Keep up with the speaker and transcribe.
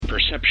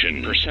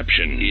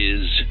Perception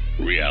is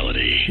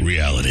reality.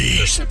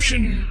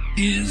 Perception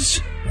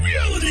is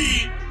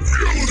reality.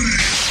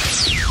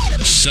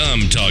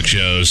 Some talk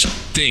shows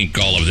think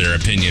all of their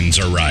opinions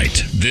are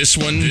right. This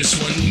one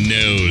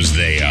knows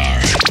they are.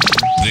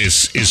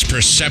 This is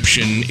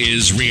Perception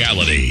is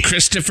Reality.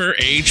 Christopher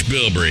H.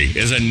 Bilbrey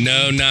is a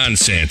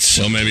no-nonsense,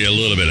 well, maybe a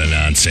little bit of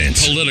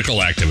nonsense,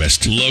 political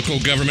activist, local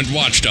government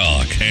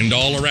watchdog, and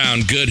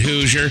all-around good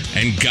Hoosier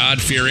and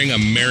God-fearing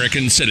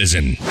American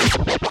citizen.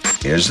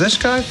 Is this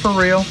guy for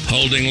real?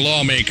 Holding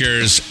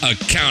lawmakers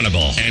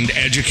accountable and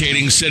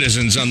educating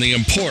citizens on the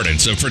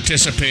importance of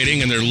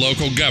participating in their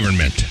local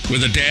government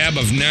with a dab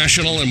of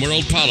national and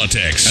world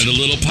politics and a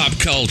little pop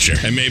culture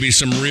and maybe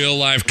some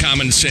real-life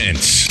common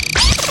sense.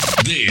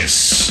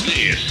 This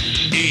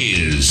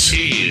is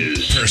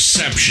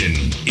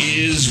Perception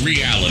is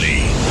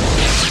Reality.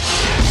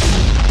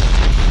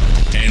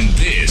 And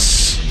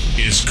this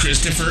is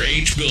Christopher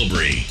H.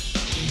 Bilbrey.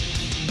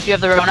 You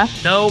have the Rona?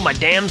 No, my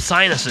damn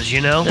sinuses,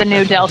 you know. The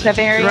new Delta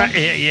variant?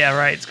 Right, yeah,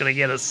 right. It's going to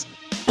get us.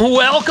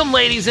 Welcome,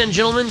 ladies and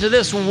gentlemen, to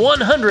this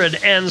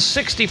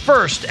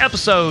 161st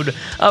episode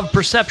of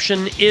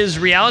Perception is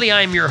Reality.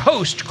 I am your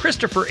host,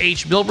 Christopher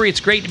H. Bilbrey. It's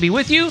great to be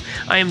with you.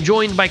 I am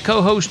joined by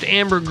co-host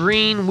Amber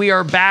Green. We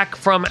are back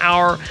from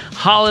our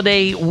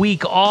holiday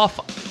week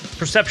off.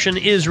 Perception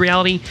is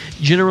Reality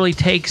generally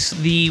takes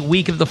the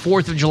week of the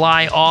 4th of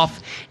July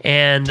off,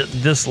 and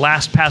this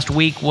past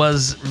week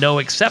was no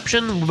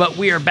exception, but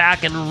we are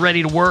back and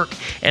ready to work,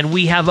 and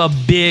we have a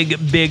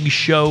big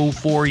show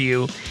for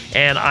you,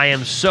 and I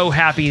am so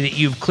happy that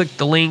you've clicked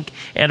the link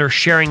and are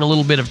sharing a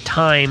little bit of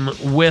time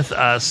with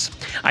us.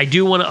 I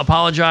do want to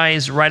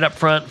apologize right up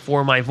front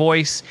for my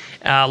voice.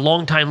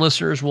 Longtime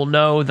listeners will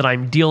know that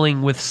I'm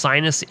dealing with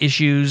sinus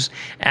issues,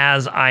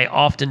 as I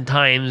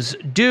oftentimes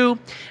do.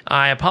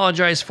 I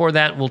apologize for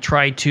that. We'll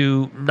try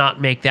to not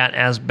make that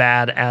as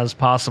bad as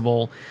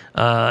possible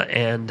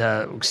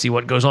and see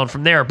what goes on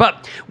from there.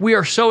 But we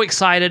are so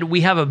excited.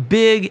 We have a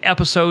big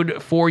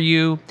episode for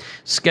you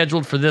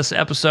scheduled for this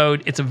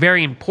episode. It's a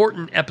very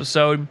important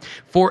episode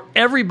for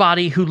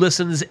everybody who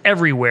listens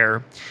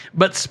everywhere,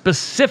 but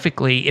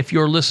specifically if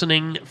you're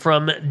listening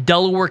from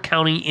Delaware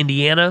County,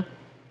 Indiana.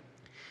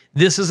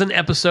 This is an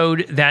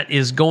episode that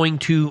is going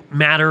to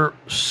matter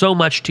so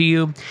much to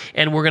you,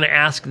 and we're going to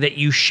ask that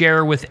you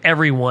share with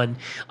everyone.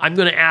 I'm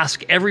going to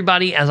ask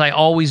everybody, as I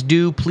always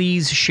do,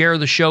 please share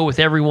the show with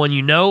everyone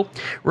you know.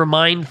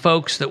 Remind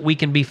folks that we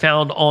can be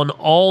found on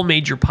all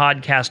major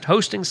podcast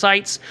hosting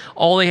sites.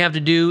 All they have to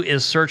do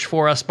is search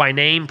for us by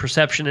name,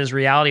 Perception is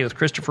Reality with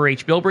Christopher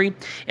H. Bilbrey,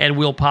 and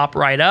we'll pop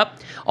right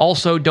up.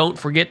 Also, don't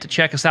forget to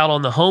check us out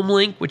on the home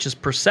link, which is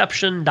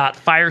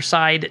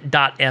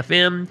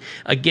perception.fireside.fm.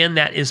 Again,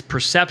 that is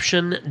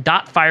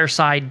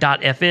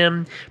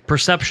perception.fireside.fm,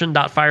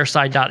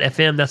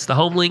 perception.fireside.fm. That's the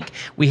home link.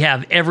 We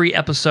have every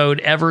episode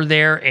ever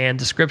there and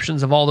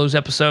descriptions of all those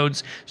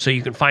episodes, so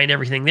you can find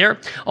everything there.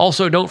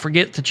 Also, don't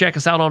forget to check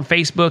us out on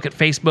Facebook at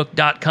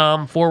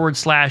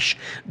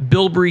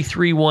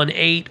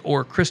facebook.com/Bilbrey318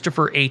 or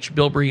Christopher H.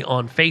 Bilbrey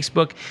on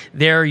Facebook.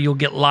 There you'll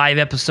get live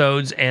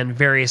episodes and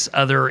various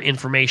other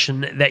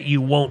information that you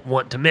won't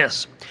want to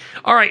miss.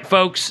 All right,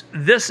 folks,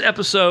 this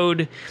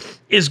episode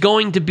is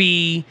going to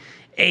be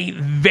a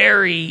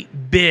very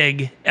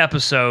big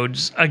episode,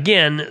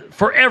 again,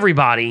 for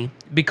everybody,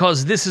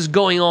 because this is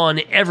going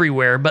on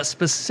everywhere, but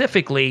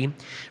specifically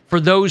for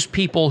those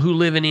people who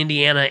live in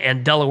Indiana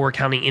and Delaware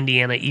County,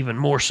 Indiana, even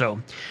more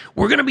so.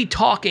 We're going to be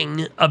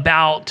talking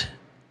about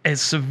a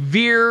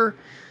severe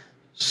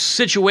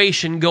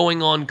situation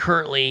going on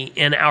currently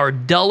in our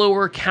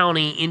Delaware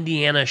County,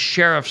 Indiana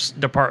Sheriff's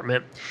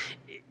Department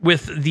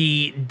with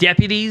the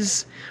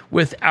deputies,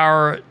 with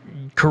our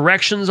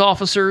corrections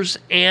officers,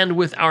 and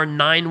with our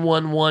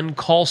 911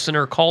 call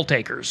center call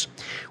takers.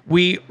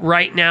 We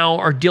right now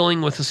are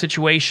dealing with a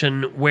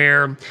situation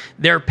where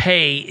their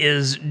pay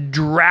is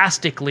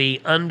drastically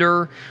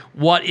under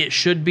what it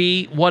should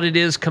be, what it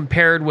is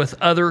compared with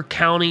other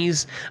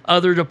counties,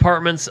 other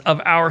departments of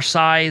our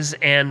size,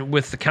 and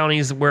with the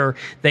counties where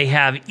they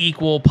have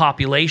equal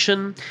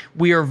population.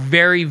 We are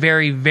very,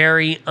 very,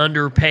 very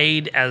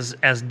underpaid as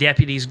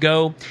deputies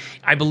go.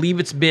 I believe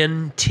it's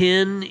been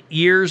 10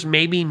 years,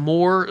 maybe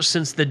more,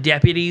 since the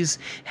deputies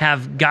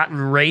have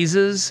gotten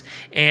raises,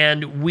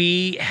 and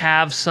we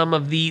have some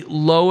of the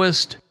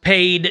lowest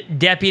paid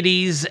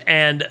deputies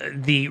and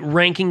the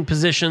ranking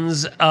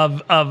positions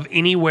of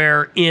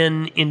anywhere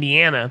in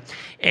Indiana.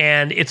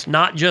 And it's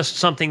not just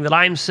something that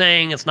I'm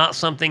saying. It's not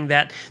something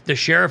that the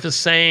sheriff is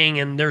saying,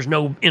 and there's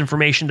no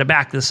information to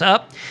back this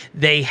up.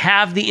 They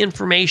have the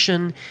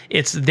information.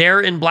 It's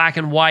there in black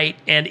and white,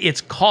 and it's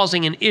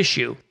causing an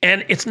issue.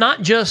 And it's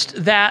not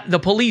just that the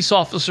police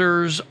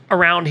officers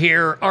around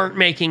here aren't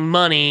making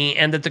money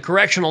and that the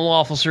correctional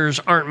officers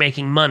aren't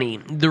making money.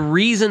 The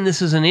reason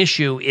this is an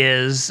issue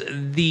is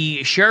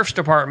the sheriff's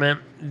department,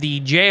 the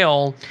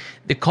jail,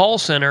 the call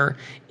center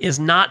is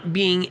not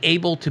being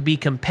able to be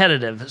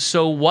competitive.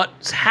 So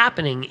what's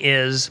happening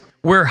is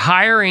We're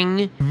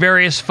hiring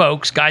various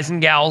folks, guys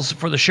and gals,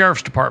 for the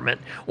sheriff's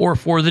department or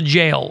for the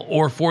jail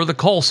or for the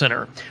call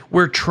center.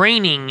 We're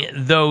training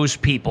those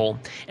people.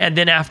 And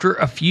then after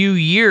a few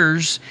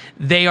years,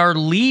 they are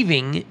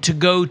leaving to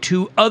go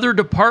to other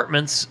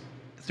departments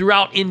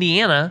throughout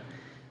Indiana,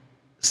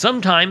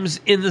 sometimes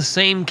in the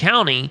same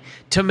county,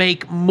 to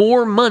make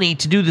more money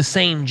to do the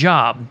same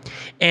job.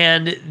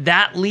 And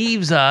that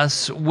leaves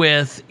us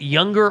with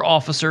younger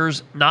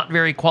officers, not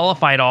very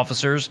qualified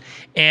officers,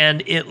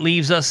 and it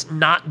leaves us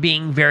not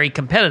being very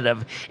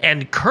competitive.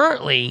 And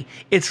currently,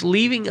 it's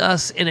leaving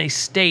us in a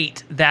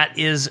state that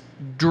is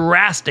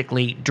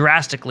drastically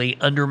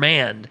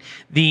undermanned.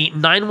 The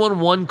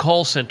 911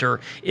 call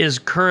center is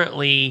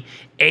currently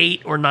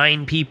 8 or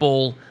 9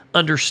 people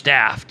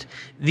understaffed.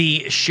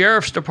 The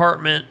sheriff's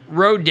department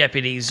road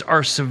deputies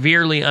are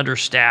severely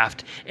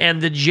understaffed,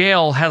 and the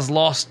jail has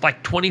lost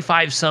like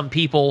 25 some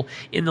people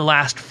in the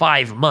last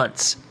 5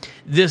 months.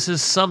 This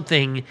is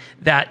something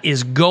that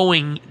is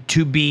going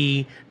to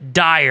be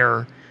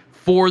dire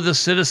for the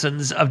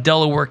citizens of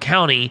Delaware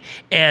County,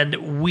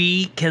 and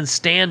we can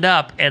stand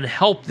up and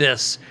help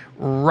this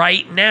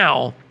right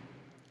now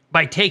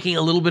by taking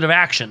a little bit of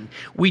action.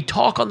 We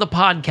talk on the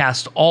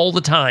podcast all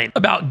the time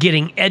about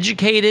getting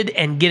educated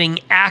and getting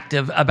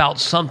active about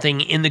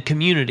something in the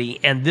community.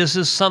 And this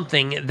is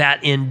something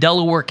that in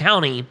Delaware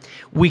County,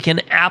 we can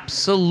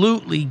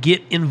absolutely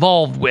get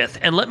involved with.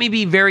 And let me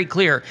be very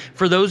clear,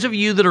 for those of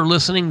you that are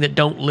listening that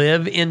don't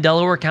live in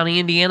Delaware County,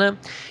 Indiana,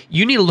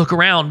 you need to look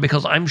around,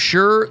 because I'm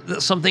sure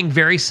that something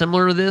very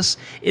similar to this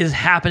is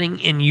happening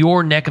in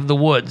your neck of the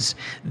woods.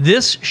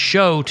 This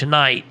show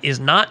tonight is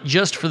not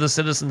just for the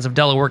citizens of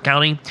Delaware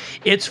County.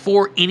 It's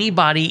for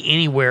anybody,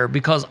 anywhere,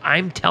 because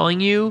I'm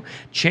telling you,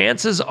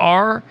 chances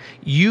are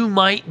you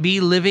might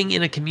be living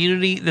in a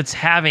community that's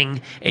having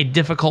a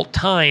difficult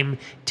time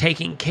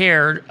taking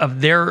care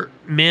of their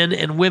men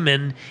and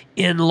women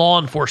in law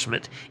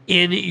enforcement,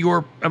 in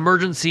your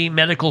emergency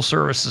medical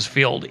services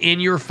field, in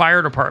your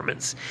fire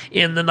departments,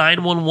 in the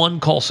 911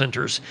 call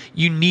centers.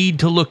 You need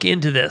to look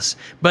into this.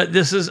 But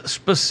this is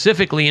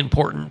specifically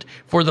important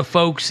for the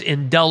folks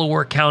in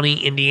Delaware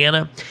County,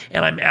 Indiana.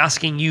 And I'm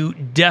asking you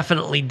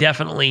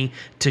definitely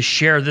to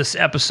share this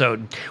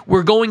episode.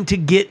 We're going to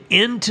get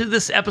into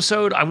this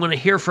episode. I'm going to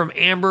hear from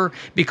Amber,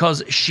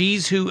 because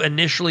she's who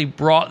initially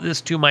brought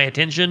this to my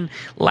attention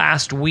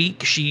last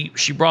week. She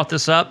brought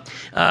this up.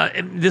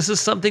 And this is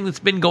something that's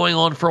been going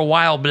on for a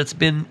while, but it's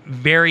been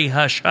very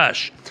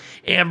hush-hush.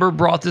 Amber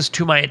brought this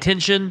to my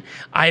attention.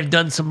 I've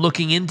done some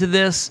looking into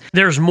this.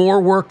 There's more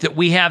work that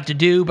we have to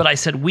do, but I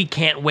said we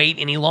can't wait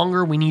any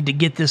longer. We need to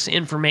get this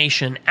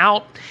information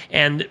out,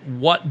 and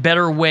what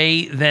better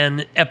way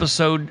than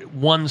episode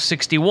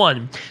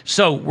 161.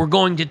 So we're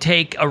going to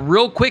take a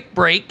real quick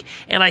break,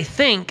 and I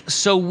think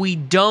so we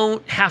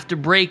don't have to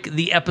break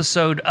the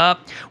episode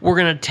up, we're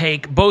going to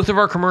take both of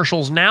our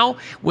commercials now.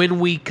 When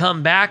we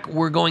come back,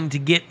 we're going to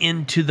get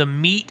into the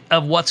meat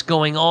of what's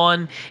going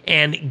on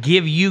and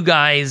give you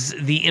guys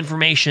the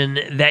information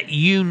that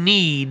you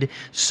need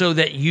so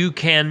that you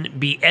can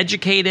be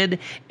educated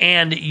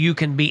and you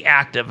can be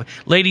active.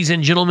 Ladies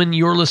and gentlemen,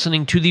 you're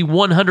listening to the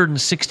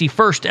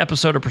 161st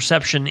episode of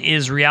Perception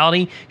is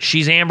Reality.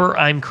 She's Amber,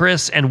 I'm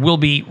Chris, and we'll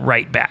be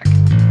right back.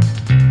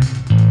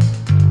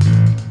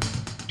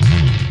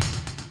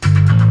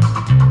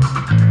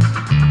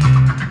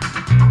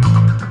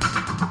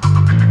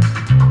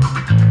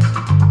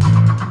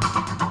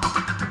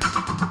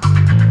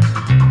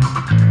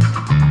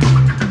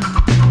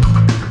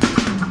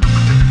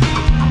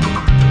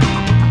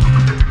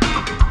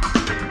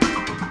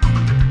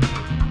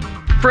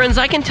 Friends,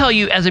 I can tell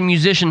you as a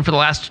musician for the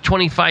last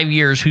 25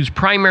 years whose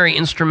primary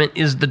instrument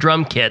is the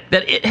drum kit,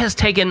 that it has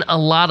taken a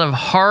lot of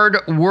hard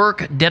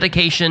work,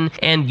 dedication,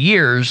 and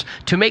years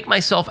to make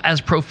myself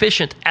as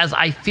proficient as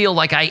I feel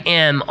like I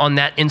am on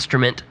that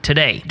instrument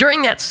today.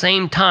 During that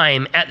same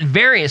time, at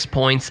various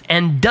points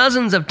and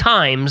dozens of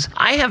times,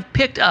 I have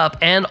picked up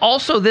and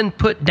also then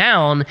put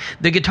down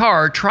the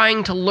guitar,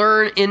 trying to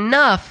learn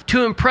enough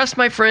to impress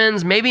my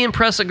friends, maybe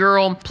impress a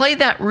girl, play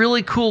that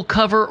really cool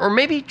cover, or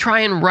maybe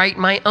try and write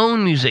my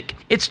own music.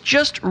 It's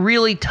just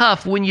really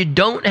tough when you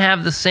don't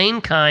have the same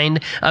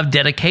kind of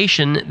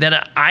dedication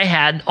that I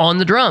had on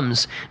the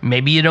drums.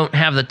 Maybe you don't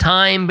have the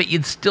time, but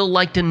you'd still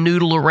like to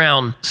noodle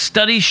around.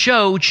 Studies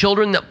show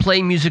children that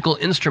play musical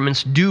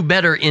instruments do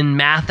better in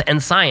math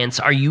and science.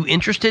 Are you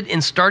interested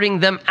in starting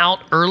them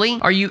out early?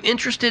 Are you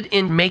interested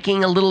in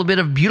making a little bit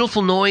of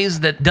beautiful noise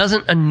that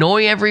doesn't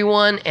annoy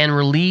everyone and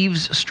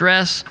relieves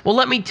stress? Well,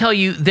 let me tell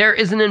you, there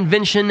is an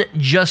invention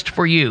just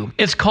for you.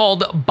 It's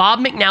called Bob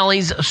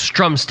McNally's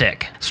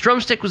Strumstick.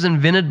 Strumstick was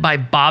invented by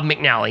Bob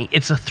McNally.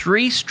 It's a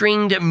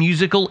 3-stringed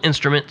musical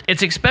instrument.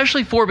 It's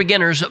especially for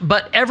beginners,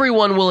 but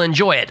everyone will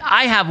enjoy it.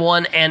 I have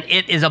one and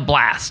it is a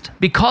blast.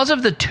 Because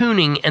of the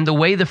tuning and the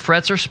way the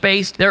frets are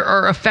spaced, there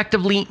are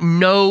effectively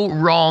no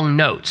wrong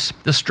notes.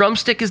 The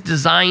Strumstick is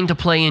designed to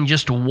play in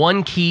just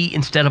one key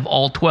instead of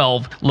all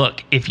 12.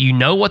 Look, if you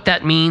know what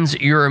that means,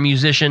 you're a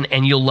musician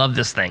and you'll love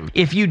this thing.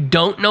 If you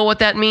don't know what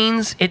that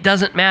means, it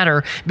doesn't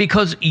matter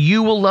because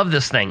you will love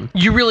this thing.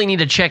 You really need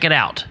to check it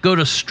out. Go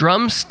to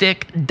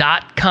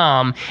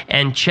strumstick.com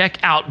and check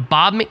out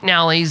Bob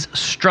McNally's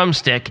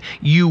Strumstick.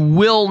 You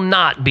will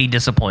not be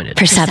disappointed.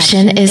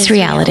 Perception is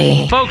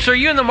reality. Folks, are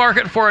you in the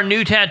market for a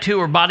new tattoo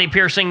or body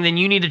piercing? Then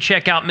you need to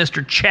check out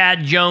Mr.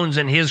 Chad Jones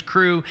and his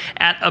crew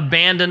at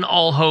Abandon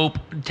All Hope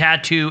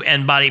Tattoo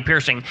and Body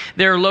Piercing.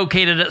 They're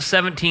located at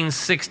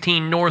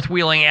 1716 North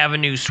Wheeling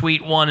Avenue,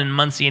 Suite 1 in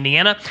Muncie,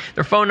 Indiana.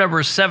 Their phone number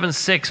is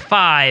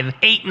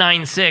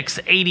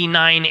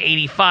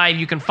 765-896-8985.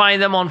 You can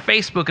find them on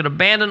Facebook at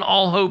Abandon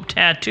All Hope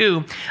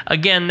Tattoo.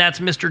 Again, that's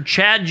Mr.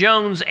 Chad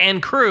Jones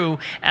and crew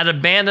at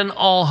Abandon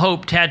All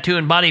Hope Tattoo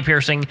and Body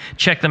Piercing.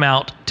 Check them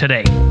out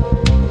today.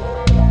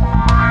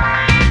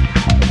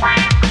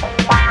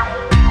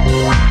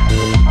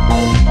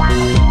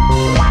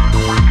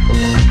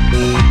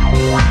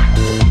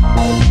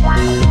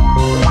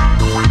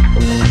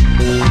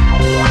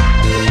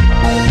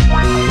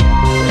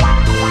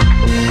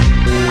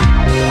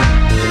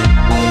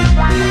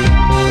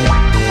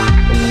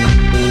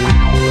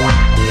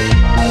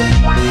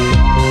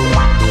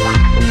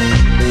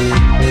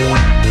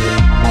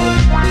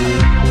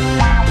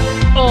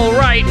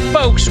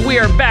 Folks, we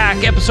are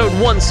back, episode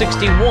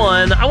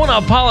 161. I want to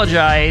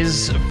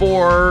apologize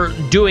for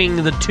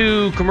doing the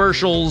 2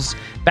 commercials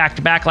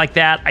back-to-back like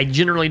that. I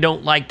generally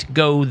don't like to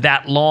go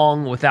that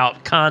long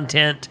without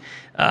content.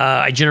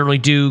 I generally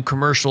do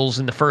commercials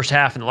in the first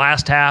half and the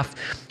last half,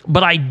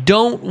 but I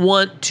don't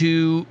want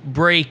to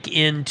break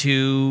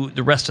into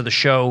the rest of the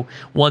show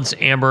once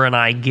Amber and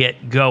I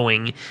get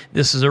going.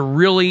 This is a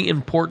really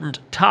important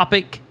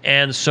topic,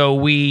 and so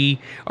we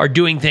are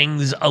doing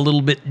things a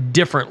little bit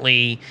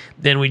differently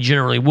than we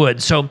generally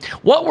would. So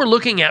what we're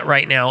looking at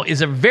right now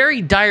is a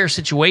very dire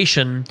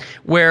situation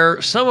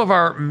where some of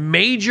our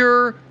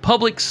major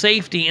public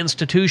safety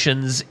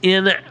institutions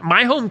in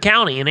my home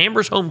county, in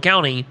Amber's home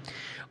county,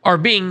 are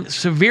being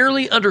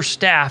severely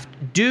understaffed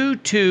due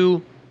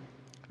to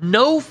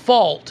no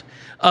fault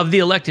of the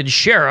elected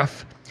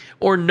sheriff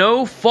or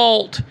no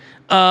fault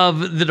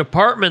of the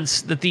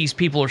departments that these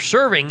people are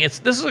serving. This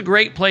is a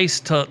great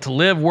place to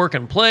live, work,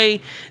 and play.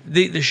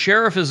 The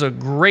sheriff is a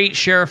great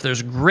sheriff.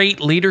 There's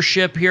great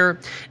leadership here.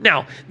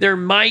 Now, there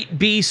might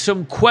be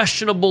some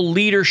questionable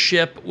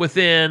leadership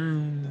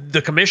within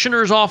the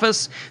commissioner's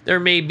office.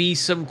 There may be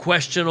some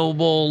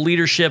questionable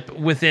leadership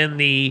within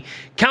the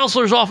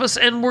counselor's office,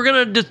 and we're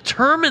going to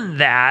determine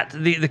that,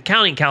 the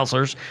county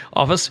counselor's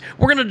office,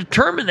 we're going to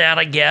determine that,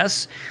 I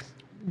guess,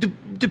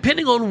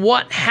 depending on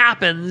what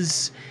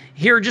happens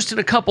here just in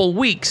a couple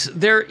weeks.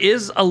 There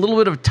is a little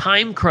bit of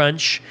time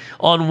crunch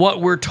on what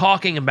we're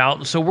talking about.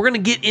 And so we're going to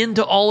get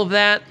into all of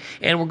that,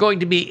 and we're going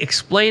to be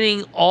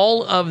explaining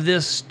all of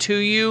this to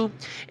you.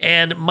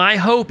 And my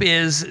hope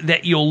is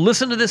that you'll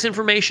listen to this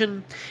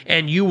information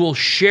and you will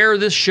share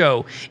this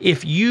show.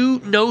 If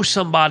you know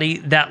somebody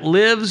that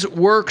lives,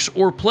 works,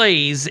 or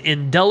plays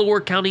in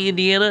Delaware County,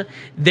 Indiana,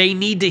 they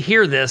need to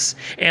hear this.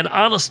 And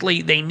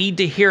honestly, they need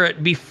to hear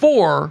it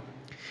before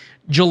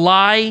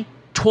July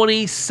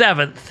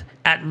 27th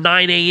at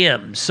 9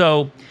 a.m.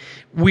 So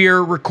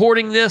we're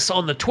recording this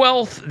on the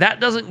 12th. That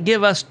doesn't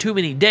give us too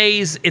many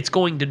days. It's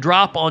going to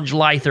drop on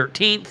July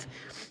 13th.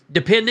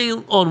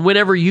 Depending on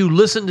whenever you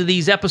listen to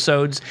these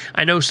episodes,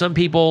 I know some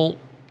people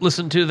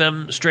listen to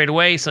them straight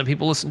away. Some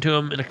people listen to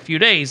them in a few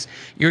days.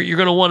 You're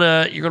going to want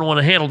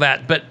to handle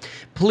that. But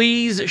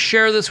please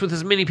share this with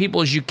as many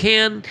people as you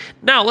can.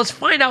 Now, let's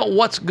find out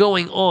what's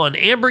going on.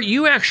 Amber,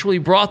 you actually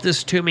brought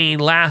this to me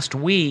last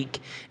week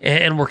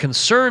and were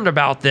concerned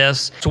about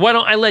this. So why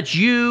don't I let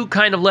you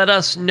kind of let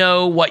us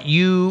know what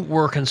you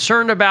were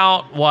concerned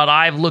about, what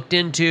I've looked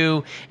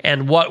into,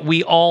 and what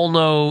we all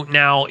know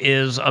now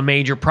is a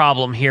major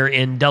problem here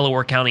in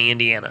Delaware County,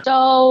 Indiana.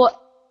 So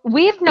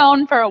we've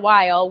known for a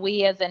while,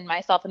 we as in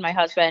myself and my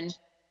husband,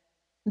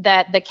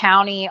 that the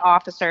county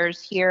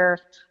officers here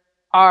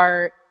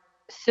are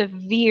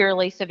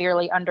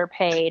severely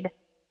underpaid.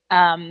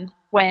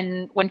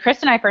 When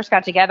Chris and I first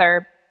got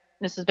together,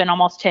 this has been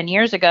almost 10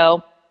 years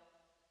ago,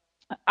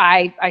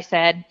 I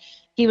said,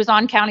 he was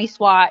on county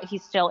SWAT, he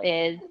still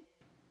is.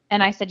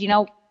 And I said,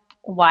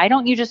 why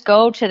don't you just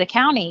go to the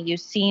county? You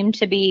seem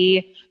to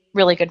be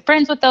really good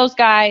friends with those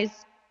guys.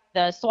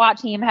 The SWAT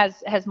team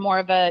has more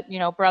of a,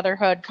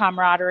 brotherhood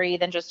camaraderie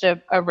than just a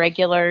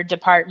regular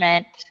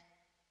department.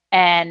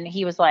 And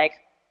he was like,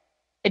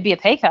 it'd be a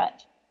pay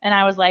cut. And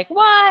I was like,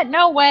 what?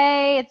 No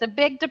way. It's a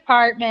big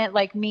department.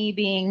 Like me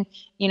being,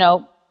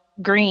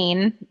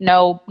 green,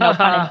 no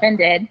pun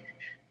intended.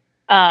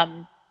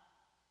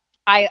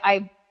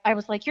 I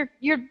was like, you're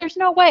there's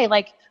no way.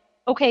 Like,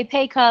 okay,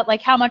 pay cut,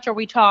 like how much are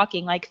we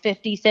talking? Like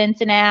 50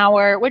 cents an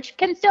hour, which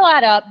can still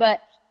add up,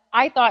 but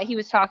I thought he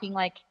was talking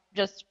like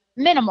just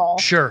minimal.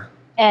 Sure.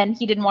 And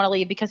he didn't want to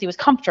leave because he was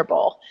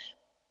comfortable.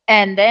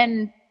 And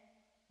then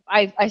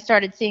I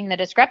started seeing the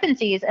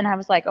discrepancies, and I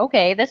was like,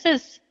 okay, this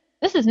is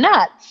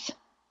nuts.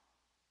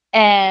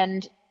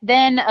 And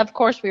then, of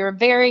course, we were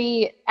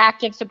very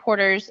active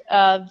supporters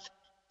of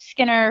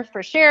Skinner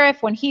for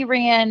sheriff when he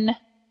ran,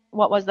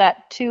 what was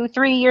that,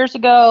 2-3 years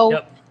ago?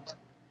 Yep.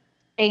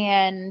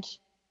 And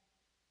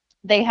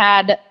they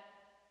had,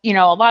 a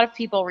lot of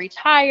people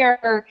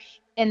retire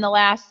in the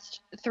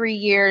last 3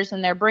 years,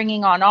 and they're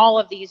bringing on all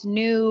of these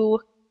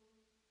new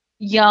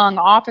young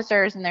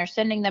officers, and they're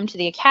sending them to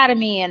the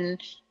academy,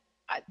 and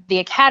the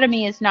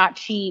academy is not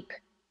cheap.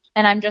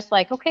 And I'm just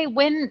like, okay,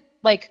 when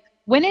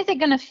is it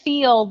going to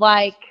feel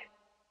like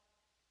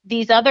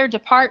these other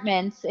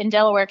departments in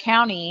Delaware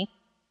County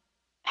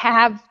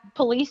have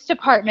police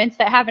departments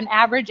that have an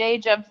average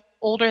age of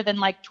older than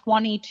like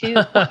 22?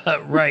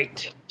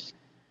 Right.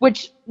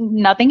 Which,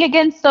 nothing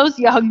against those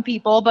young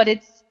people, but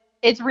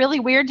it's really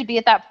weird to be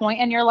at that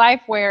point in your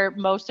life where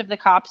most of the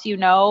cops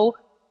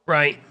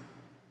right.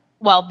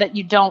 Well, that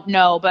you don't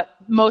know, but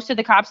most of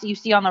the cops that you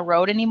see on the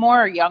road anymore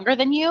are younger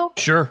than you.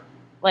 Sure.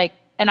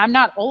 And I'm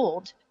not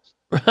old.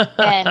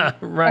 And,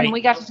 right. And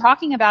we got to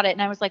talking about it,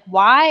 and I was like,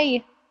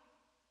 why?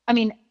 I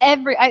mean,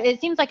 it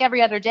seems like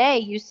every other day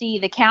you see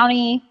the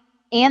county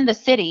and the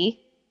city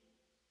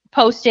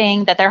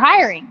posting that they're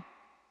hiring.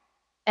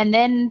 And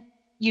then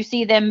you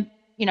see them,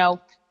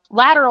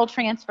 lateral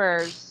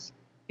transfers,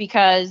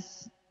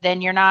 because then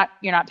you're not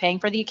paying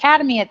for the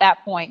academy at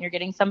that point. You're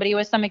getting somebody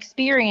with some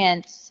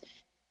experience.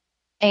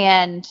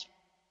 And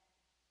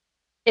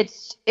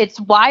it's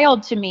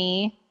wild to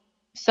me.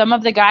 Some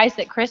of the guys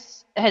that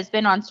Chris has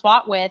been on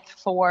SWAT with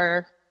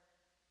for,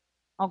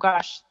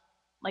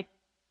 like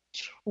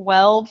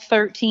 12,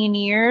 13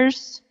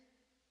 years,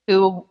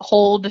 who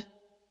hold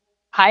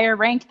higher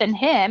rank than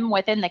him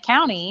within the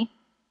county,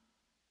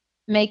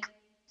 make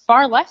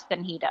far less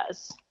than he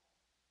does.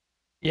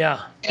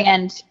 Yeah.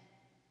 And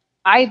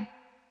I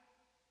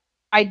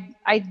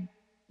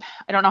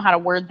don't know how to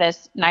word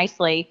this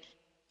nicely.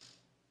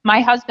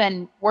 My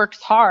husband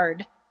works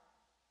hard.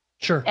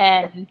 Sure.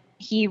 And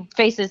he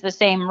faces the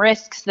same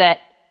risks that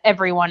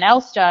everyone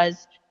else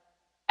does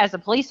as a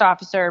police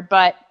officer.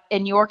 But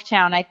in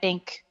Yorktown, I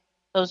think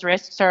those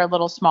risks are a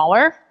little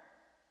smaller.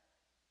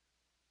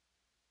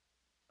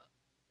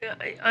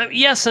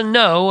 Yes and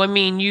no. I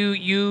mean,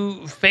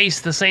 you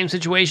face the same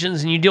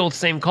situations and you deal with the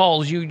same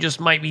calls. You just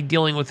might be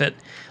dealing with it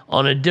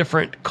on a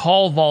different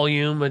call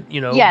volume.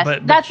 Yes,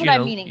 but that's what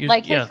I'm meaning.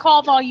 His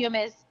call volume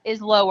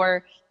is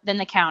lower than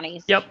the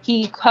county's. Yep.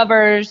 He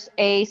covers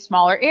a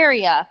smaller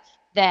area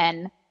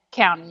than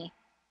county,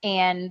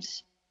 and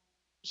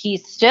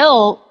he's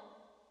still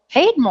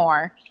paid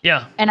more.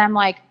 Yeah. And I'm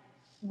like,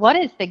 what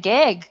is the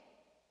gig?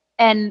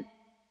 And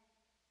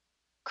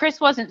Chris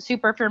wasn't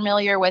super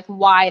familiar with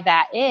why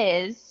that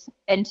is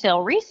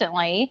until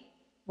recently,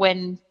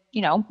 when,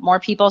 more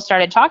people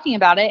started talking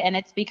about it. And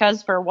it's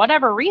because, for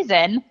whatever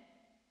reason,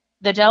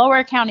 the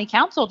Delaware County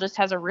Council just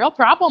has a real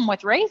problem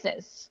with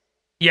raises.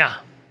 Yeah.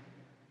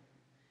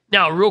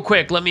 Now, real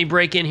quick, let me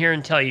break in here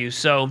and tell you.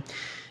 So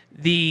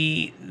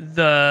the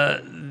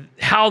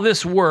how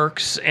this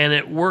works, and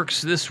it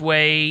works this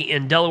way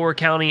in Delaware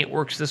County, it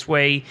works this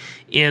way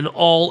in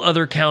all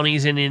other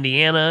counties in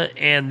Indiana,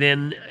 and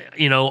then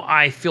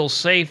I feel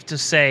safe to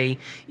say,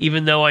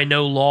 even though I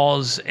know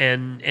laws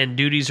and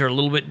duties are a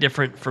little bit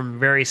different from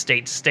various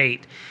state to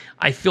state,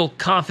 I feel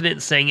confident in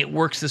saying it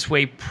works this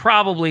way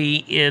probably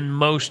in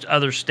most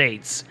other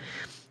states,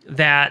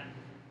 that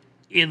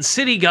in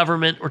city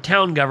government or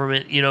town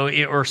government,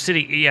 or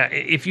city,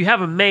 if you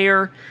have a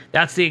mayor,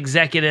 that's the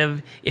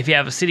executive. If you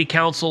have a city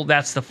council,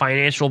 that's the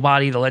financial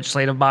body, the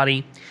legislative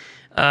body.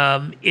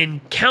 In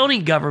county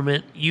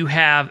government, you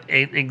have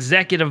an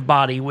executive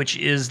body, which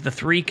is the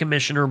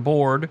 3-commissioner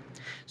board.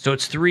 So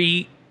it's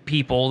 3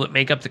 people that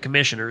make up the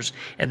commissioners,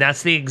 and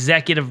that's the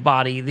executive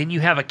body. Then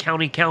you have a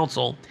county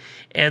council,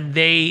 and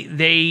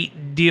they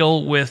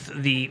deal with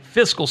the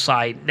fiscal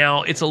side.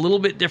 Now, it's a little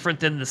bit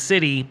different than the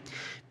city,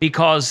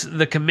 because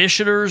the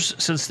commissioners,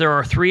 since there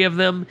are 3 of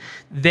them,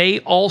 they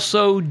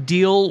also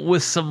deal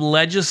with some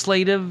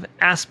legislative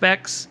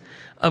aspects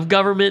of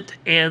government,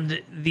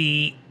 and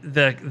they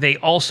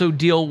also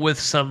deal with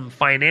some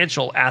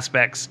financial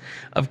aspects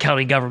of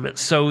county government.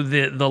 So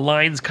the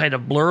lines kind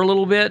of blur a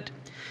little bit.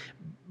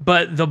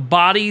 But the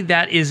body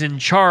that is in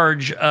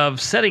charge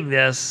of setting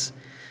this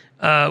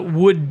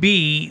would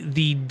be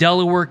the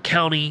Delaware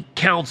County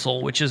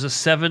Council, which is a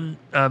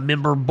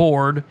 7-member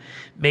board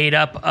made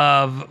up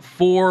of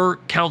 4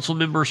 council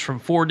members from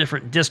 4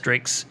 different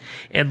districts,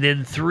 and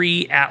then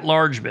 3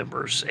 at-large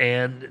members.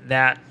 And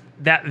that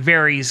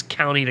varies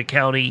county to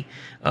county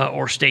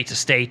or state to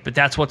state, but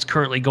that's what's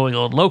currently going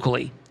on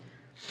locally.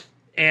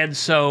 And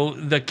so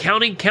the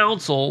county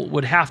council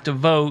would have to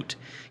vote,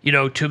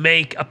 to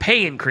make a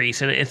pay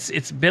increase, and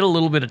it's been a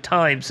little bit of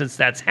time since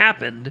that's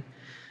happened.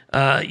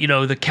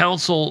 The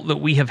council that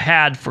we have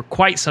had for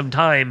quite some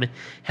time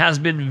has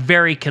been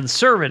very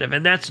conservative,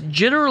 and that's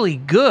generally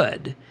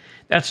good.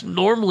 That's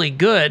normally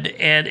good,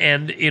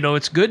 and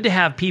it's good to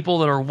have people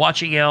that are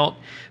watching out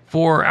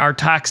for our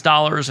tax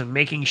dollars and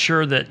making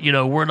sure that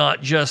we're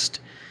not just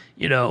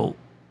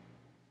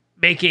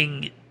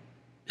making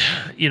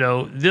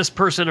this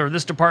person or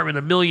this department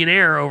a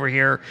millionaire over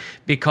here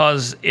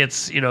because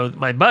it's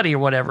my buddy or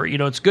whatever.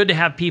 It's good to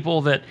have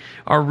people that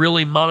are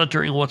really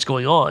monitoring what's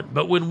going on.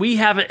 But when we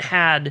haven't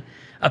had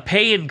a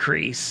pay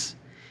increase,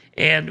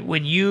 and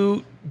when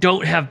you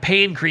don't have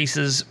pay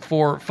increases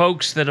for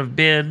folks that have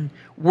been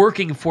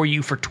working for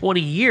you for 20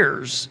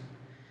 years,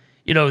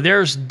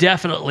 there's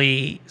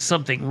definitely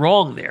something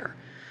wrong there.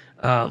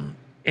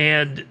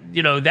 And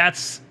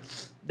that's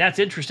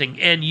interesting.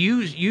 And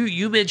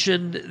you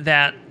mentioned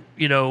that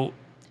you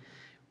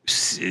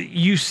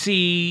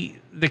see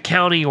the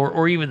county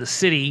or even the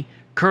city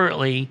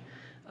currently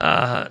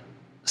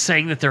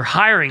saying that they're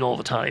hiring all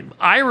the time.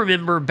 I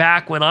remember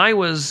back when I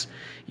was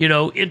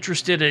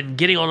interested in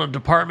getting on a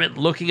department,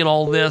 looking at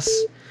all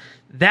this,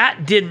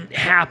 that didn't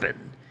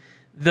happen.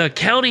 The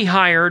county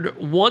hired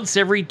once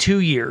every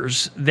 2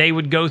 years. They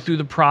would go through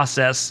the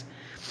process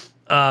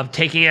of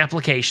taking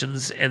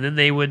applications, and then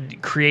they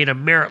would create a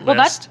merit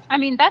list.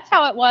 That's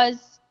how it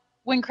was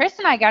when Chris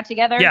and I got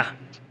together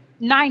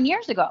 9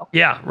 years ago.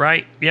 Yeah,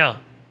 right. Yeah.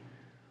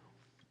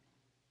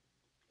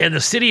 And the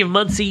city of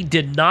Muncie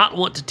did not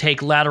want to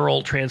take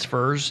lateral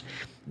transfers.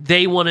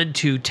 They wanted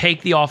to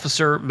take the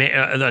officer,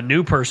 the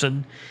new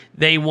person.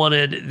 They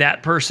wanted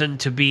that person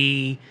to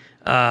be...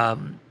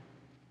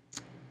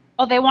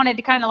 they wanted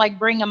to kind of like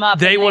bring them up.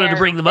 They wanted to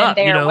bring them up,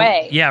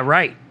 way. Yeah,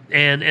 right.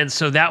 And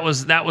so that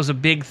was a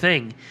big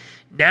thing.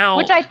 Now,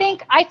 which I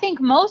think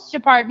most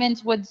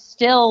departments would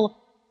still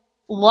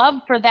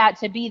love for that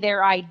to be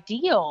their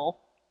ideal,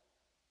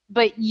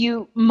 but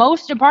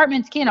most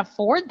departments can't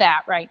afford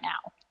that right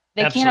now.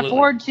 They Absolutely. can't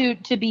afford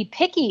to be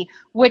picky,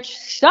 which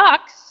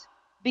sucks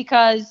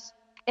because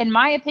in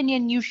my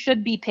opinion you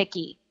should be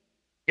picky.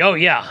 Oh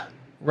yeah,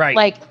 right.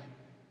 Like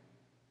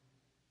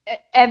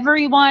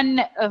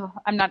everyone,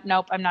 I'm not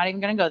even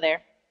going to go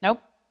there.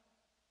 Nope.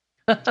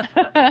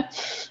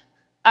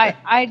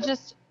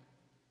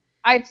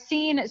 I've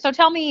seen, so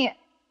tell me,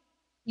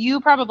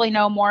 you probably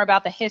know more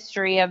about the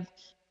history of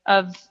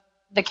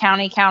the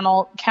county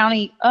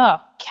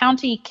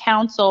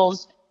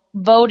council's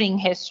voting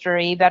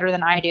history better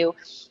than I do.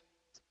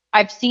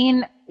 I've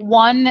seen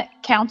one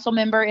council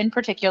member in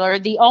particular,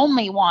 the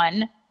only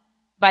one,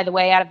 by the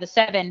way, out of the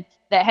 7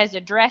 that has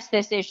addressed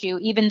this issue,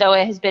 even though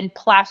it has been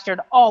plastered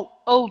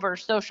all over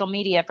social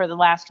media for the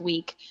last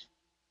week.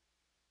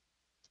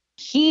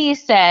 He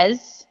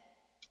says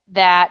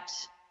that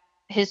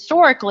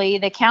historically,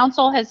 the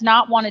council has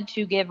not wanted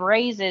to give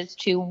raises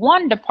to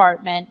one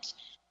department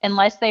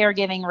unless they are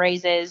giving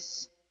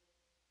raises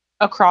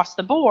across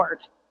the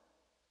board.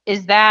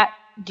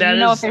 Do you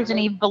know if there's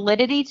any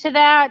validity to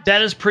that?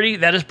 That is pretty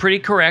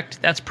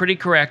correct. That's pretty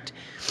correct.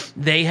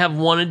 They have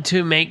wanted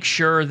to make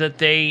sure that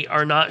they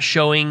are not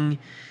showing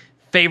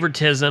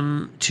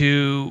favoritism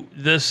to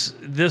this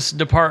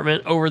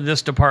department over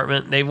this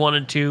department. They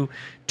wanted to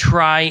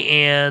try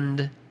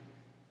and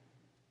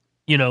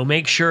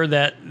make sure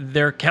that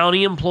their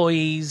county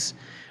employees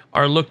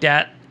are looked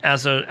at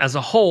as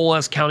a whole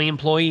as county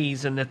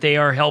employees, and that they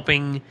are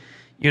helping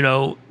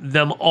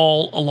them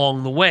all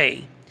along the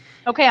way.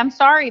 Okay, I'm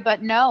sorry,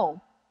 but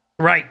no.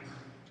 Right.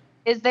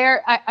 Is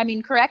there,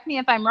 correct me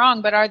if I'm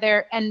wrong, but are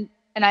there, and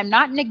I'm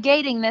not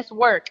negating this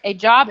work. A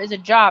job is a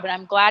job, and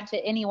I'm glad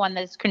to anyone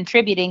that's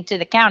contributing to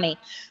the county.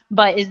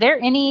 But is there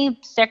any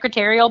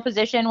secretarial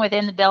position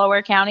within the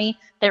Delaware County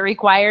that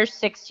requires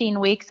 16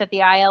 weeks at the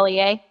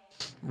ILEA?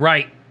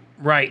 Right.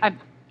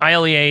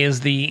 ILEA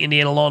is the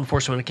Indiana Law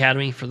Enforcement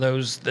Academy, for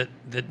those that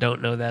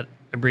don't know that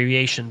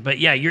abbreviation. But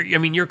yeah,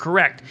 you're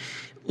correct.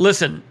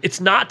 Listen,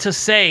 it's not to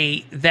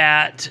say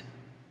that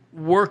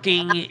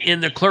working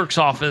in the clerk's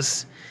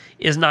office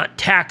is not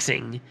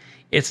taxing.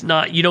 It's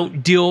not,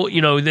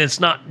 it's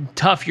not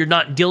tough. You're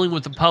not dealing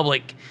with the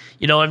public.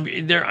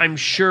 I'm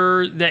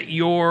sure that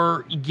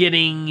you're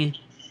getting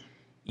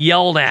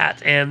yelled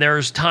at, and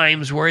there's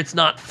times where it's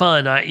not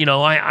fun.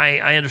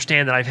 I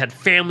understand that. I've had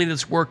family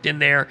that's worked in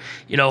there.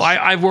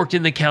 I've worked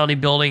in the county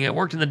building. I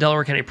worked in the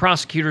Delaware County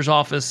Prosecutor's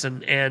Office,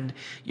 and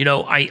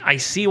I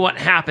see what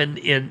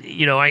happened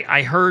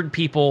I heard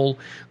people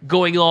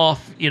going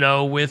off,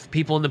 with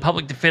people in the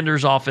public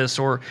defender's office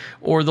or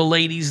the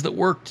ladies that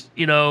worked,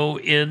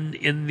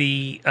 in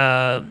the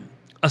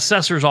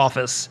assessor's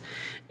office.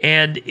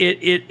 And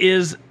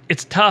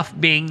it's tough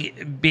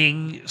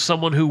being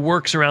someone who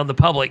works around the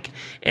public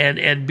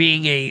and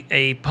being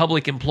a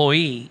public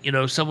employee,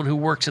 someone who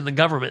works in the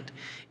government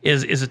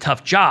is a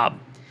tough job.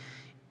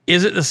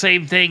 Is it the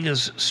same thing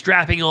as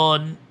strapping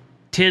on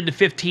 10 to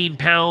 15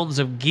 pounds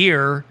of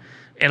gear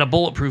and a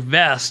bulletproof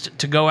vest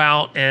to go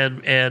out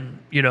and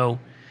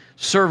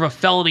serve a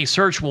felony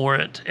search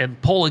warrant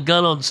and pull a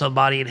gun on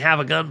somebody and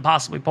have a gun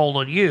possibly pulled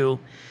on you?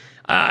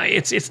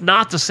 It's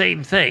not the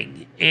same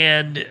thing.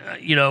 And,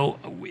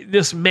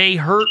 this may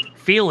hurt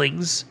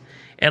feelings,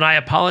 and I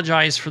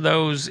apologize for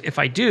those if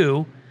I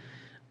do.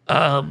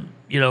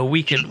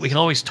 We can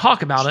always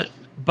talk about it,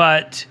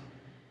 but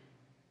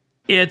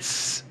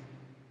it's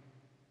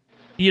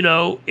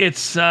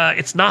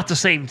not the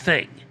same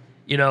thing,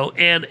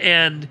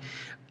 and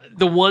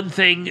the one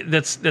thing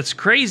that's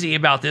crazy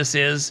about this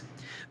is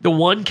the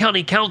one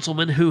county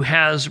councilman who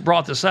has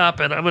brought this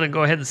up, and I'm going to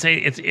go ahead and say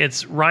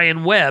it's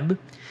Ryan Webb.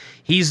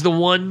 He's the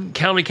one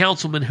county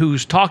councilman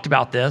who's talked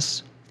about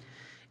this,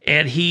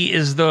 and he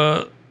is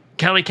the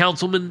county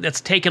councilman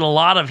that's taken a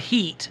lot of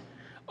heat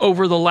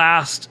over the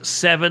last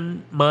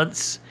 7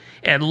 months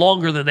and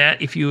longer than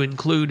that if you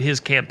include his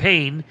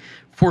campaign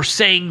for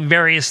saying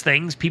various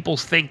things. People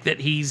think that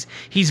he's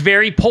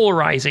very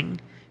polarizing.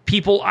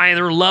 People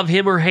either love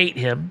him or hate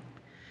him.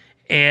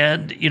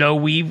 And,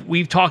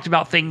 we've talked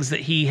about things that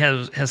he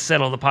has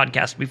said on the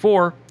podcast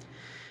before.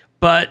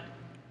 But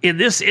in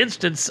this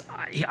instance,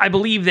 I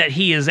believe that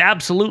he is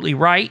absolutely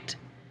right.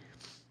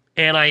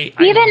 And sorry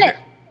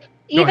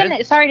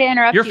to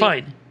interrupt You're you.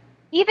 fine.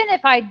 Even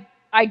if I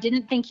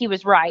didn't think he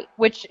was right,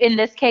 which in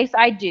this case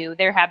I do.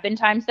 There have been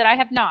times that I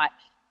have not.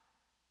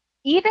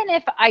 Even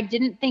if I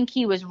didn't think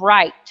he was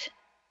right,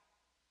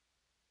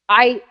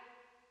 I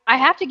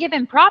have to give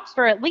him props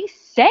for at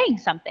least saying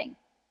something.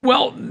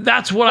 Well,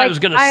 that's what I was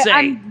going to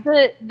say.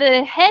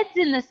 The heads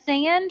in the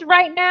sand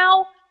right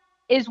now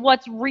is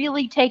what's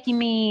really taking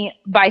me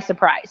by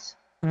surprise.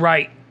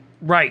 Right.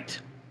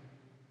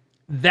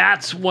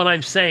 That's what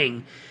I'm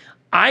saying.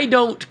 I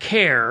don't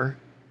care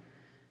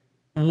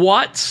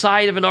what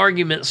side of an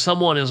argument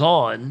someone is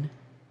on.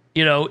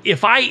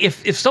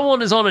 If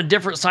someone is on a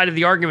different side of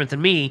the argument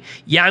than me,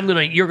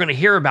 you're gonna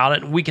hear about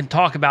it and we can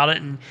talk about it.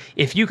 And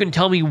if you can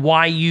tell me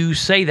why you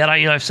say that,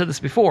 I've said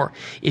this before.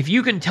 If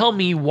you can tell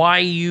me why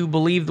you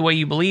believe the way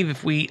you believe,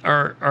 if we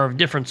are of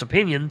different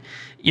opinion,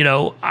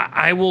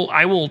 I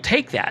will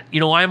take that.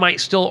 I might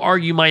still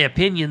argue my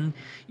opinion,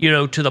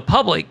 to the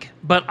public,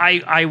 but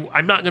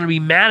I'm not going to be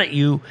mad at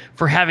you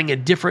for having a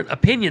different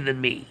opinion than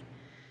me.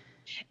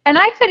 And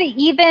I could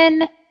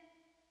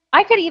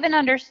even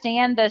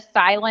understand the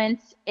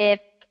silence if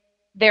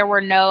there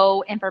were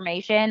no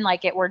information,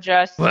 like it were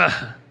just,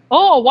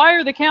 why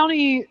are the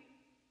county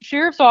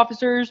sheriff's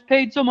officers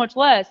paid so much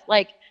less?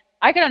 Like,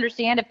 I could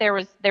understand if there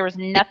was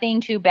nothing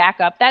to back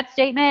up that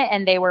statement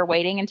and they were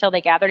waiting until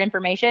they gathered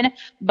information.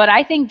 But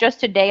I think just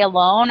today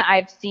alone,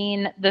 I've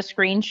seen the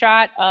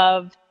screenshot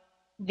of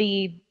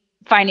the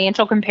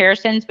financial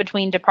comparisons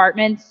between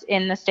departments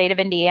in the state of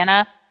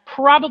Indiana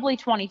probably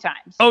 20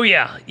 times. Oh,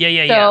 yeah.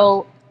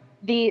 So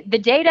the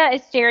data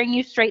is staring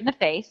you straight in the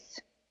face.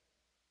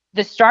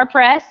 The Star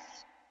Press,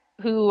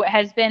 who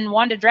has been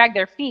one to drag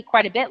their feet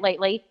quite a bit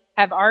lately,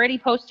 have already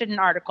posted an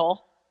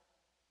article.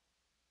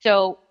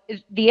 So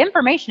the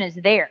information is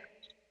there.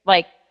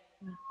 Like,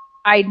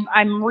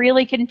 I'm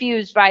really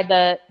confused by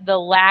the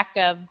lack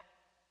of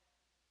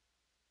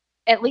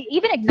at least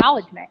even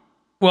acknowledgement.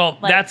 Well,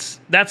 that's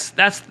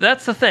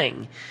the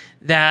thing,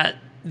 that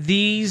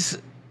these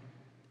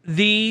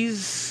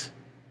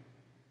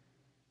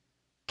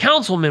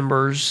council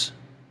members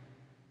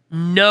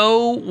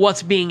know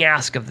what's being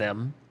asked of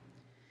them.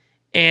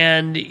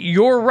 And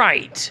you're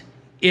right.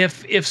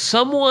 If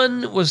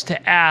someone was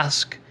to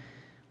ask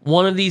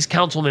one of these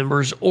council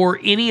members or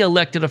any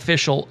elected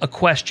official a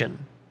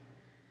question,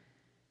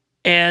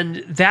 and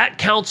that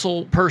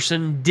council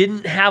person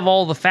didn't have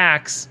all the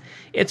facts,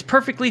 it's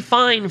perfectly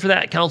fine for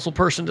that council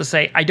person to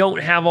say, I don't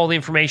have all the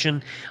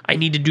information, I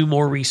need to do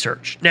more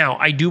research. Now,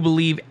 I do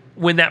believe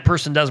when that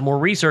person does more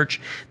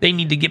research, they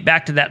need to get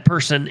back to that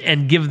person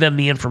and give them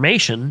the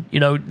information.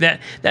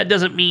 That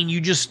doesn't mean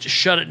you just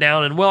shut it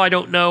down and, I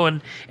don't know,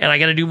 and I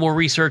got to do more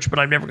research, but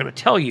I'm never going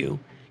to tell you.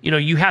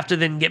 You have to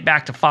then get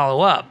back to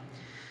follow up.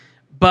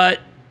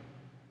 But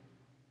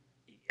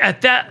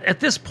at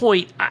this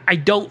point, I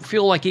don't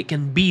feel like it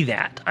can be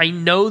that. I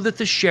know that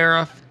the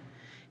sheriff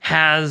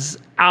has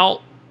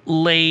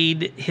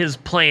outlaid his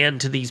plan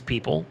to these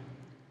people.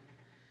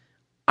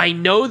 I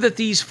know that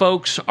these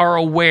folks are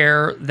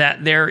aware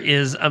that there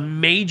is a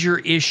major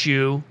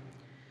issue,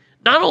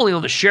 not only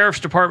on the sheriff's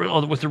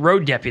department with the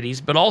road deputies,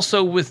 but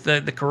also with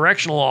the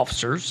correctional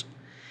officers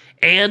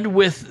and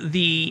with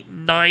the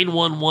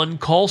 911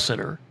 call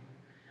center.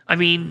 I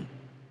mean,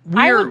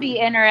 I would be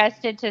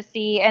interested to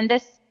see, and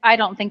I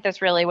don't think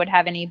this really would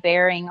have any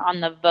bearing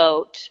on the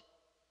vote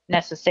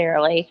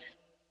necessarily,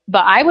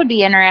 but I would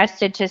be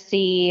interested to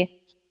see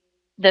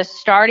the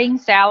starting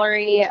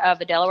salary of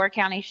a Delaware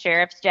County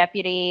Sheriff's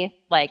deputy,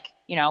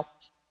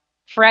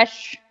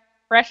 fresh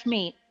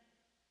meat,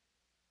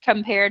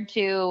 compared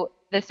to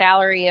the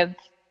salary of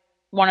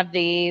one of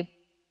the,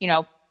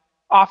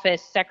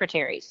 office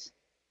secretaries.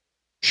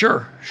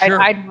 Sure.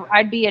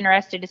 I'd be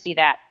interested to see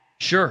that.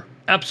 Sure,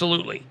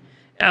 absolutely,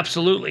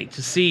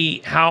 to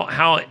see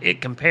how it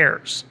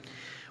compares.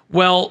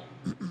 Well,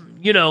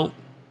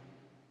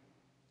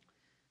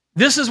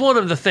 this is one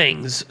of the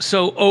things.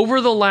 So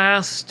over the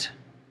last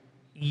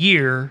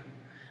year,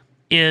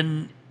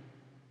 in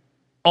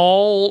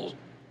all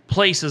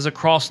places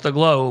across the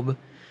globe,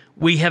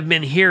 we have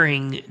been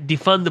hearing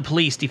defund the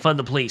police, defund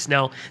the police.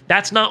 Now,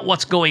 that's not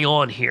what's going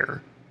on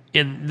here.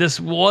 And this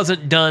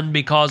wasn't done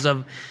because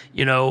of,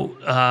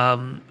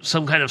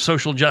 some kind of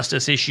social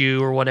justice issue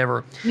or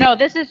whatever. No,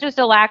 this is just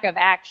a lack of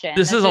action.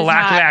 This is a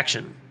lack of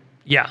action.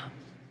 Yeah.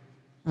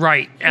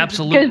 Right.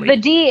 Absolutely.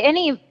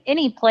 Because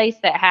any place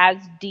that has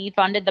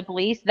defunded the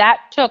police, that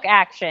took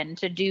action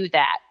to do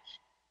that.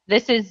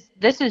 This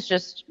is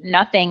just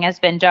nothing has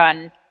been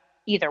done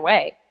either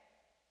way.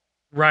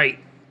 Right.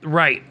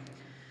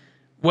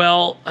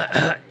 Well,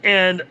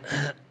 and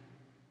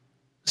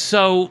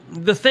so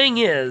the thing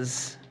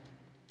is,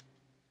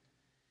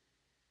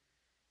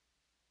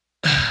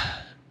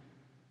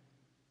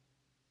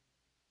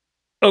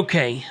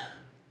 okay,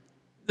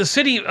 the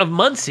city of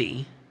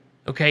Muncie,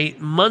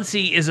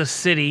 Muncie is a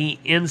city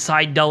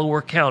inside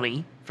Delaware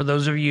County. For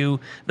those of you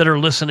that are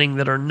listening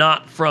that are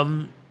not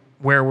from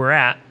where we're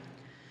at,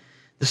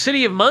 the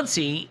city of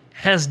Muncie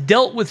has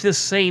dealt with this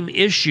same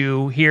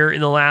issue here in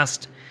the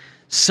last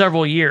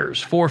several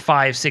years, 4,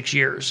 5, 6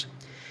 years.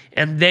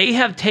 And they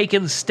have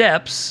taken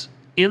steps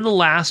in the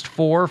last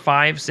 4,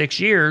 5, 6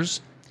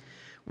 years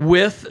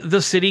with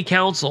the city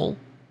council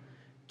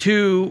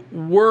to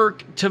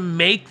work to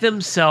make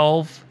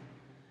themselves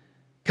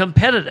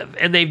competitive.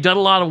 And they've done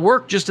a lot of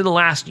work just in the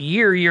last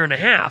year and a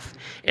half.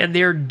 And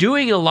they're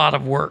doing a lot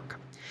of work.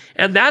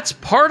 And that's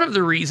part of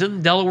the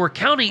reason Delaware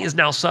County is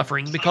now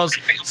suffering, because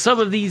some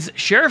of these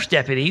sheriff's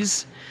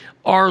deputies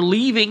are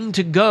leaving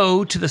to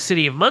go to the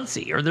city of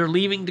Muncie, or they're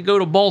leaving to go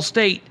to Ball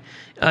State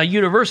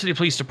University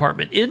Police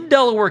Department. In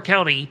Delaware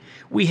County,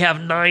 we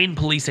have 9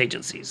 police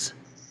agencies,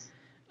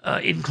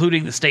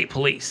 including the state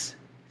police.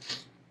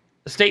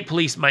 The state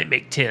police might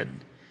make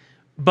 10.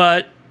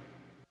 But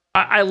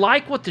I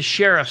like what the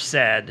sheriff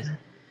said.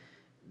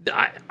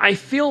 I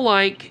feel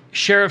like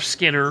Sheriff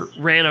Skinner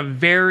ran a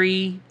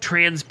very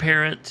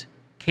transparent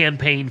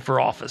campaign for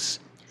office.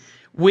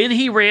 When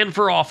he ran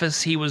for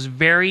office, he was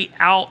very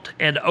out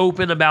and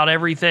open about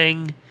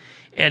everything,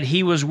 and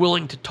he was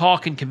willing to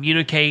talk and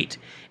communicate,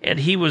 and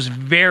he was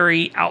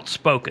very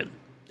outspoken,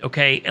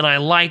 okay? And I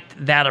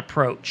liked that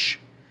approach.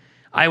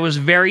 I was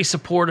very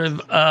supportive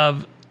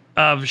of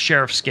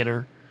Sheriff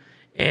Skinner,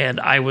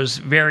 and I was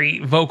very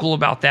vocal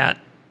about that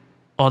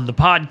on the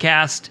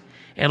podcast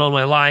and on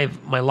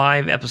my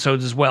live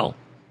episodes as well.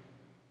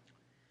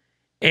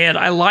 And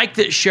I like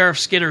that Sheriff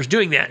Skinner's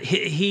doing that.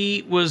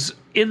 He was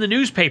in the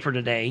newspaper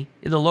today,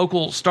 in the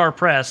local Star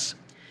Press,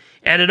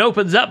 and it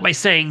opens up by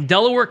saying,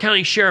 Delaware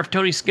County Sheriff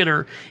Tony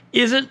Skinner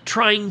isn't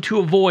trying to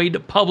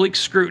avoid public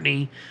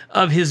scrutiny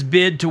of his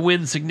bid to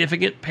win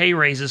significant pay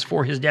raises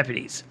for his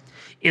deputies.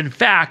 In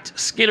fact,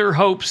 Skinner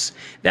hopes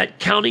that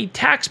county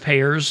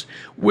taxpayers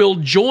will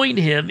join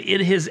him in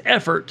his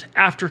effort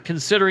after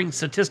considering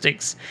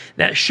statistics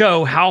that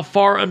show how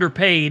far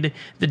underpaid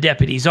the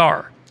deputies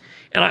are.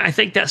 And I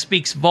think that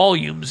speaks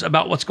volumes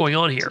about what's going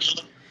on here.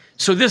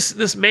 So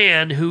this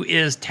man who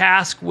is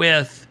tasked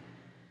with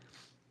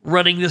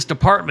running this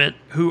department,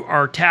 who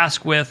are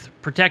tasked with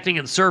protecting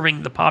and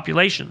serving the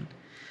population,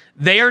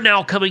 they are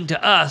now coming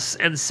to us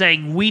and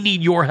saying, we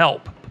need your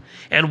help.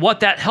 And what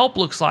that help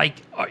looks like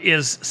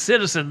is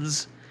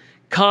citizens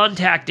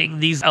contacting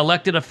these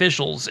elected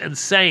officials and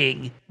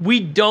saying, we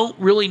don't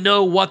really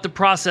know what the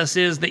process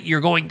is that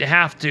you're going to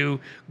have to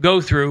go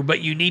through,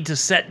 but you need to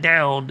sit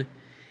down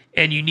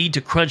and you need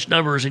to crunch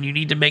numbers and you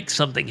need to make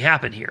something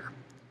happen here.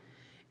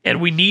 And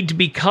we need to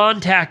be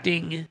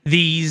contacting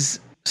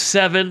these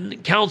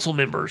 7 council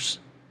members.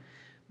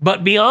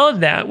 But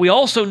beyond that, we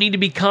also need to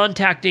be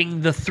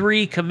contacting the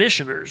 3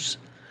 commissioners.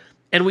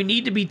 And we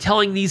need to be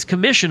telling these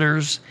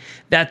commissioners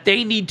that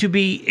they need to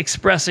be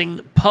expressing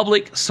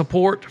public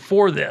support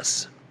for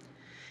this.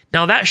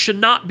 Now, that should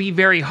not be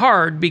very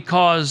hard,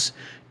 because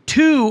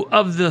 2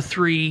 of the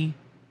 3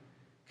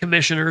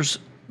 commissioners,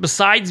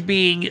 besides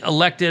being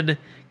elected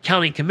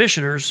county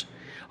commissioners,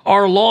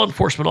 are law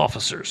enforcement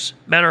officers.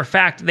 Matter of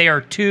fact, they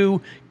are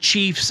 2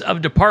 chiefs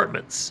of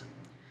departments.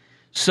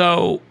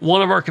 So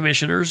one of our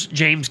commissioners,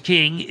 James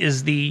King,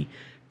 is the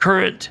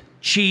current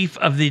chief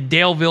of the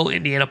Daleville,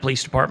 Indiana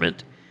Police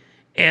Department.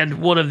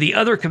 And one of the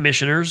other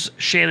commissioners,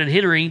 Shannon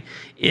Henry,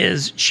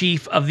 is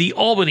chief of the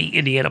Albany,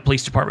 Indiana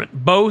Police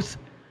Department. Both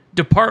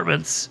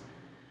departments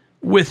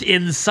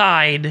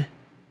inside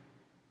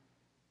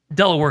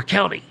Delaware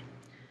County.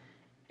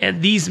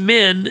 And these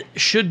men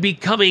should be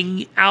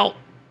coming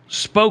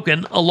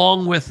outspoken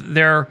along with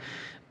their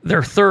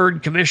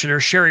 3rd commissioner,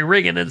 Sherry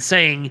Riggin, and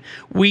saying,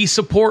 we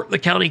support the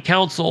county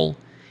council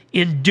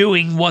in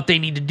doing what they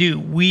need to do.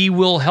 We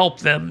will help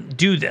them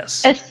do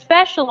this.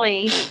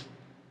 Especially,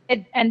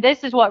 and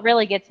this is what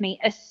really gets me,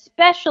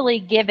 especially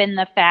given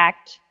the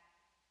fact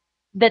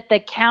that the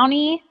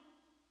county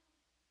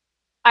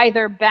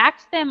either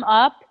backs them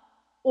up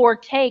or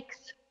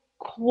takes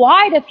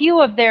quite a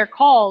few of their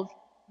calls,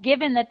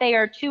 given that they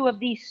are 2 of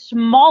the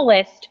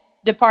smallest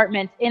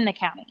departments in the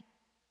county.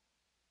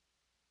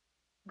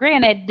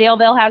 Granted,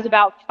 Daleville has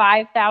about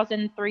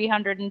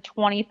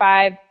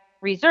 5,325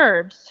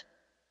 reserves.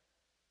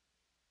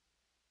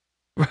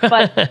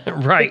 But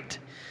right.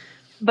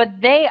 But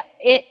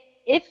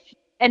if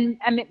and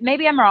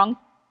maybe I'm wrong,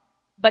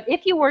 but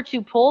if you were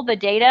to pull the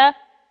data,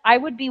 I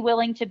would be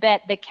willing to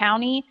bet the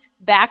county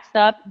backs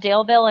up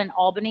Daleville and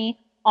Albany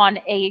on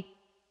a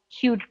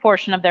huge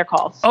portion of their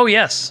calls. Oh,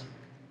 yes.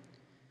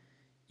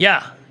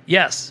 Yeah,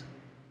 yes.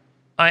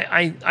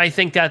 I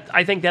think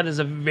that is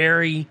a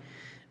very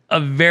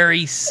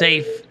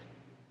safe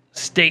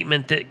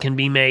statement that can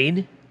be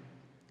made.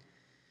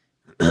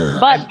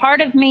 But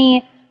part of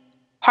me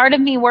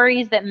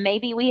worries that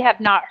maybe we have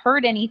not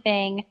heard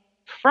anything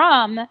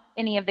from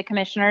any of the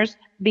commissioners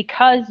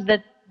because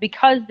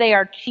they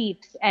are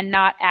chiefs and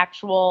not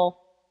actual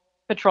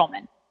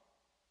patrolmen.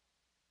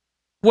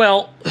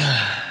 Well,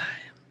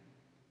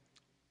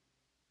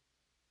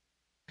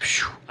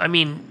 I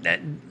mean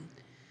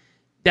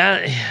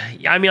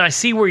I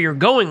see where you're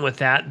going with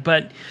that,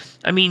 but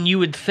I mean, you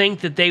would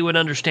think that they would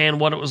understand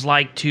what it was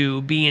like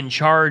to be in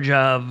charge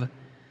of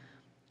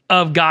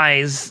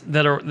guys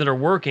that are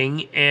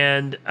working,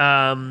 and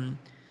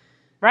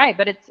right,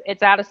 but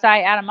it's out of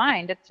sight, out of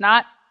mind. It's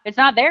not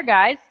their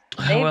guys.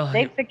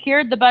 They've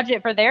secured the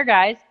budget for their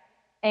guys,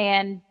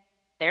 and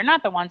they're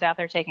not the ones out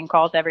there taking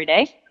calls every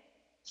day.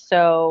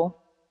 So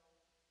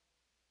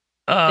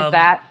is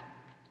that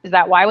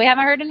why we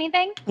haven't heard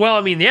anything? Well,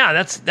 I mean, yeah,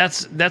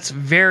 that's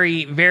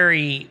very,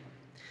 very.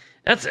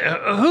 That's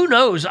who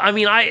knows. I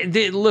mean,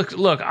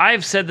 look.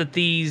 I've said that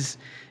these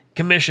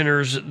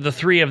commissioners, the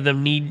three of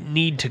them,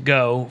 need to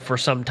go for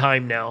some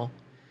time now.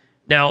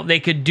 Now,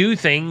 they could do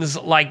things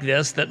like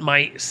this that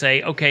might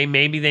say, okay,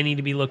 maybe they need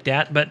to be looked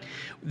at, but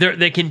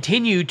they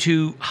continue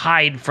to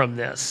hide from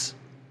this.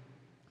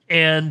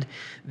 And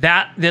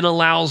that then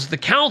allows the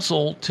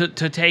council to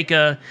take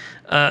a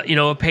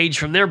page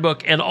from their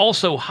book and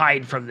also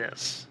hide from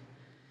this.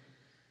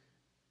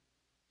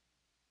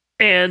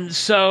 And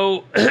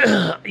so,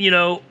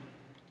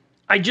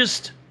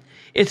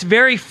 it's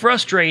very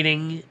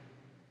frustrating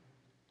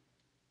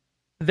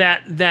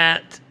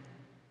that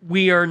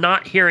we are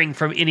not hearing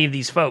from any of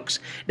these folks.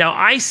 Now,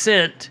 I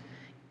sent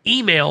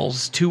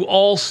emails to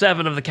all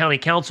 7 of the county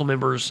council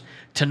members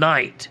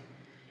tonight,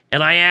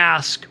 and I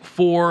asked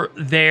for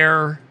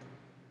their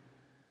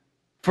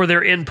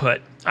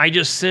input. I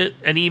just sent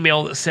an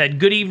email that said,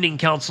 "Good evening,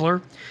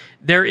 Counselor.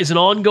 There is an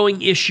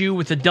ongoing issue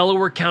with the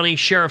Delaware County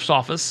Sheriff's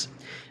Office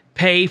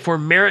pay for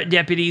merit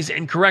deputies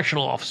and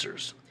correctional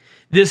officers.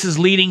 This is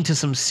leading to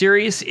some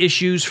serious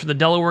issues for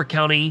Delaware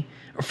County.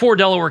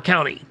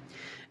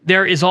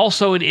 There is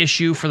also an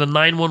issue for the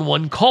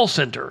 911 call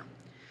center.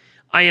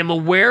 I am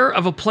aware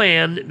of a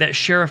plan that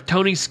Sheriff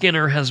Tony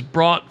Skinner has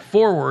brought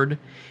forward,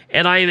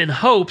 and I am in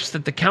hopes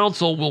that the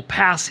council will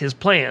pass his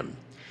plan.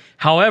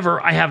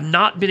 However, I have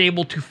not been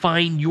able to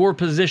find your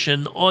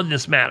position on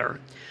this matter.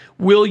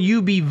 Will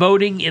you be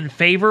voting in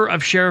favor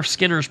of Sheriff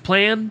Skinner's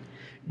plan?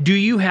 Do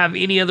you have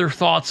any other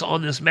thoughts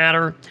on this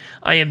matter?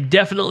 I am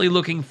definitely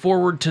looking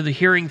forward to the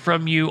hearing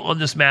from you on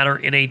this matter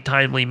in a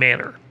timely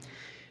manner."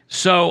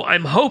 So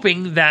I'm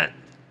hoping that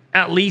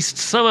at least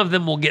some of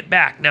them will get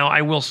back. Now,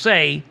 I will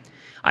say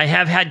I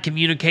have had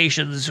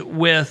communications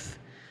with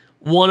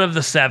one of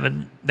the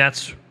 7,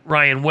 that's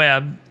Ryan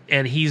Webb,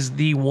 and he's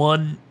the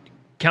one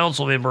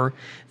council member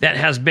that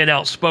has been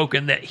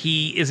outspoken that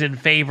he is in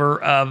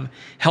favor of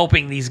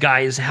helping these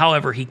guys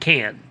however he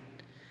can.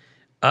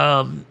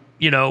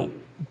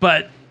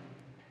 But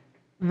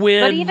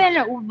even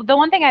the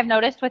one thing I've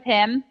noticed with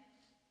him,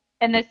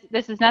 and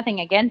this is nothing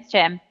against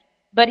him,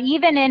 but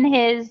even in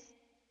his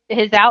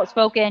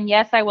outspoken,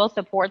 yes, I will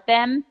support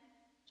them,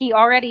 he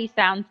already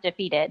sounds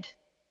defeated.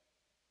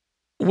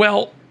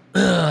 Well,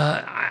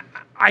 I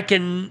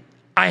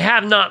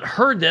have not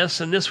heard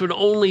this, and this would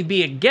only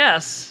be a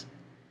guess,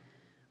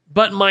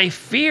 but my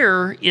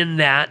fear in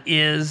that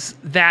is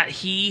that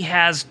he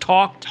has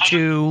talked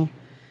to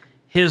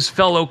his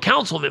fellow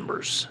council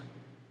members.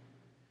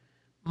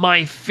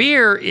 My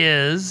fear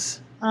is...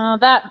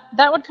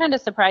 that would kind of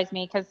surprise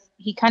me, because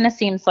he kind of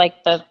seems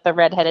like the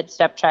redheaded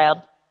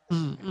stepchild.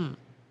 Mm-mm.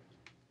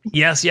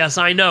 Yes,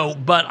 I know.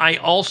 But I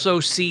also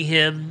see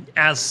him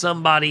as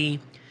somebody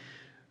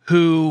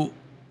who,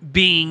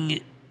 being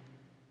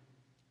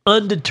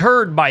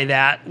undeterred by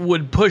that,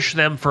 would push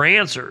them for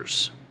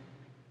answers.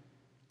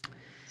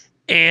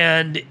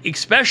 And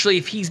especially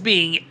if he's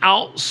being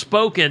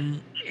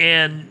outspoken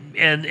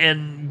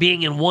and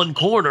being in one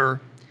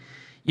corner,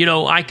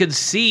 I could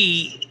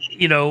see,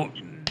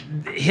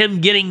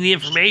 him getting the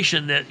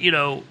information that,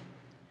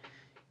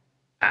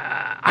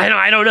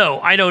 I don't know.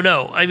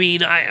 I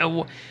mean,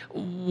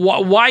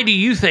 why do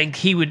you think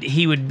he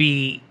would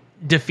be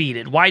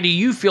defeated? Why do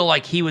you feel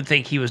like he would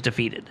think he was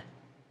defeated?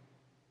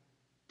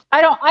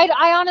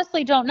 I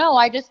honestly don't know.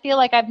 I just feel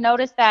like I've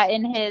noticed that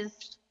in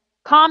his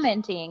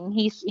commenting.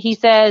 He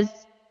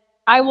says,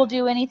 "I will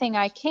do anything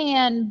I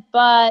can,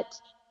 but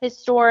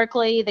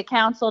historically the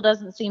council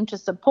doesn't seem to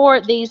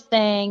support these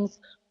things.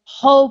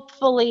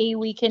 Hopefully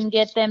we can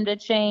get them to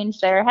change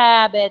their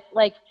habits."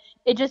 Like,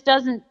 it just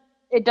doesn't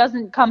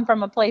come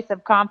from a place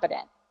of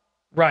confidence.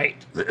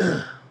 Right.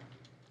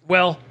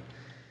 Well,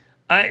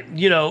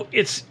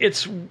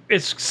 it's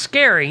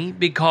scary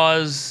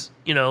because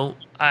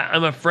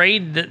I'm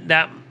afraid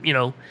that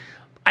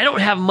I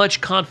don't have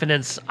much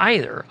confidence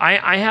either.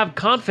 I have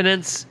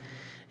confidence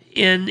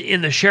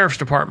in the sheriff's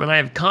department. I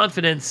have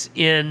confidence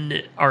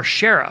in our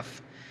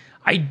sheriff.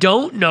 I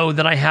don't know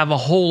that I have a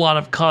whole lot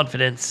of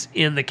confidence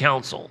in the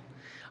council.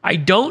 I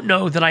don't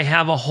know that I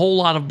have a whole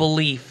lot of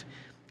belief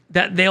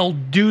that they'll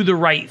do the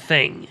right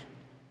thing.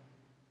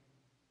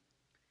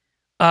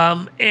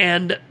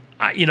 And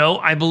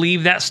I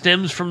believe that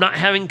stems from not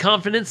having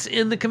confidence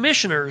in the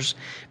commissioners,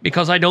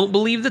 because I don't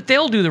believe that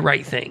they'll do the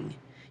right thing.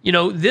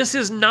 This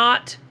is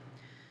not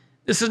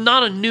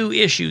a new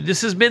issue.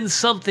 This has been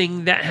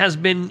something that has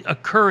been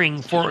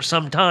occurring for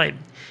some time.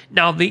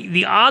 Now,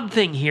 the odd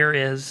thing here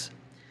is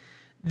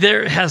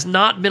there has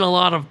not been a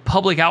lot of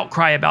public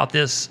outcry about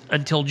this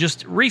until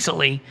just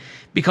recently,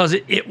 because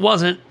it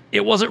wasn't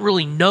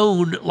really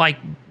known like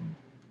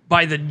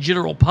by the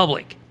general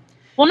public.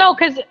 Well, no,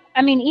 because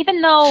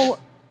even though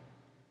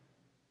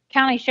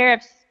county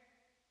sheriff's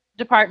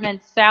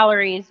department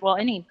salaries, well,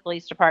 any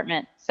police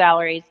department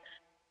salaries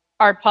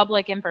are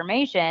public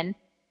information,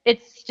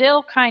 it's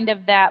still kind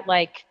of that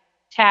like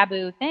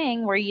taboo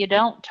thing where you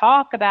don't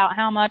talk about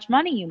how much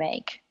money you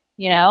make,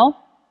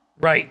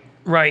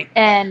 Right.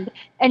 And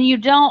you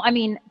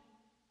don't,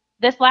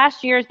 this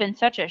last year has been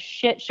such a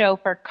shit show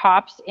for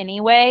cops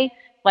anyway.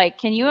 Like,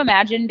 can you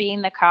imagine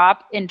being the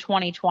cop in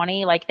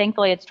 2020? Like,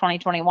 thankfully it's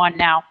 2021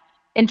 now.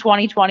 In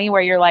 2020,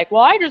 where you're like,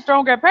 well, I just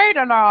don't get paid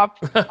enough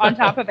on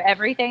top of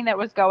everything that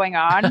was going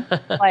on.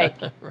 Like,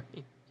 right.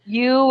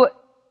 You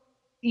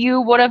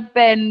would have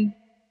been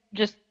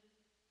just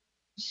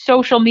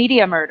social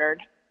media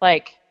murdered.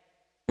 Like,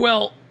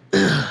 well,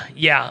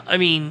 yeah,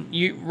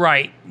 you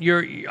right.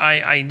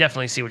 I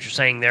definitely see what you're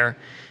saying there.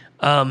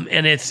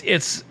 And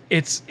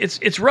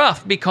it's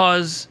rough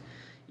because,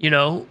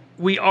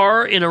 we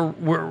are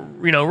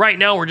right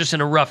now we're just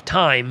in a rough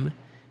time,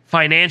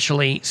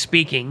 financially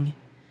speaking,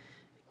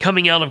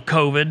 coming out of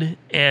COVID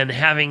and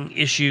having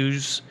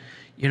issues.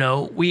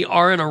 We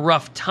are in a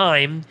rough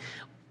time.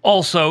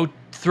 Also,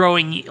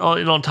 throwing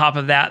on top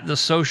of that the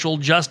social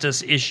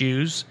justice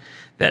issues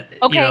that,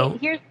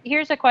 okay,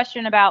 here's a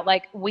question about,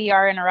 like, we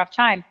are in a rough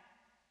time.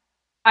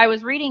 I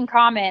was reading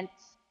comments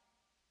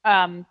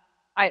on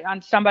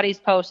somebody's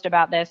post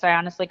about this. I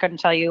honestly couldn't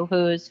tell you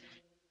whose.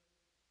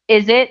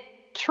 Is it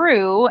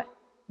true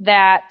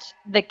that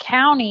the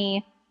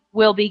county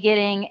will be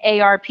getting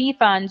ARP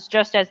funds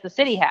just as the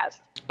city has?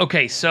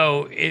 Okay,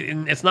 so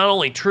it's not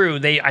only true.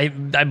 I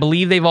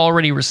believe they've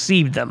already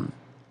received them.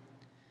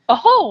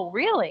 Oh,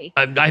 really?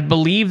 I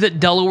believe that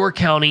Delaware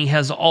County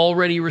has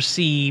already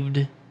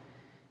received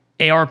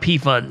ARP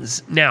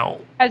funds. Now,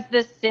 has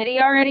the city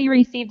already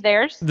received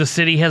theirs? The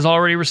city has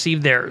already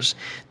received theirs.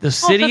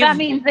 So that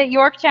means that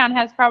Yorktown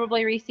has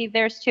probably received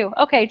theirs too.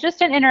 Okay,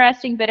 just an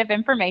interesting bit of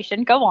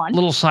information. Go on.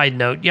 Little side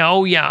note.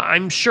 Yeah,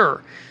 I'm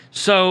sure.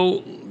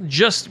 So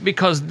just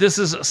because this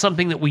is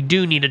something that we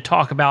do need to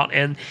talk about,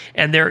 and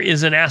there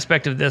is an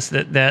aspect of this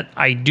that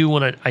I do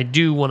want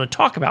to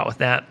talk about with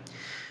that.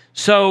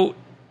 So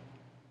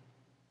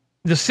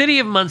the city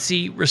of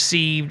Muncie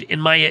received,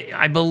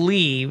 I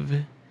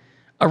believe,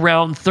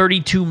 around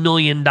 $32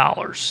 million.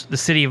 The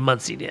city of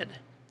Muncie did.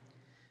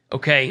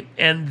 Okay,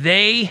 and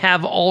they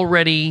have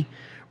already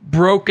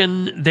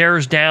broken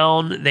theirs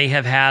down. They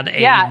have had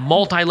a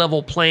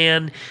multi-level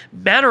plan.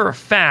 Matter of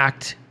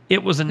fact,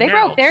 it was announced. They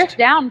broke theirs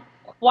down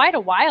quite a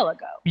while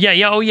ago.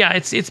 Yeah.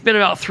 It's been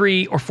about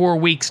 3 or 4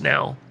 weeks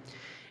now.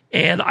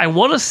 And I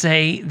want to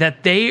say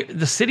that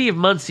the city of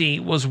Muncie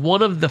was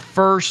one of the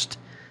first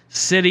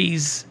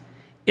cities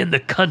in the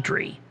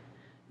country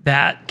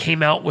that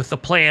came out with the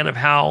plan of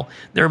how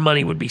their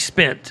money would be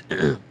spent.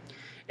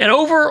 And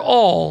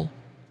overall,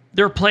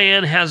 their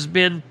plan has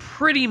been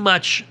pretty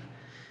much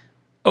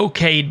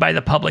okayed by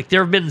the public.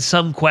 There have been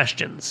some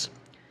questions.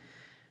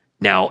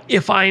 Now,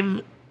 if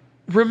I'm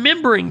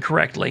remembering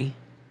correctly,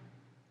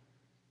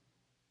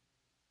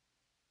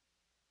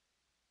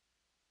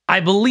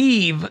 I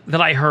believe that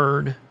I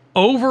heard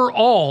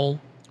overall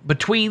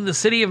between the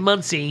city of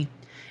Muncie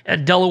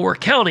and Delaware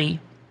County,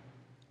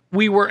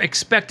 we were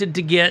expected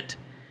to get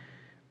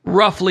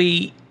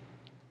roughly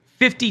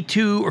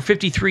 52 or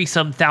 53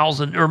 some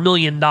thousand or $1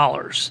 million.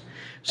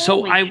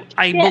 So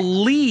I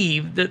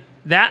believe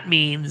that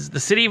means the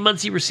city of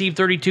Muncie received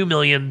 $32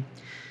 million.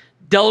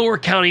 Delaware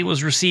County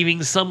was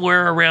receiving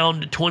somewhere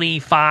around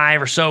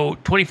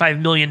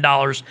 $25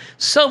 million,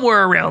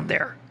 somewhere around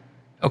there.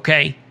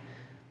 Okay?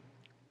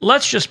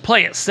 Let's just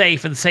play it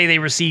safe and say they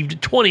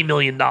received $20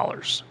 million.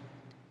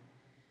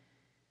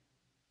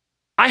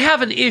 I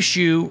have an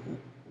issue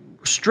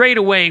straight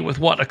away with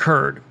what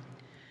occurred.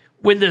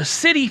 When the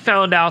city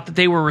found out that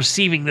they were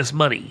receiving this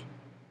money,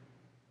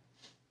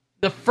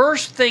 the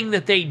first thing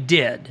that they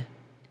did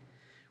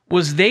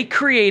was they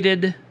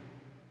created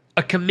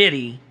a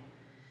committee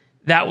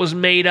that was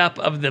made up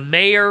of the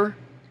mayor,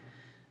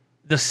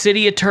 the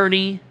city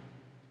attorney,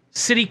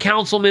 city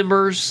council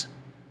members,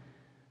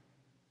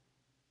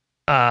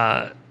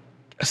 a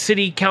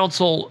city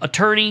council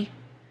attorney,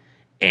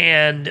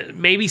 and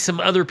maybe some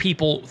other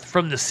people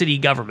from the city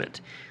government.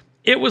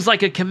 it was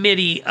like a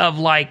committee of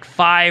like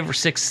 5 or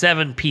 6,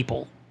 7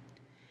 people.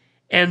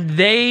 And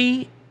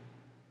they,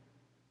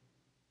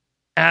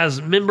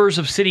 as members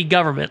of city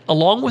government,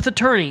 along with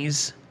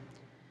attorneys,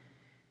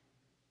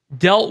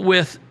 dealt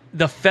with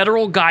the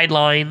federal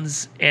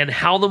guidelines and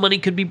how the money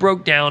could be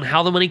broke down,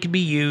 how the money could be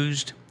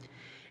used.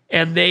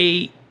 And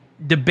they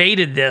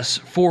debated this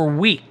for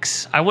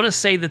weeks. I want to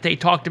say that they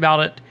talked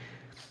about it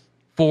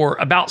for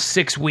about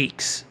 6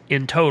 weeks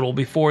in total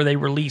before they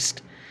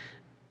released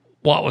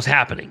what was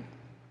happening.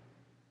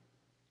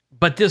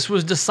 But this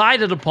was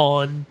decided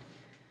upon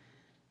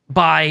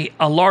by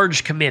a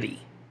large committee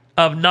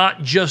of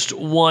not just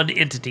one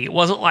entity. It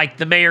wasn't like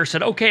the mayor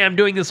said, okay, I'm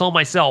doing this all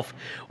myself,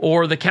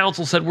 or the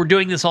council said, we're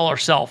doing this all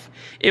ourselves.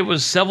 It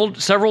was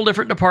several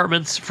different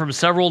departments from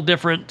several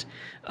different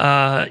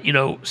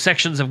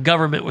sections of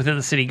government within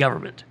the city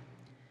government.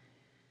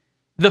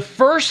 The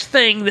first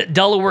thing that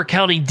Delaware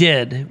County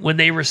did when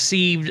they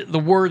received the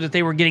word that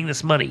they were getting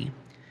this money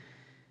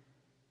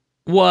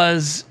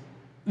was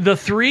the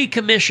 3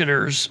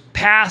 commissioners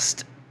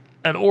passed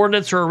an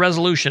ordinance or a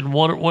resolution,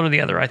 one or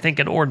the other, I think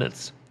an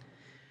ordinance,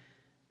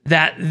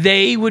 that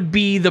they would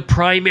be the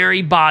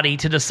primary body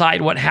to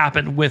decide what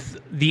happened with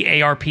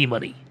the ARP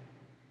money.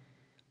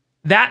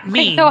 That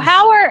means... So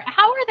how are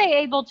they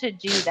able to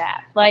do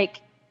that? Like,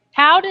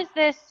 how does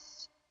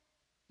this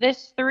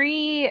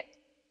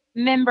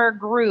 3-member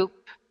group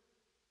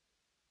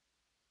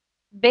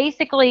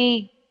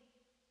basically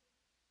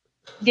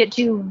get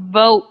to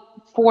vote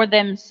for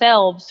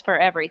themselves for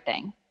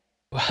everything?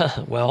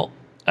 Well,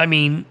 I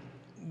mean,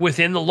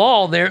 within the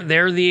law,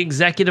 they're the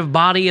executive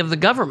body of the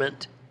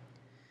government.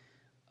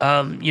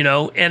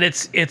 And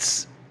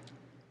it's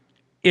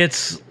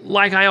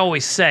like I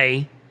always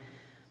say,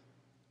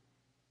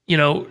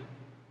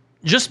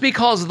 just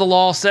because the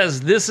law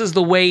says this is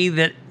the way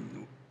that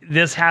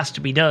this has to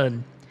be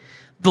done,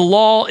 the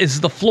law is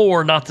the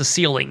floor, not the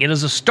ceiling. It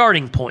is a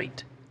starting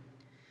point.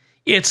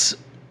 It's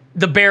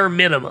the bare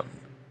minimum.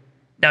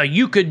 Now,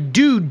 you could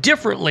do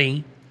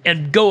differently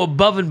and go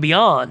above and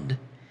beyond,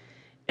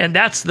 and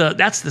that's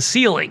the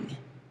ceiling.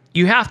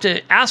 You have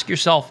to ask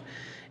yourself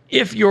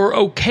if you're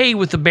okay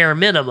with the bare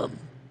minimum.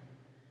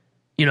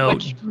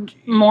 Which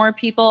more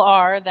people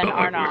are than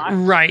are not.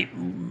 Right.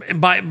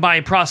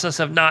 By process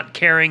of not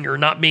caring or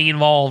not being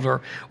involved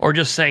or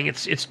just saying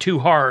it's too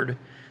hard,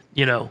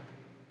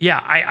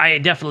 Yeah, I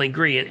definitely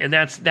agree. And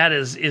that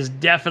is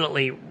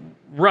definitely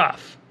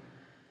rough.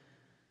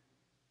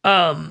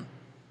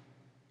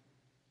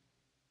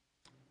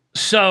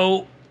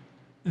 So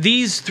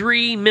these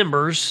 3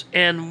 members,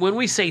 and when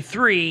we say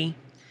 3,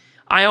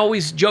 I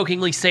always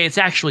jokingly say it's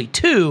actually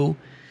 2,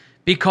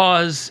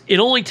 because it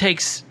only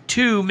takes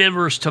 2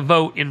 members to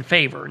vote in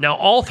favor. Now,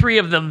 all 3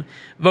 of them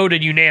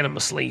voted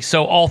unanimously,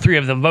 so all 3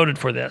 of them voted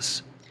for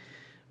this.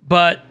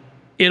 But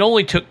it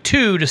only took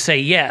 2 to say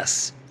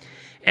yes.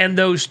 And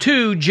those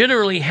 2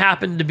 generally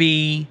happened to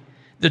be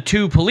the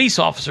 2 police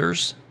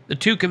officers, the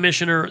 2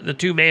 the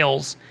 2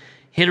 males,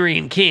 Henry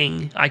and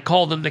King. I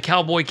call them the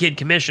Cowboy Kid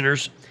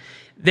commissioners.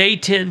 They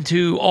tend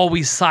to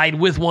always side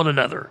with one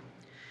another.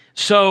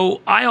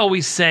 So I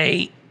always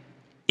say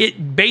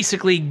it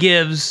basically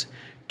gives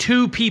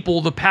 2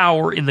 people the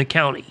power in the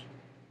county,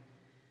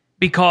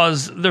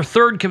 because their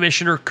 3rd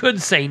commissioner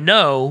could say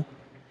no,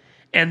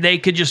 and they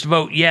could just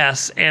vote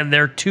yes, and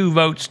their 2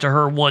 votes to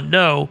her, 1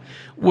 no,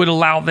 would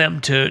allow them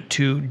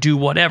to do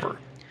whatever.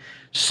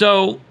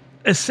 So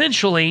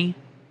essentially,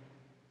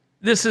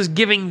 this is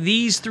giving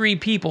these 3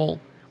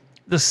 people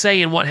the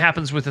say in what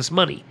happens with this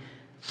money.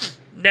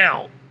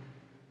 Now,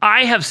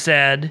 I have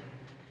said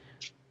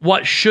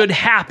what should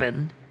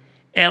happen,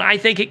 and I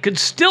think it could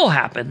still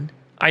happen.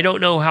 I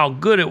don't know how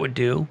good it would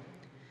do,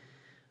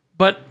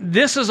 but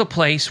this is a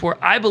place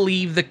where I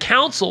believe the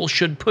council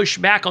should push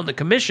back on the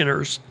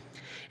commissioners,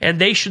 and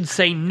they should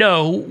say,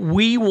 no,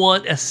 we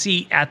want a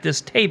seat at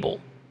this table.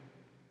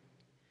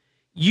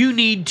 You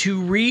need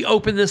to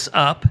reopen this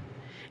up,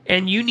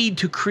 and you need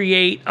to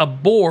create a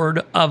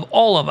board of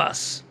all of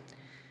us.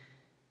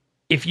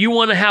 If you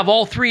want to have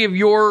all 3 of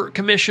your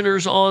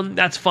commissioners on,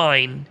 that's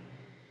fine.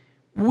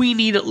 We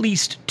need at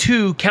least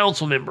 2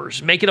 council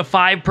members. Make it a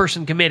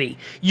 5-person committee.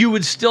 You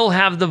would still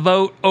have the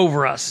vote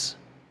over us.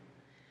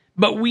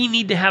 But we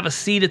need to have a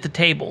seat at the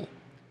table.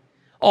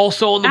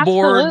 Also on the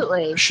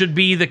board should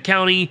be the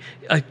county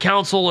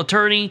council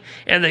attorney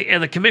and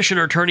the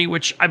commissioner attorney,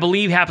 which I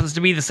believe happens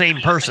to be the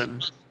same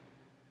person.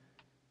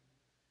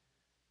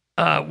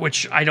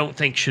 Which I don't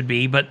think should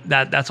be, but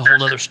that's a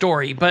whole other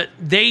story. But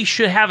they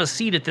should have a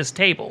seat at this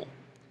table.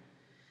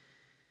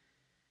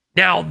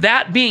 Now,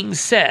 that being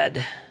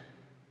said,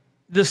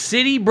 the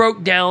city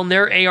broke down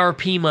their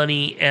ARP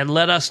money and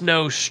let us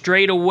know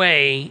straight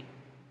away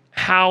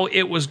how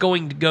it was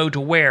going to go to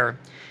where.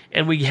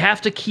 And we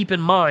have to keep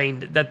in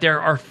mind that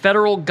there are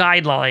federal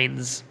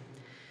guidelines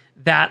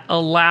that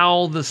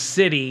allow the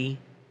city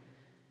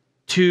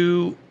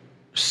to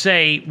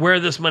say where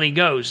this money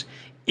goes.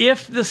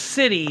 If the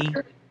city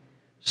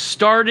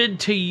started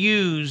to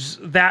use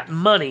that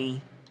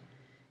money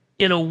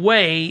in a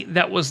way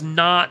that was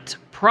not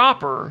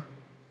proper,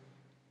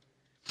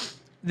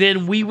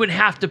 then we would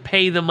have to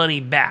pay the money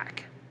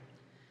back.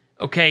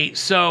 Okay,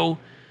 so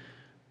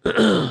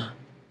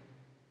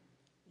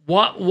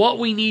what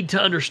we need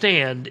to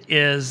understand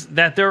is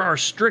that there are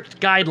strict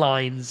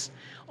guidelines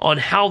on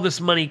how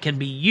this money can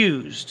be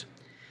used.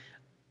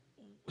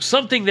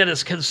 Something that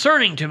is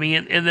concerning to me,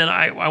 and then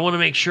I want to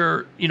make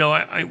sure,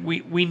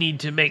 we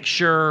need to make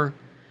sure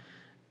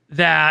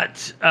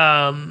that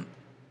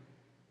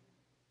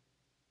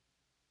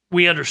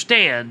we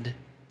understand,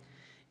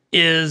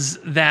 is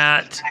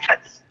that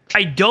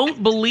I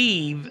don't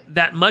believe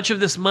that much of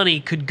this money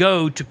could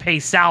go to pay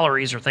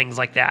salaries or things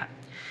like that.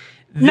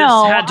 This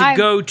had to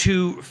go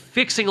to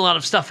fixing a lot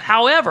of stuff.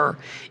 However,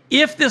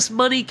 if this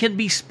money can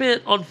be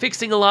spent on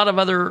fixing a lot of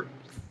other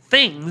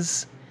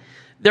things,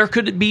 there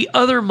could be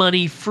other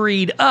money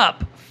freed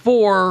up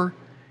for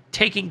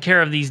taking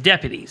care of these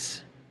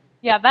deputies.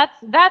 Yeah,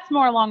 that's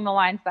more along the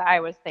lines that I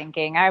was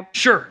thinking.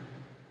 Sure.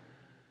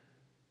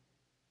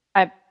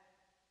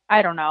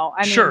 I don't know.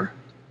 I mean, sure.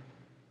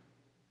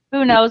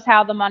 Who knows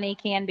how the money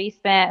can be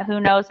spent? Who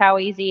knows how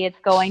easy it's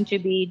going to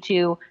be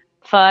to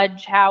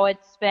fudge how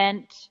it's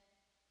spent?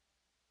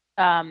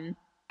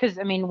 Because,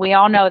 I mean, we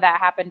all know that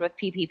happened with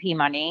PPP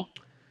money.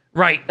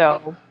 Right.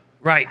 So,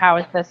 right. How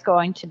is this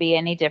going to be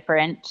any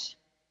different?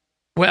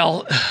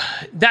 Well,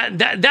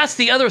 that's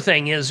the other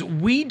thing, is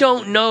we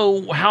don't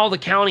know how the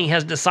county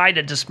has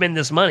decided to spend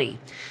this money.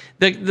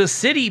 The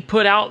city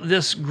put out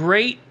this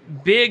great,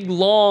 big,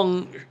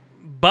 long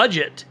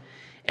budget,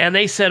 and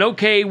they said,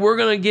 okay, we're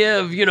going to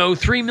give,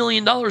 $3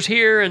 million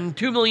here and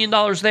 $2 million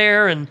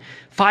there and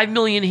 $5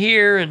 million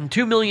here and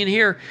 $2 million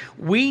here.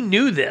 We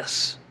knew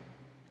this,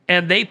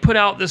 and they put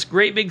out this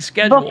great big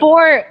schedule.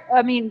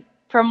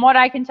 From what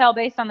I can tell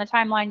based on the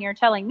timeline you're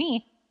telling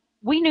me,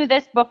 we knew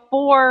this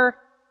before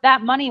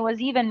that money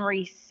was even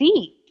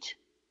received.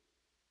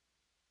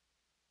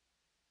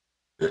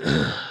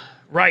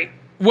 Right.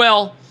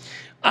 Well,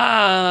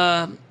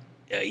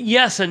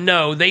 yes and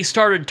no. They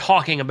started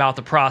talking about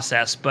the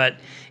process, but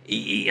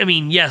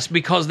yes,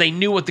 because they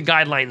knew what the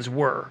guidelines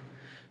were.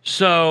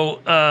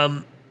 So,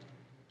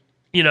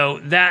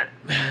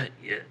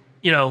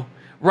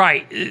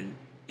 right.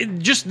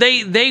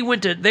 They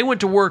went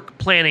to work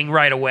planning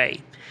right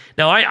away.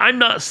 Now, I'm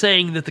not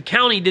saying that the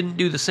county didn't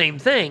do the same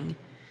thing,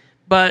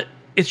 but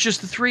it's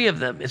just the three of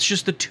them. It's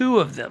just the two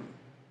of them.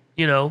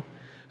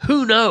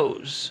 Who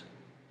knows?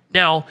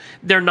 Now,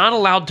 they're not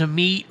allowed to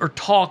meet or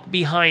talk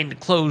behind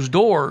closed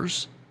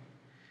doors.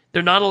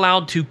 They're not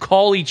allowed to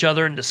call each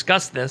other and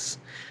discuss this.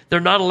 They're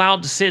not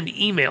allowed to send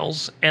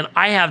emails, and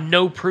I have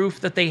no proof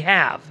that they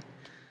have.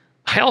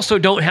 I also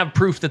don't have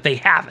proof that they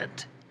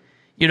haven't.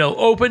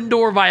 Open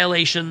door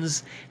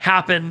violations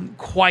happen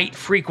quite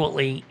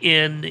frequently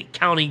in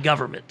county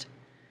government.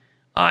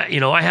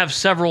 I have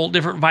several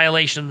different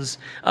violations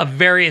of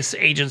various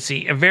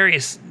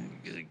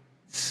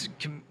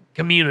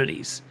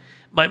communities.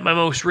 My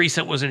most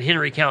recent was in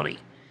Henry County.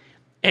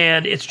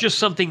 And it's just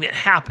something that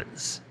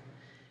happens.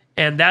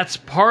 And that's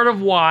part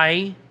of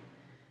why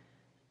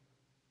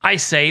I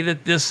say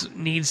that this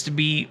needs to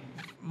be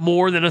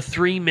more than a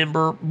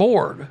 3-member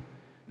board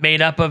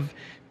made up of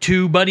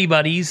 2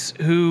 buddies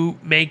who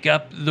make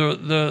up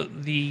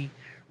the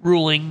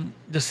ruling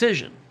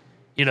decision.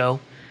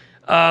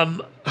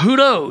 Who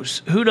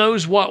knows? Who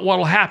knows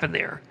what'll happen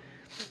there?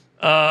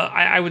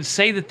 I would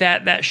say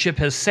that ship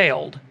has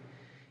sailed.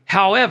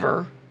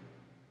 However,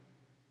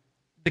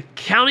 the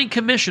county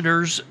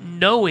commissioners,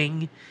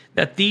 knowing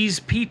that these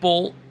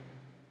people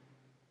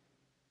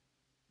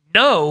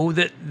know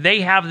that they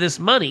have this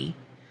money,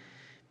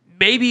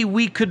 maybe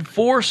we could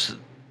force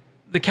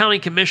the county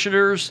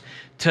commissioners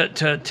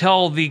to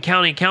tell the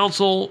county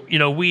council,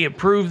 we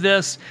approve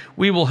this,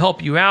 we will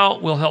help you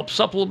out, we'll help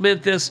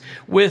supplement this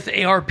with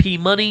ARP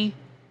money.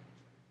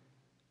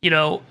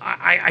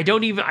 I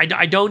don't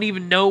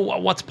even know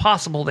what's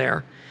possible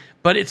there,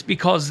 but it's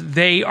because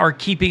they are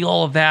keeping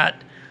all of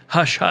that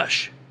hush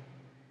hush.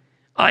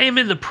 I am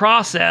in the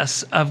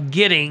process of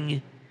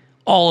getting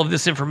all of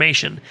this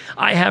information.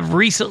 I have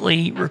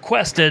recently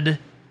requested,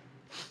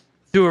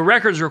 through a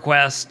records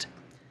request,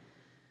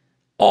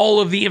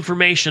 all of the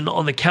information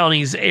on the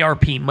county's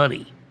ARP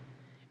money.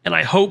 And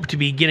I hope to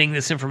be getting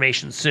this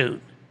information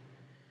soon.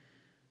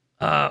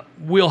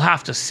 We'll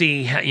have to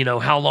see,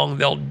 how long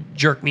they'll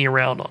jerk me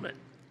around on it.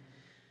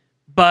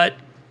 But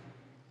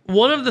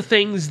one of the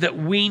things that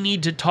we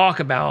need to talk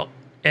about,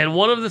 and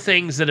one of the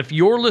things that if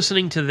you're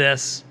listening to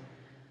this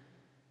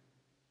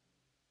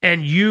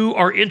and you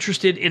are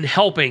interested in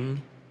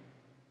helping,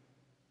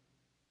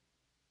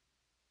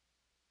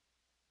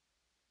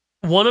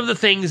 one of the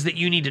things that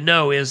you need to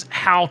know is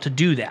how to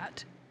do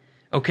that.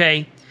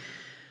 Okay?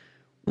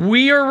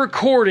 We are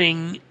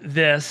recording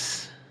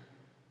this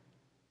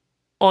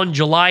on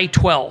July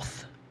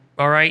 12th.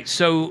 All right?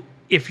 So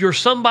if you're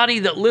somebody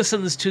that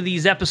listens to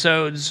these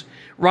episodes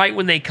right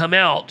when they come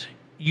out,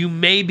 you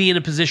may be in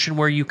a position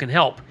where you can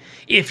help.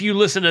 If you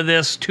listen to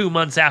this 2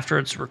 months after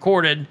it's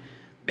recorded,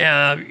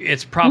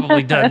 it's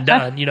probably done,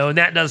 and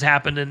that does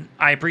happen, and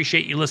I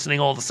appreciate you listening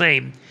all the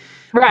same.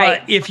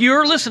 Right. But if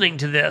you're listening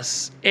to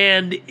this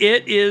and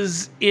it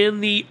is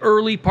in the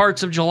early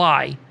parts of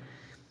July,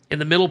 in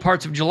the middle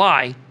parts of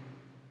July,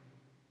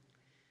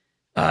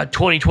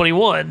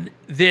 2021,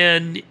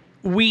 then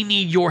we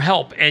need your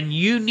help. And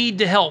you need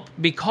to help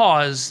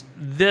because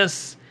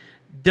this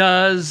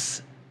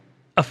does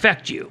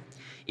affect you.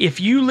 If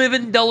you live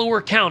in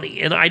Delaware County,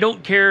 and I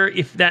don't care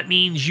if that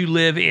means you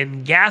live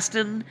in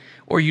Gaston,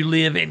 or you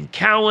live in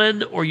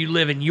Cowan, or you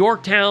live in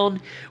Yorktown,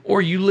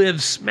 or you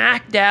live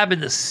smack dab in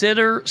the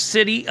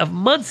city of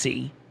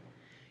Muncie,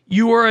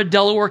 you are a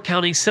Delaware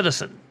County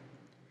citizen.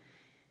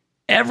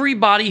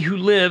 Everybody who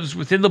lives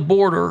within the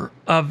border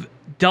of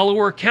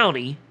Delaware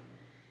County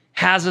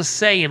has a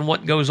say in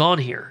what goes on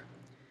here.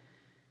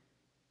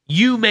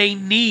 You may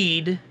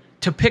need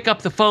to pick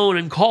up the phone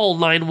and call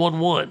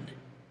 911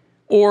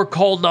 or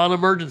call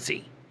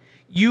non-emergency.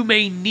 You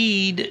may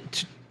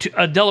need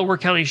a Delaware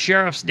County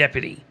Sheriff's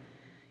deputy.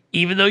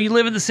 Even though you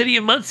live in the city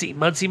of Muncie,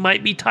 Muncie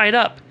might be tied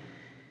up.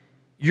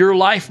 Your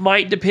life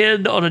might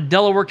depend on a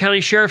Delaware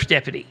County Sheriff's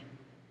deputy.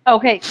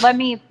 Okay, let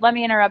me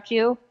interrupt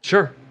you.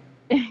 Sure.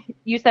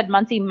 You said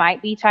Muncie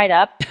might be tied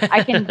up.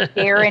 I can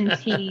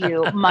guarantee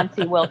you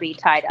Muncie will be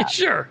tied up.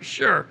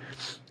 Sure.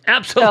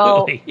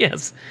 Absolutely. So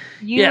yes.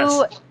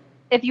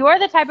 If you are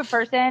the type of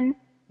person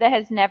that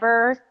has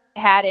never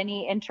had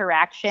any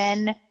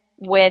interaction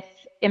with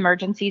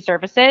emergency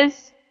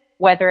services,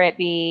 whether it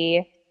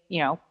be,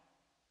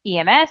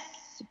 EMS,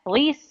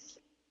 police,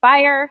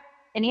 fire,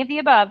 any of the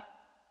above,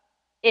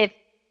 if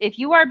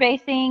you are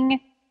basing,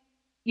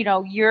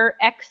 your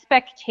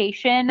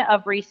expectation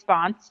of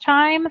response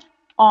time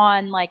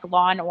on like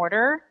Law and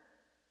Order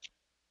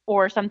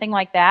or something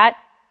like that,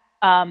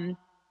 I'm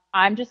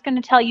just going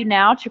to tell you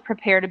now to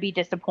prepare to be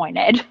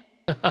disappointed.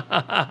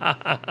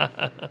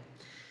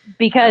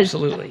 Because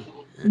absolutely,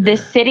 the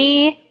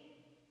city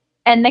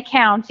and the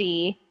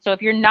county, so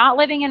if you're not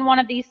living in one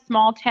of these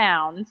small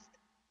towns,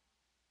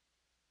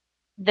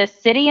 the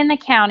city and the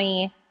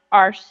county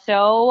are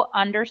so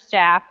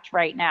understaffed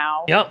right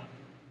now. Yep.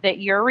 That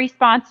your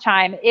response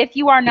time, if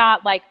you are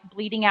not like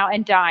bleeding out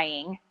and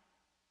dying,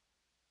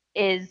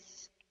 is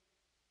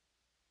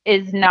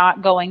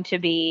not going to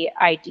be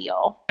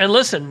ideal. And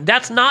listen,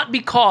 that's not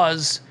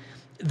because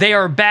they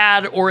are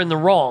bad or in the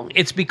wrong.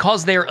 It's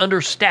because they are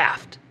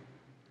understaffed.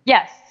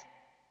 Yes.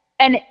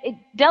 And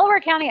Delaware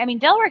County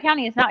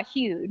is not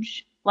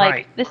huge. Like,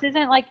 right. This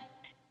isn't like,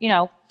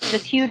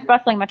 this huge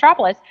bustling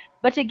metropolis.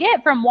 But to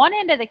get from one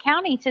end of the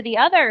county to the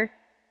other,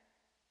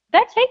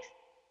 that takes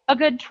a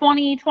good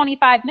 20,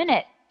 25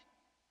 minutes.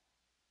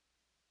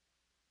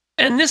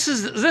 And this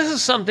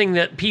is something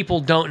that people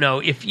don't know.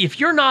 If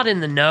you're not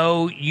in the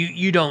know,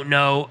 you don't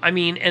know. I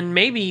mean, and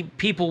maybe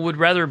people would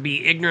rather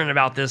be ignorant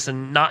about this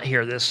and not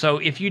hear this. So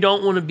if you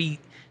don't want to be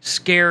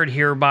scared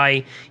here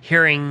by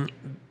hearing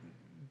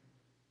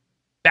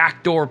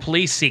backdoor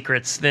police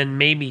secrets, then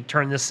maybe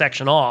turn this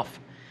section off.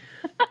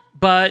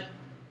 But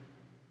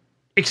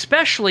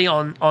especially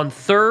on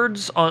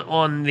thirds,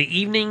 on the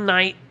evening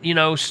night,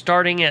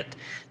 starting at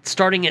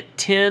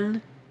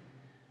 10,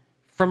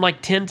 from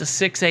like 10 to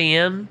 6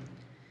 a.m.,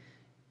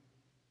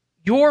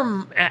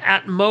 you're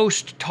at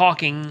most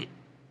talking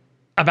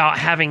about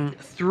having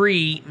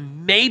 3,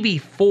 maybe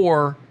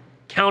 4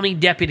 county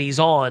deputies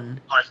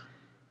on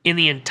in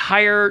the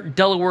entire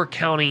Delaware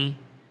County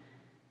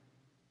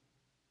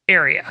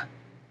area.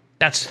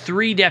 That's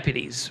 3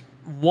 deputies.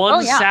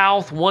 One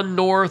south, 1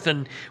 north,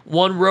 and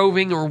 1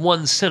 roving or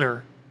 1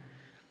 center.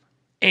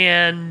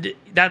 And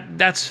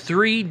that's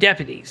 3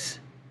 deputies.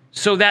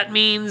 So that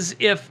means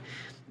if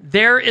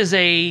there is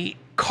a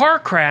car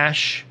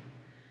crash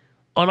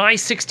on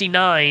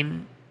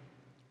I-69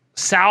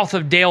 south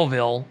of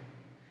Daleville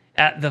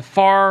at the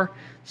far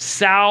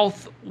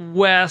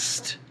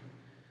southwest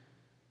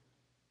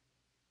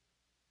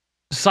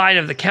side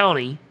of the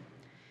county,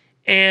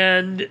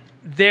 and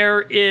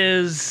there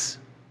is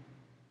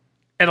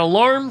an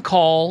alarm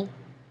call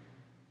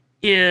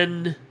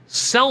in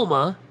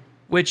Selma,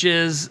 which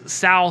is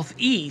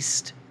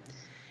southeast,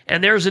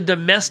 and there's a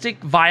domestic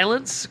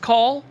violence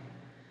call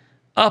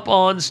up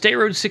on State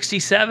Road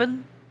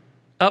 67,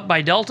 up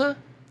by Delta,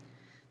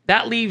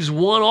 that leaves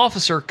 1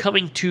 officer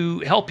coming to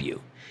help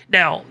you.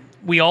 Now,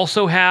 we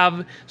also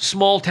have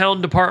small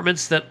town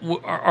departments that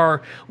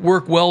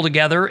work well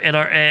together,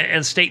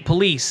 and state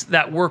police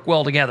that work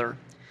well together.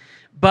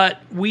 But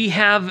we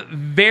have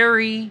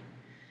very,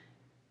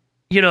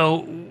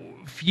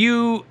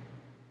 few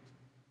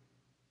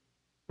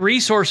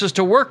resources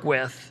to work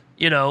with,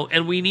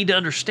 and we need to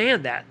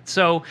understand that.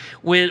 So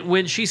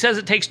when she says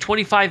it takes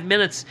 25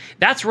 minutes,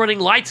 that's running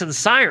lights and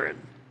siren,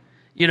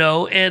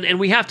 and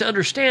we have to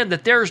understand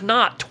that there's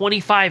not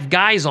 25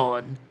 guys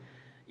on,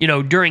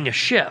 during a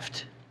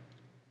shift.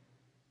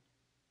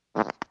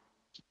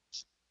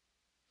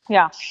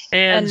 Yeah.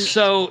 And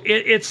so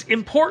it's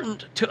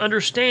important to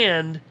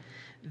understand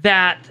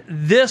that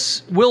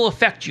this will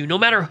affect you. No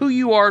matter who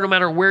you are, no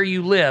matter where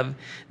you live,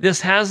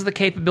 this has the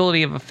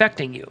capability of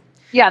affecting you.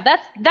 Yeah,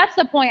 that's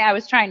the point I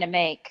was trying to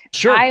make.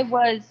 Sure.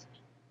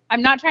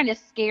 I'm not trying to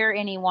scare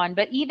anyone,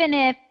 but even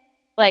if,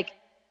 like,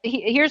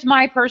 here's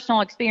my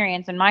personal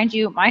experience. And mind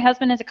you, my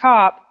husband is a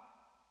cop.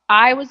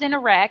 I was in a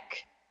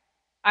wreck.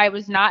 I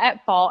was not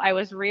at fault. I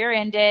was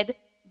rear-ended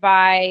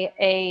by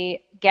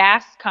a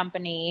gas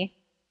company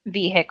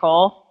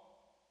vehicle.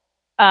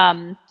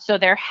 So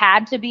there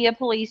had to be a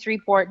police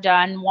report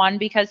done. 1,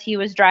 because he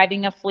was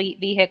driving a fleet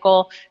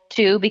vehicle.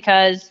 2,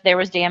 because there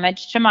was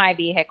damage to my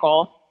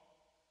vehicle.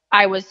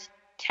 I was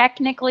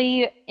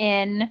technically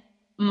in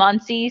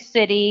Muncie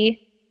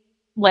city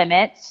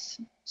limits.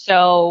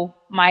 So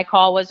my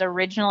call was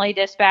originally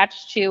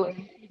dispatched to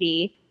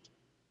MPD.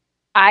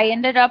 I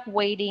ended up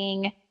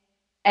waiting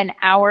an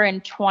hour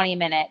and 20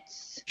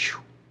 minutes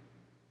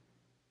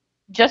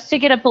just to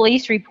get a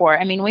police report.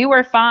 I mean, we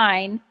were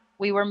fine.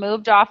 We were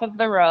moved off of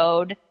the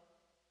road.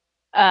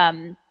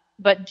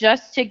 But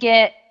just to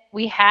get,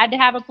 we had to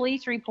have a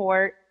police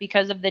report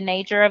because of the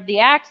nature of the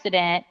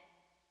accident.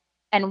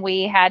 And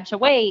we had to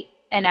wait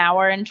an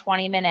hour and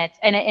 20 minutes.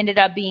 And it ended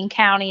up being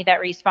county that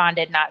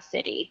responded, not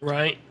city.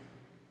 Right.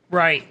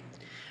 Right.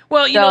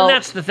 Well, you know,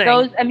 that's the thing.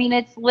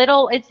 It's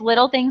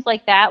little things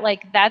like that.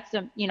 Like that's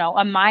a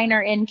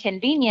minor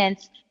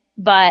inconvenience,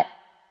 but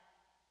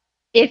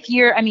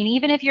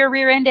even if you're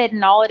rear-ended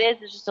and all it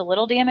is just a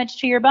little damage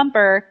to your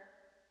bumper,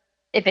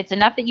 if it's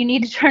enough that you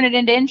need to turn it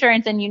into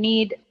insurance and you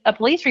need a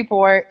police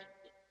report,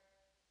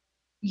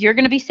 you're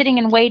going to be sitting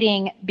and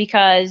waiting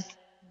because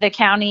the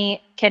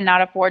county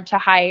cannot afford to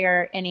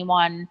hire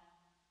anyone.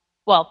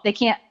 Well, they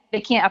can't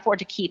afford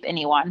to keep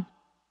anyone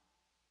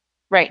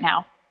right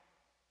now.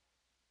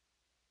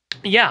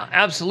 Yeah,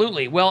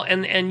 absolutely. Well,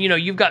 and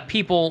you've got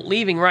people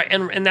leaving, right?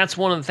 And that's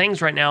one of the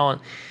things right now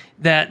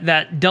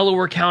that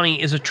Delaware County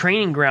is a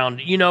training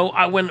ground.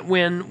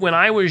 When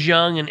I was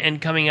young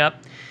and coming up,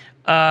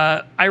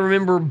 I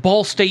remember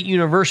Ball State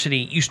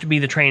University used to be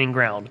the training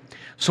ground.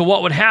 So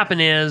what would happen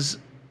is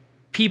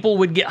people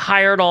would get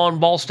hired on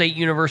Ball State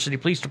University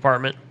Police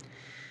Department.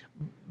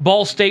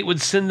 Ball State would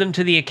send them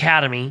to the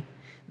academy.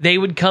 They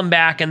would come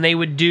back and they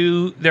would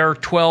do their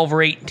 12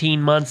 or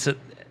 18 months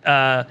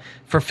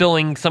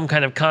fulfilling some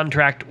kind of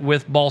contract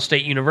with Ball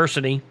State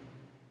University.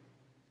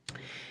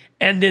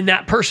 And then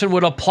that person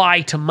would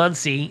apply to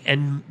Muncie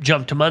and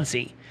jump to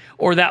Muncie.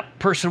 Or that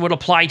person would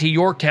apply to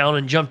Yorktown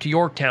and jump to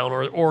Yorktown,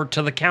 or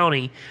to the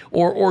county,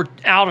 or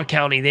out of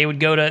county. They would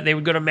go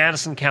to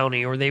Madison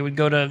County, or they would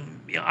go to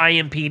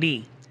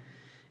IMPD.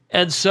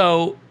 And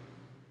so,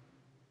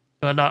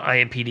 not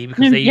IMPD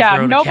because they use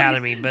their own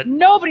academy, but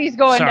nobody's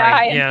going to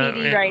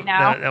IMPD right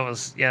now. That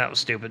was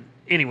stupid.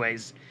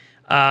 Anyways,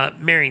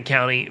 Marion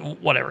County,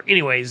 whatever.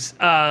 Anyways,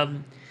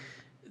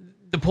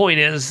 the point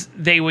is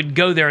they would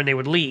go there and they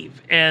would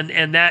leave.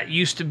 And that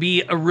used to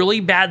be a really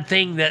bad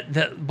thing that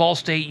the Ball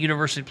State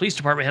University Police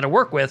Department had to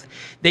work with.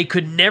 They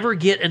could never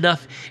get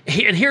enough.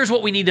 And here's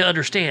what we need to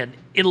understand.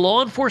 In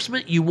law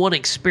enforcement, you want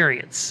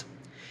experience.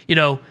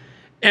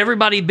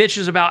 Everybody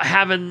bitches about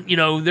having,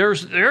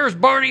 there's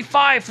Barney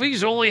Fife.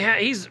 He's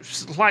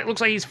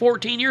looks like he's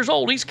 14 years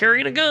old. He's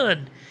carrying a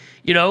gun.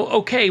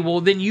 Okay,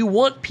 well then you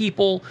want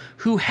people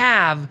who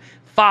have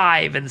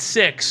 5 and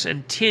 6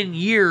 and 10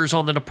 years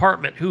on the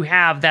department, who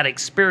have that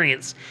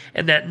experience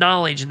and that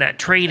knowledge and that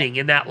training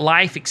and that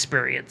life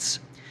experience.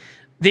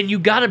 Then you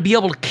got to be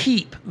able to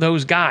keep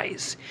those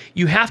guys.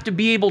 You have to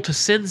be able to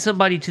send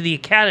somebody to the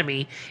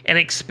academy and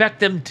expect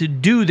them to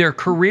do their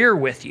career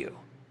with you,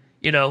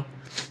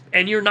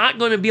 and you're not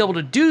going to be able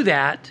to do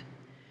that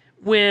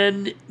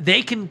when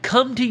they can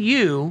come to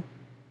you,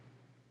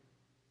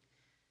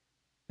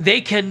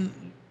 they can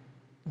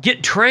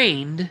get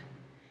trained,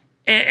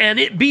 and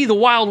it be the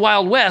wild,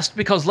 wild west,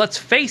 because let's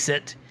face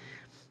it,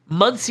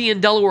 Muncie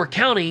and Delaware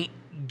County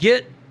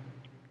get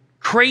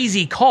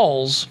crazy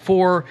calls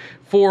for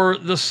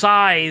the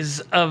size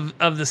of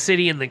the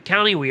city and the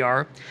county we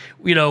are.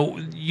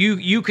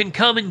 You can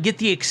come and get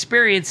the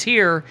experience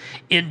here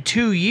in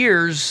 2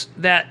 years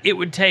that it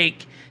would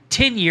take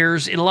 10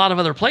 years in a lot of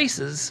other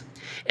places.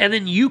 And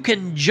then you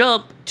can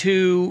jump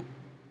to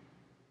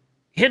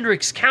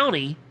Hendricks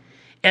County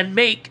and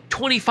make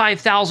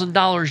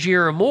 $25,000 a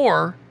year or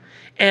more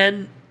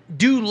and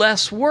do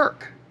less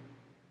work.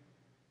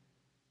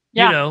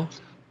 Yeah.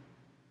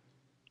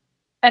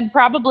 And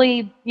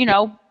probably,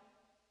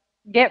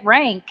 get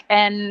rank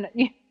and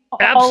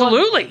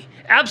Absolutely.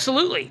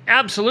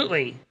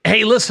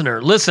 Hey,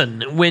 listener,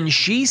 listen. When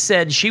she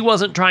said she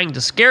wasn't trying to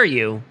scare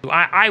you,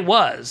 I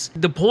was.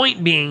 The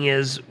point being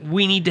is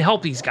we need to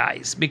help these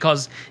guys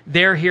because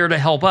they're here to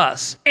help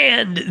us.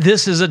 And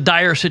this is a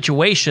dire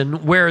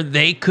situation where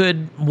they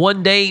could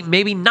one day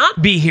maybe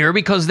not be here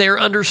because they're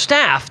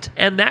understaffed.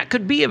 And that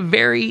could be a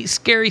very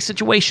scary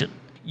situation.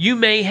 You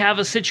may have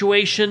a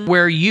situation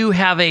where you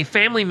have a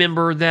family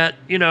member that,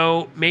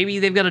 maybe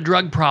they've got a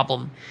drug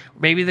problem.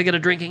 Maybe they got a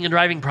drinking and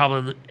driving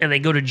problem and they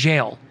go to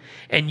jail.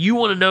 And you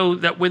want to know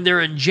that when they're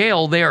in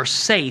jail, they are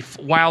safe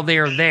while they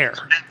are there.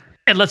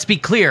 And let's be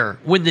clear,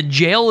 when the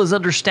jail is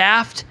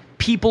understaffed,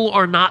 people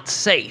are not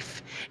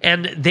safe.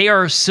 And they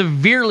are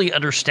severely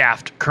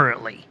understaffed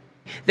currently.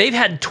 They've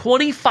had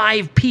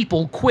 25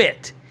 people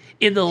quit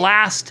in the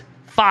last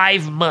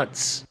 5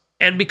 months.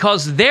 And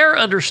because they're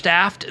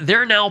understaffed,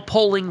 they're now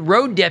polling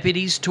road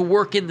deputies to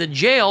work in the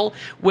jail,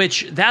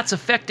 which that's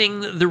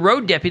affecting the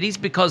road deputies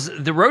because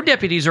the road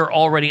deputies are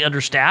already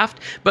understaffed,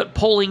 but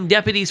polling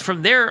deputies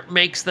from there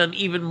makes them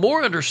even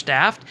more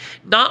understaffed.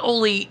 Not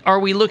only are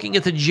we looking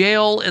at the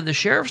jail and the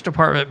sheriff's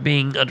department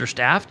being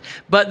understaffed,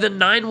 but the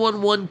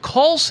 911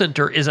 call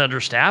center is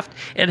understaffed.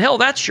 And hell,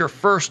 that's your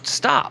first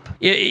stop.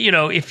 You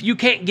know, if you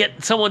can't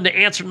get someone to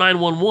answer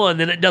 911,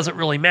 then it doesn't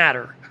really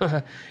matter.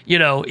 You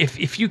know,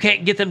 if you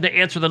can't get them to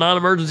answer the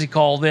non-emergency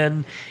call,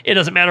 then it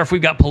doesn't matter if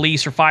we've got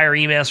police or fire,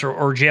 EMS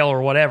or jail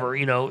or whatever.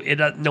 You know,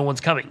 no one's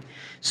coming.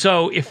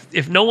 So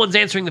if no one's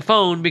answering the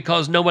phone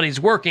because nobody's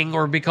working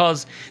or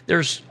because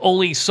there's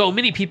only so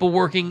many people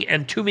working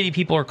and too many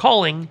people are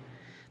calling,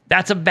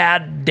 that's a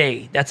bad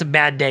day. That's a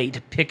bad day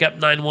to pick up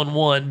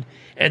 911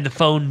 and the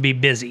phone be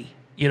busy.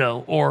 You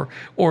know, or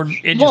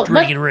it just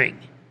ring and ring.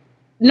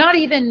 Not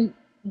even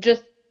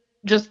just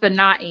the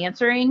not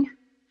answering.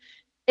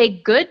 A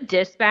good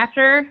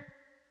dispatcher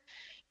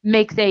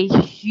makes a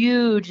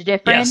huge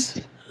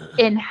difference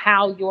in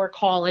how your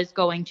call is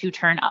going to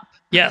turn up.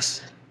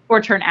 Yes.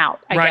 Or turn out,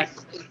 I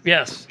guess.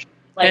 Yes.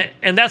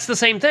 And that's the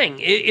same thing.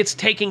 It's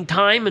taking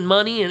time and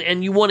money,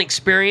 and you want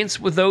experience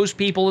with those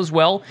people as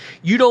well.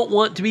 You don't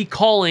want to be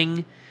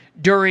calling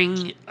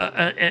during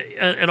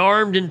an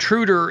armed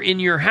intruder in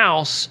your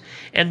house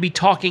and be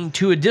talking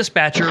to a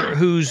dispatcher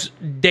who's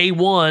day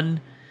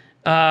one,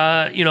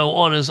 you know,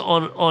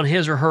 on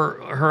his or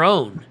her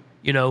own.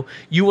 You know,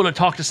 you want to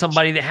talk to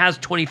somebody that has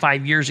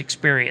 25 years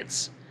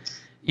experience,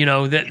 you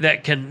know,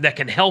 that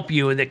can help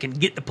you and that can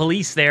get the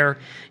police there,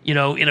 you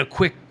know, in a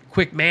quick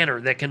manner,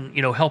 that can,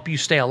 you know, help you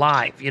stay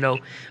alive, you know,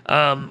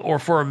 or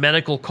for a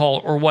medical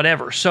call or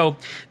whatever. So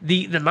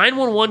the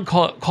 911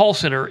 call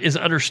center is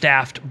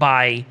understaffed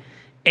by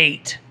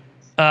 8,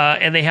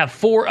 and they have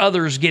 4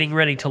 others getting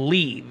ready to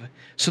leave.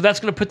 So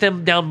that's going to put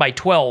them down by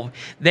 12.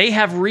 They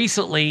have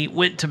recently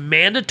went to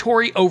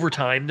mandatory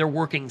overtime. They're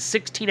working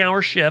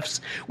 16-hour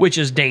shifts, which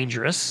is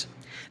dangerous.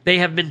 They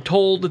have been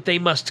told that they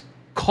must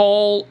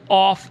call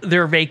off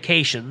their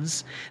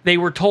vacations. They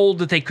were told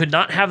that they could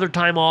not have their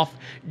time off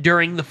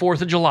during the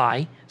 4th of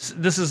July.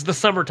 This is the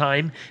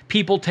summertime.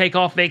 People take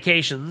off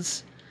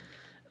vacations.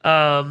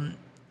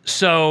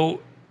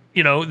 So,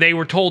 you know, they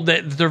were told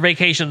that their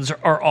vacations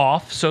are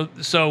off.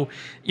 So,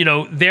 you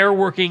know, they're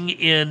working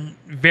in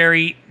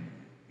very,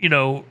 you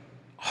know,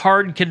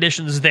 hard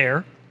conditions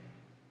there.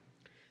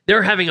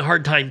 They're having a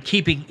hard time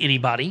keeping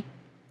anybody.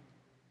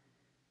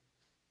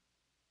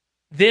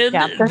 Then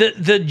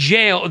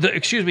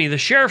the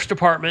sheriff's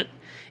department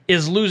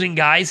is losing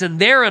guys, and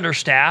they're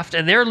understaffed,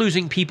 and they're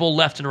losing people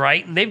left and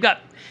right, and they've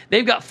got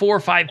 4 or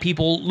 5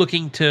 people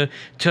looking to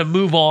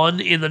move on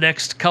in the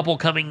next couple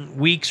coming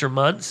weeks or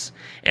months.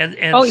 And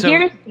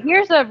so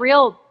here's a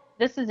real.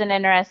 This is an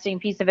interesting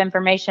piece of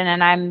information,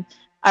 and I'm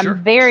Sure.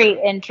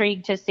 very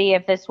intrigued to see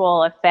if this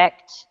will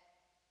affect,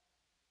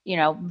 you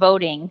know,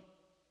 voting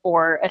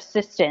or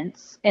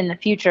assistance in the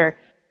future.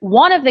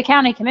 One of the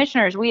county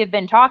commissioners we have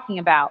been talking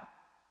about,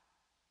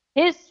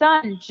 his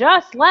son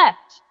just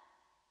left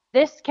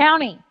this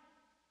county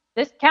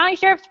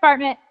sheriff's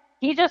department.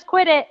 He just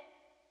quit it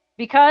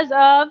because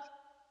of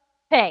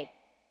pay.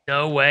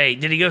 No way.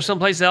 Did he go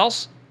someplace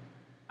else?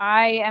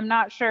 I am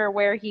not sure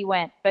where he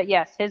went, but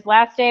yes, his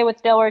last day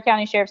with Delaware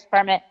County Sheriff's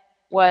Department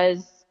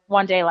was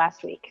one day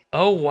last week.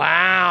 Oh,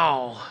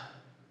 wow.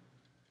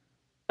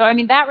 So, I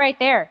mean, that right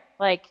there,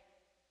 like,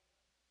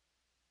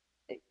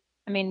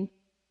 I mean,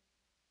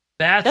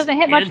 That's doesn't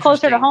hit much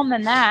closer to interesting. home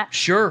than that.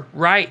 Sure.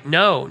 Right.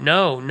 No.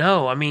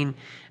 I mean,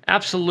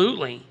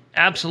 absolutely.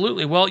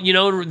 Well, you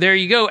know, there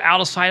you go.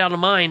 Out of sight, out of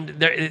mind.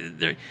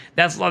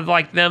 That's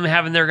like them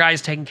having their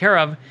guys taken care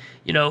of.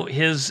 You know,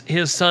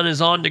 his son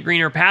is on to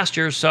greener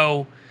pastures.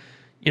 So,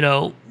 you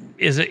know,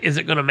 is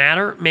it going to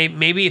matter?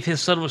 Maybe if his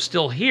son was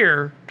still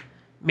here,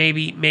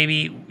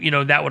 maybe you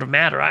know, that would have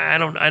mattered. I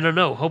don't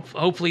know.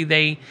 Hopefully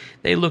they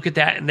look at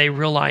that and they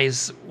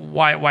realize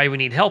why we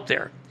need help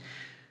there.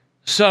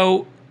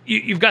 So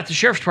you've got the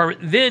sheriff's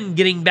department. Then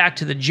getting back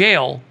to the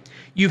jail,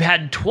 you've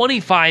had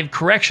 25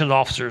 correction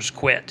officers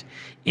quit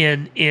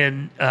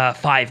in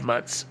 5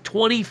 months.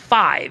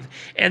 25.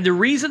 And the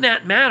reason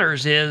that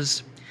matters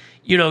is,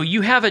 you know,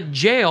 you have a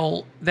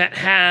jail that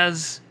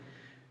has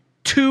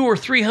 200 or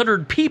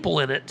 300 people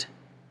in it,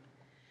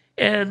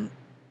 and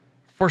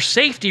for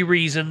safety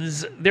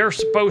reasons, they're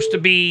supposed to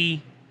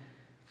be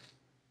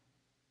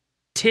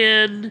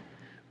 10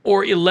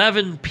 or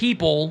 11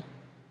 people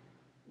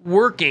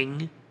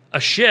working a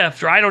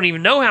shift, or I don't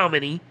even know how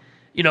many,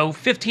 you know,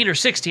 15 or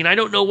 16. I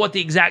don't know what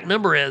the exact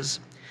number is.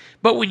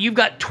 But when you've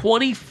got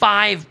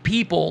 25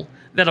 people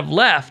that have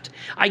left,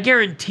 I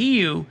guarantee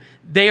you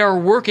they are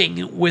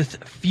working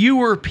with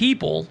fewer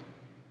people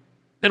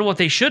than what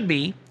they should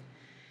be.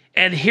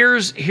 And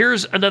here's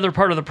another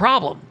part of the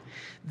problem.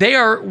 They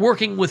are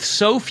working with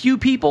so few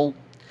people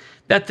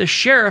that the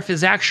sheriff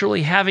is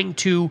actually having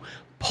to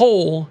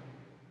pull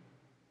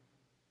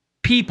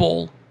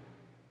people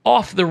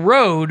off the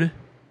road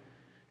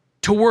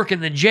to work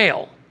in the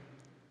jail.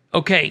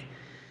 Okay,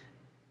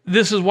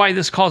 this is why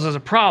this causes a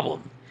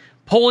problem.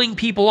 Pulling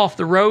people off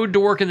the road to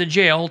work in the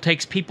jail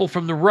takes people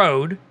from the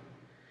road.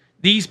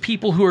 These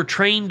people who are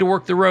trained to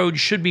work the road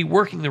should be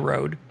working the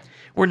road.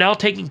 We're now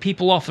taking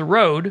people off the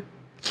road.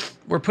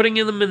 We're putting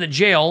them in the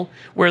jail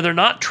where they're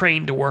not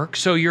trained to work.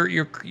 So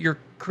you're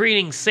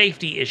creating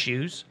safety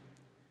issues.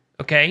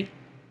 Okay.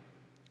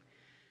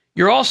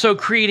 You're also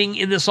creating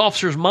in this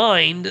officer's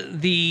mind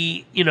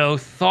the,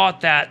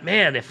 thought that,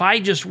 man, if I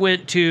just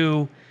went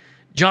to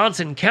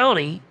Johnson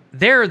County,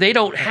 they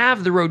don't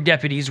have the road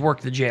deputies work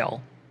the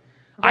jail.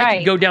 Right. I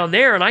could go down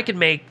there and I could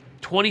make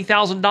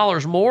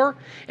 $20,000 more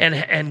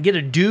and get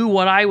to do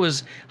what I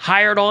was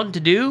hired on to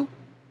do.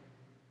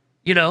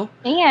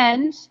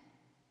 And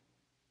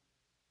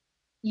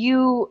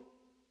you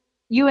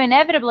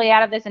inevitably,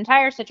 out of this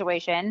entire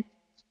situation,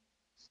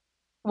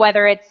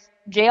 whether it's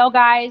jail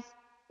guys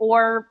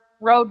or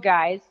road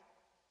guys,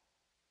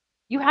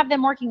 you have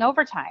them working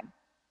overtime.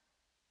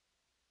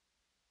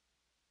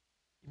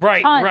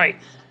 Right, Tons right.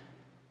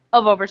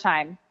 of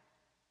overtime.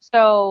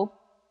 So,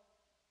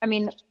 I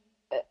mean,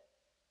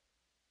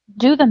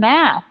 do the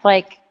math.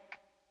 Like,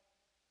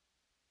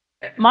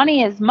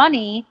 money is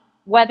money,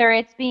 whether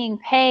it's being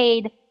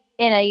paid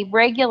in a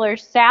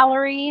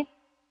salary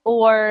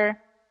or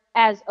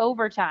as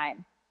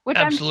overtime. Which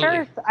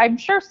Absolutely. I'm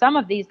sure some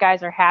of these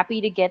guys are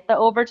happy to get the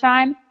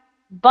overtime,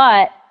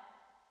 but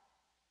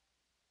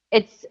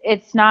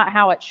it's not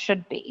how it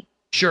should be.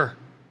 Sure.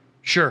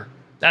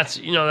 That's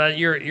that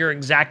you're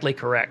exactly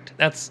correct.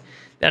 That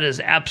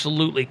is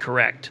absolutely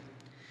correct.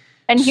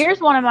 And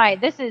here's one of my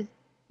this is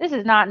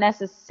not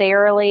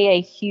necessarily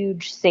a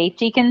huge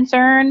safety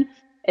concern.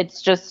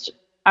 It's just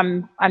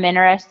I'm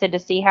interested to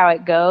see how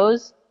it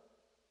goes.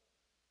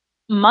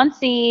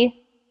 Muncie,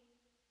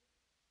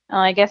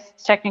 I guess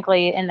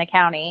technically in the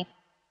county,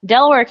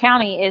 Delaware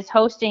County is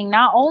hosting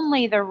not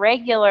only the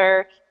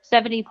regular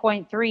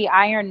 70.3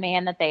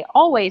 Ironman that they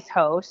always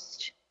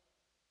host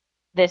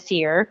this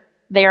year,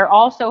 they are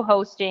also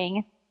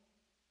hosting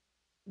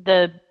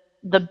the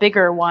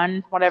bigger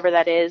one, whatever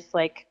that is,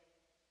 like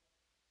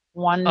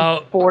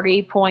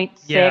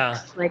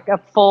 140.6, like a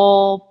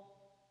full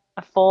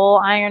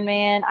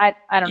Ironman. I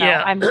don't know.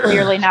 Yeah. I'm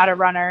clearly not a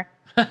runner.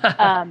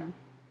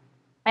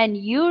 And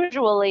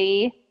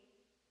usually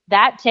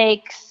that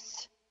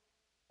takes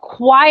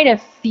quite a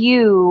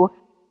few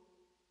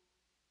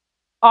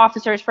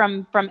officers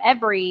from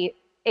every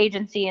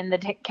agency in the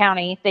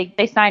county.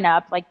 They sign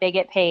up, like they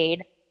get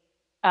paid.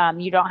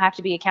 You don't have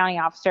to be a county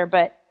officer,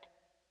 but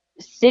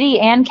city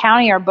and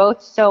county are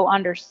both so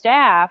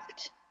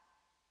understaffed.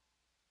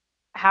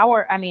 How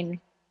are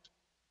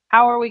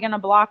we going to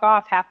block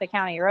off half the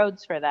county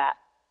roads for that?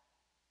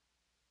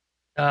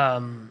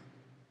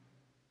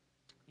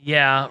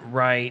 Yeah,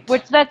 right.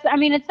 Which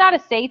it's not a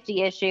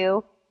safety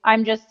issue. I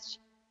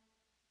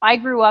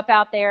grew up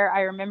out there.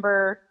 I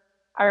remember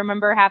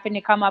having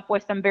to come up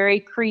with some very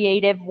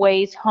creative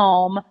ways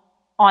home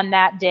on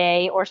that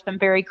day, or some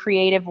very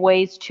creative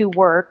ways to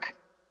work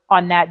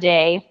on that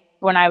day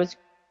when I was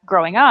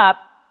growing up.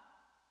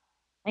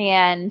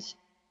 And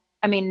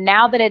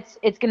now that it's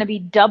going to be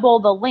double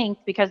the length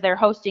because they're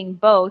hosting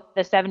both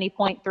the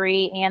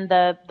 70.3 and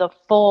the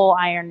full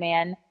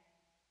Ironman.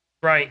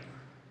 Right.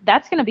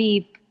 That's going to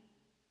be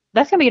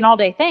an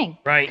all-day thing.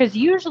 Right. Because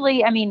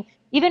usually,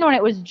 even when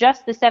it was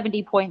just the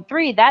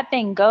 70.3, that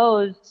thing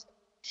goes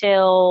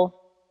till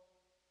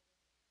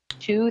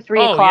 2,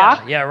 3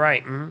 o'clock. Yeah,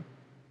 right. Mm-hmm.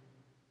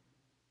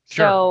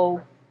 Sure.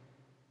 So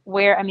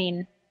where are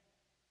we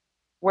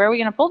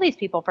going to pull these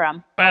people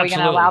from? Are we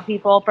going to allow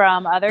people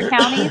from other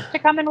counties to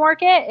come and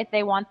work it if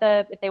they want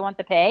the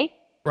pay?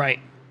 Right.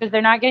 Because they're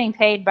not getting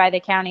paid by the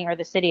county or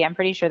the city. I'm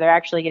pretty sure they're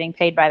actually getting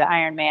paid by the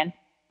Ironman.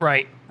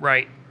 Right.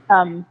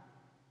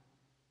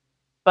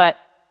 But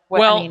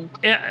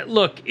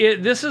look,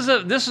 this is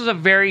a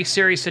very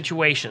serious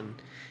situation,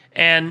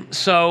 and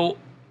so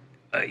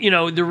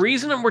the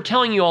reason that we're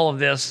telling you all of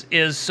this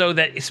is so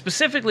that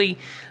specifically,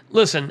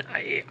 listen,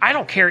 I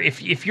don't care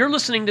if you're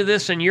listening to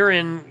this and you're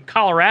in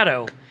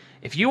Colorado.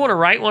 If you want to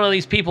write one of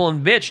these people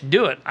and bitch,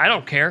 do it. I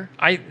don't care.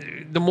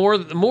 The more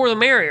the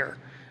merrier.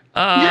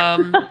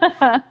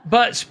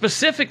 But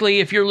specifically,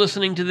 if you're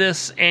listening to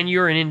this and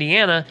you're in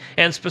Indiana,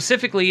 and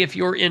specifically if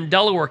you're in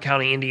Delaware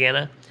County,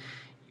 Indiana,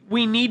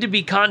 we need to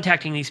be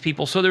contacting these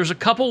people. So there's a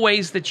couple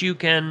ways that you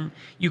can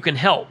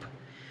help.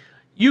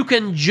 You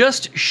can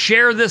just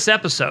share this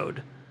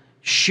episode.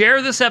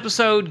 Share this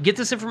episode, get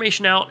this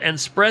information out, and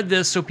spread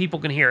this so people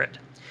can hear it.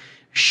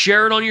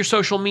 Share it on your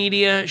social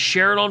media.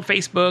 Share it on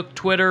Facebook,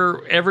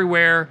 Twitter,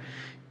 everywhere.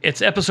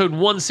 It's episode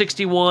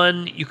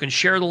 161. You can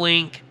share the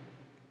link.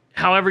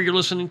 However you're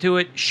listening to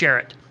it, share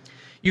it.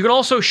 You can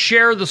also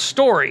share the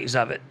stories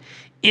of it.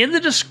 In the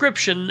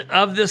description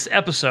of this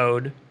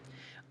episode,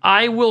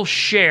 I will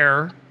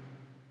share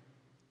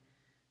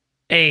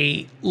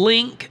a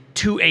link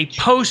to a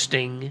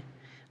posting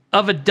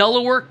of a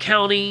Delaware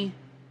County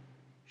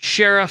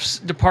Sheriff's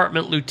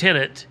Department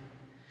lieutenant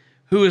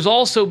who has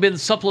also been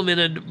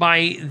supplemented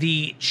by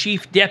the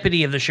chief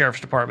deputy of the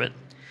Sheriff's Department.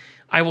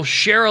 I will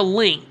share a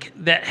link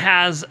that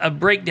has a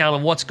breakdown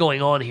of what's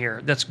going on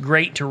here. That's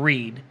great to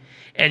read,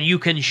 and you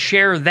can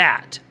share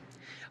that.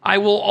 I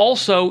will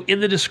also, in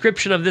the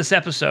description of this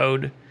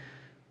episode,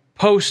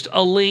 post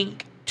a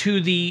link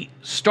to the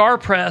Star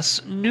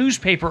Press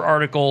newspaper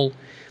article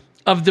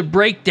of the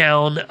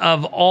breakdown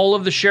of all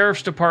of the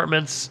sheriff's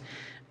departments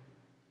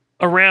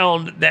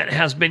around that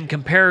has been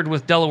compared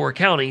with Delaware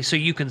County, so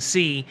you can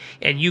see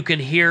and you can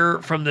hear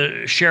from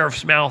the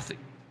sheriff's mouth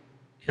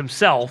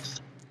himself.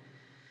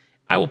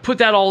 I will put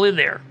that all in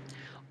there.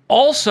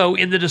 Also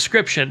in the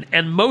description,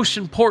 and most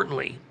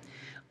importantly,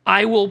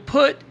 I will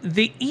put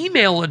the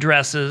email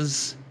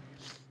addresses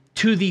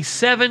to the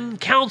 7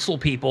 council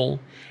people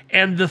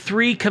and the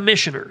 3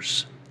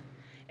 commissioners.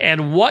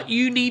 And what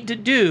you need to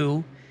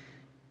do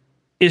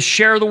is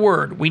share the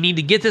word. We need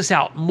to get this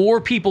out. More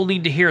people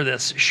need to hear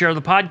this. Share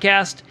the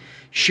podcast,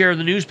 share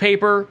the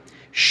newspaper,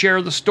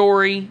 share the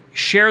story,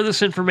 share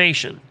this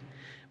information.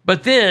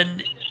 But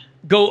then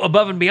go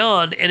above and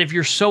beyond, and if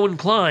you're so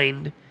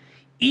inclined,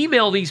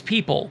 email these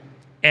people.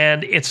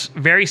 And it's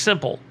very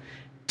simple.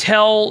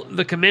 Tell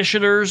the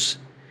commissioners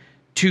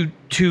to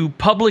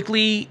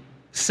publicly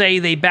say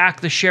they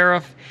back the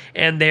sheriff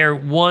and they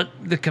want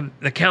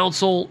the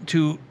council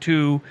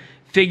to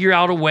figure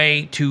out a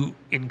way to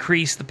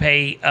increase the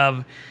pay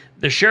of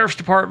the sheriff's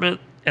department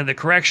and the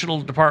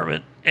correctional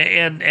department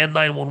and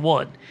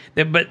 911.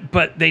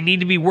 But they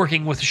need to be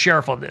working with the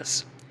sheriff on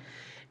this.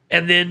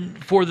 And then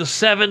for the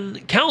 7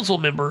 council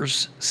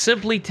members,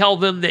 simply tell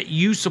them that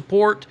you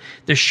support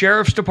the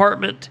sheriff's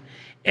department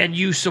and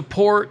you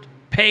support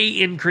pay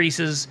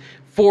increases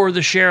for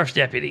the sheriff's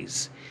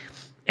deputies.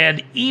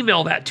 And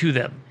email that to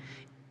them.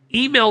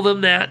 Email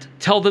them that,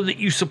 tell them that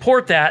you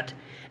support that,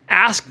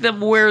 ask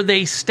them where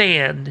they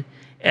stand,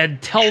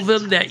 and tell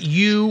them that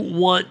you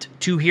want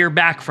to hear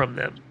back from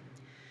them.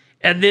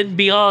 And then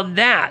beyond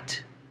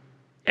that,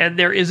 and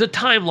there is a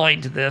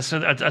timeline to this,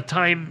 a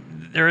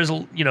time, there is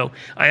a,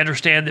 I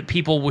understand that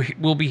people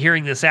will be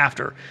hearing this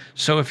after.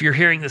 So if you're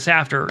hearing this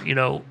after,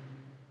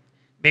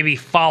 maybe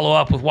follow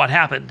up with what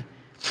happened.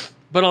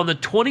 But on the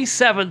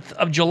 27th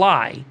of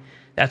July,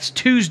 that's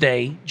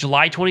Tuesday,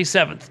 July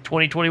 27th,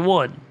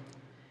 2021,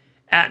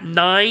 at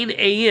 9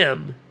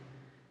 a.m.,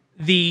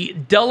 the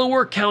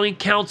Delaware County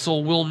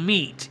Council will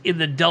meet in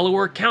the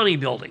Delaware County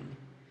Building.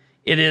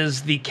 It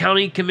is the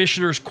County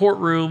Commissioner's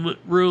Courtroom,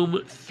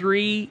 room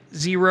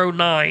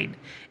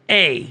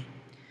 309A.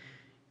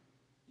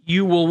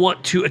 You will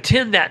want to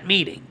attend that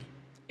meeting,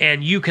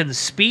 and you can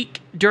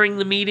speak during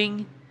the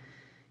meeting.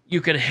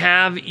 You can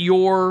have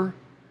your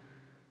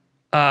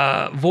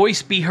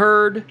voice be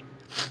heard,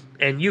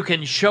 and you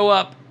can show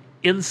up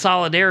in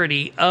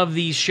solidarity of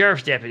these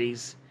sheriff's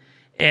deputies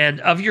and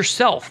of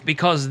yourself,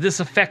 because this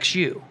affects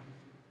you.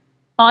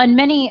 And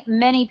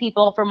many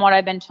people, from what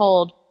I've been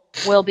told,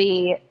 will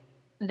be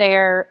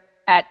there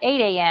at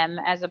 8 a.m.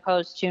 as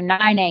opposed to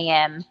 9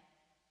 a.m.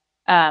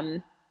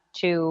 The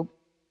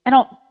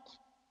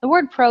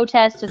word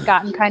protest has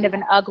gotten kind of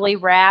an ugly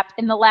rap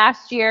in the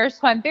last year,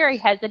 so I'm very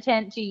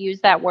hesitant to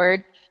use that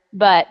word.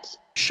 But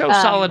show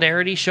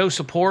solidarity, show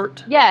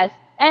support. Yes,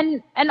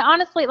 and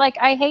honestly,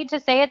 I hate to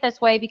say it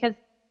this way because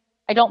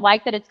I don't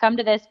like that it's come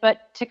to this,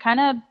 but to kind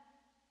of,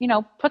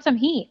 put some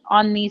heat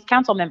on these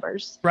council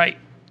members. Right.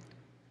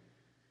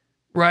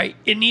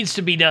 It needs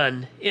to be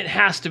done. It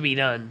has to be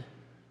done.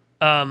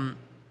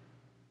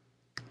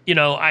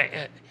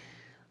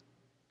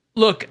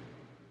 Look,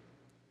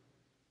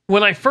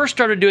 when I first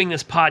started doing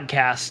this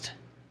podcast,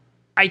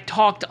 I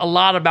talked a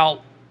lot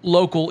about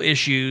local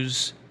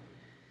issues.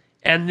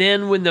 And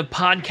then when the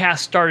podcast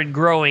started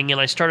growing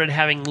and I started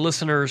having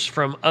listeners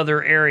from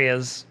other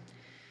areas,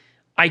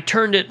 I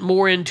turned it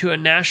more into a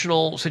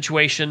national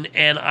situation,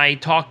 and I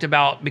talked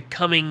about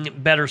becoming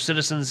better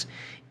citizens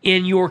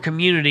in your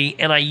community,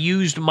 and I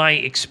used my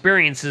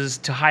experiences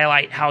to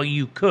highlight how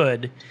you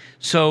could.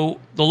 So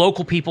the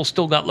local people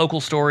still got local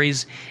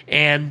stories,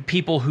 and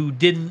people who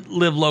didn't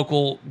live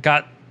local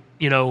got,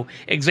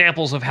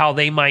 examples of how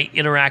they might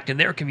interact in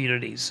their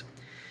communities.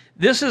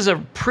 This is a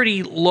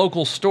pretty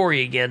local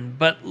story again,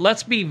 but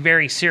let's be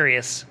very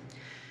serious.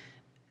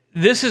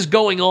 This is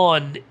going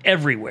on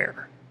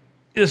everywhere.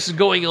 This is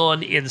going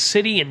on in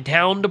city and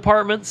town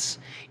departments.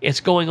 It's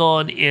going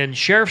on in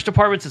sheriff's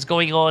departments. It's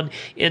going on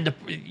in,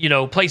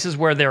 places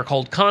where they're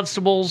called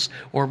constables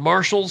or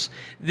marshals.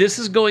 This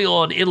is going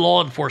on in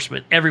law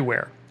enforcement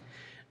everywhere.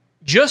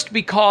 Just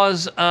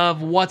because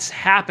of what's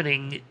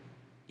happening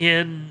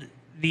in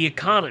the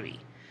economy.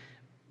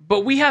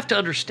 But we have to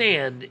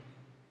understand,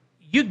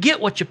 you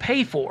get what you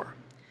pay for.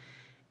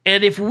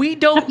 And if we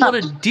don't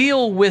want to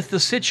deal with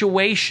the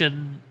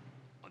situation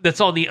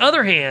that's on the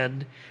other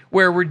hand,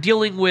 where we're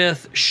dealing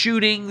with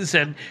shootings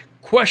and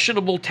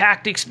questionable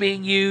tactics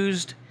being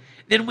used,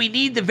 then we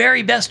need the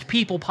very best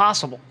people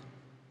possible.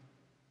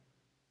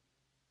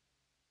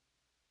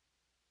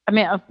 I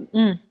mean,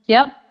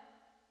 yep.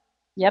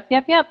 I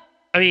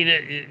mean,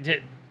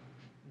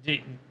 did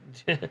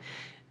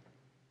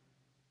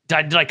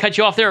I cut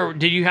you off there, or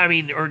did you?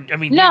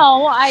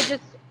 No, I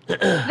just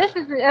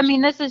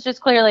this is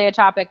just clearly a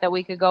topic that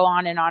we could go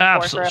on and on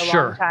for a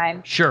long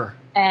time. Sure.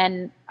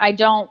 And I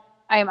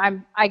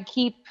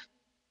keep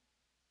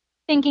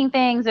thinking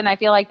things, and I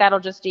feel like that'll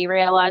just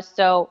derail us.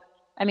 So,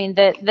 I mean,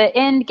 the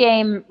end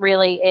game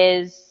really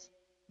is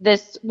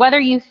this: whether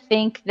you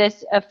think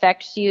this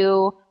affects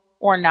you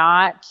or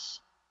not,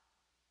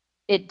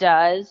 it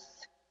does.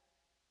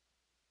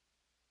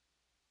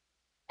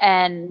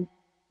 And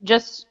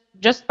just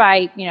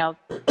by,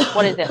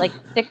 what is it, like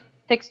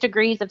 6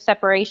 degrees of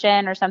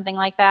separation or something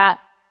like that.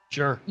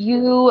 Sure.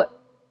 You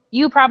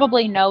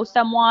probably know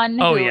someone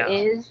who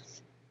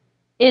is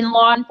in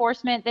law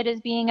enforcement that is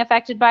being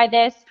affected by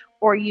this,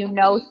 or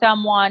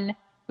someone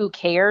who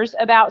cares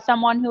about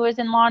someone who is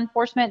in law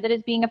enforcement that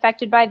is being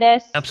affected by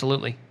this.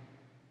 Absolutely.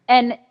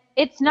 And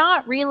it's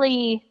not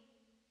really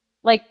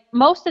like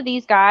most of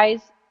these guys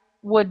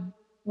would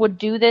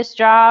do this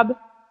job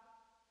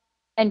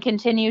and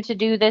continue to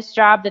do this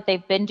job that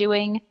they've been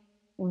doing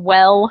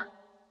well.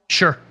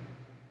 Sure.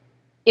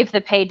 If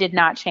the pay did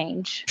not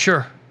change.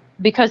 Sure.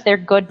 Because they're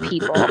good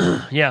people.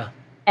 Yeah.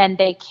 And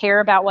they care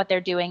about what they're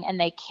doing, and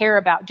they care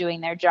about doing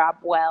their job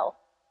well.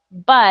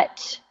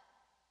 But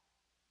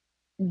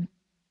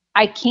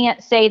I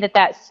can't say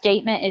that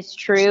statement is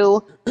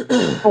true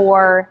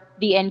for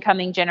the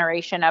incoming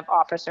generation of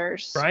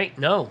officers. Right?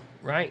 No.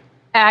 Right.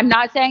 I'm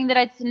not saying that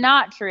it's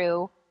not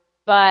true,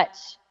 but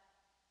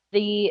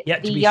the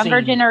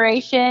younger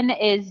generation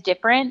is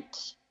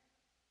different,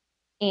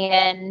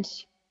 and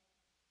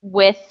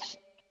with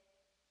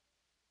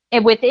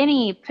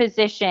any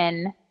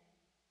position,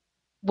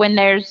 when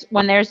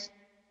there's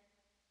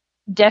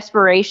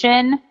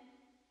desperation,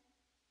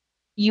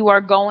 you are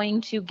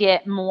going to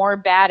get more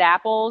bad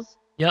apples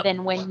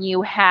than when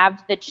you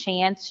have the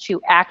chance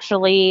to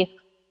actually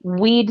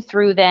weed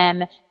through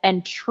them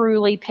and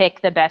truly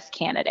pick the best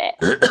candidate.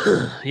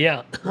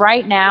 Yeah.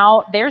 Right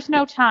now, there's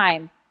no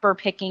time for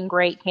picking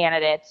great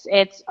candidates.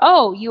 It's,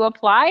 you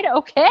applied?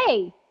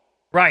 Okay.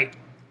 Right.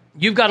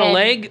 You've got a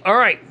leg? All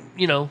right,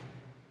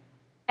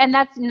 And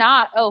that's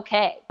not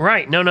okay.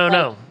 Right.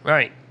 No.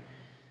 Right.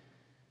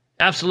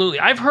 Absolutely.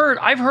 I've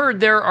heard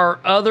there are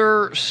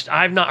other,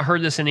 I've not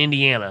heard this in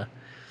Indiana,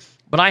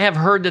 but I have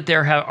heard that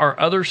there are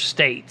other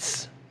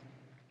states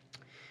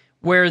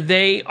where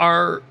they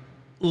are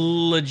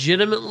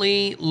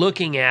legitimately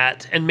looking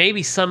at, and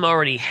maybe some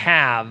already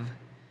have,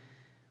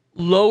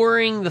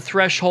 lowering the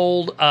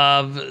threshold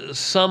of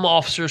some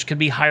officers could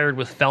be hired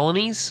with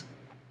felonies.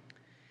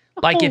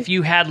 Like if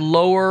you had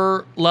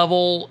lower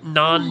level,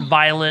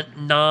 non-violent,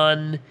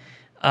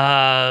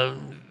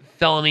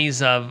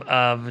 felonies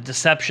of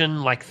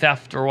deception, like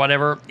theft or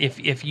whatever.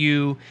 If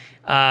you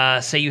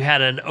say you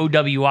had an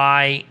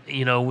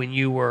OWI, when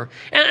you were,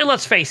 and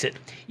let's face it,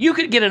 you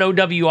could get an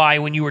OWI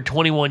when you were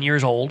 21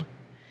 years old.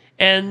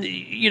 And,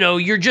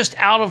 you're just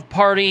out of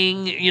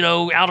partying,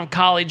 out of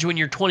college when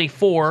you're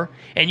 24,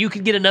 and you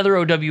could get another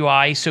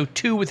OWI, so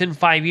 2 within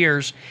 5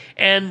 years,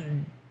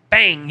 and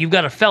bang, you've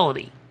got a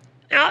felony.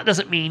 Now, it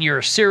doesn't mean you're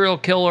a serial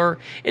killer.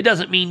 It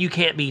doesn't mean you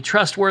can't be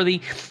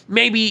trustworthy.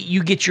 Maybe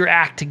you get your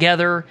act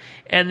together,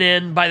 and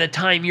then by the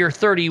time you're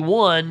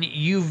 31,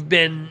 you've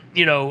been,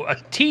 a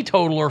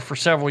teetotaler for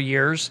several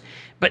years,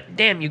 but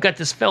damn, you've got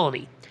this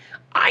felony.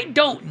 I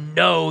don't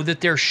know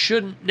that there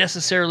shouldn't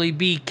necessarily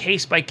be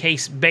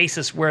case-by-case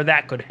basis where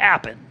that could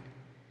happen.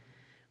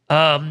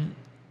 But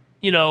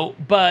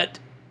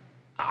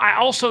I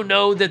also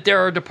know that there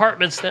are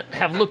departments that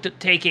have looked at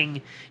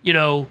taking,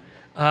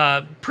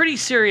 pretty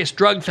serious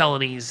drug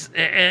felonies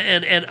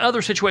and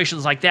other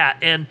situations like that.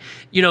 And,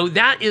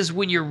 that is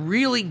when you're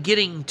really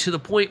getting to the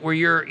point where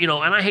you're, and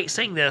I hate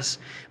saying this,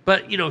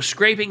 but,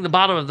 scraping the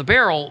bottom of the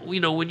barrel,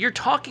 when you're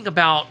talking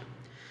about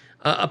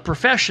a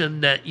profession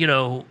that,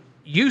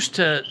 used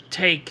to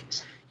take,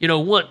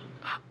 what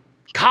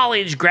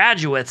college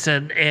graduates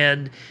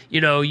and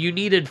you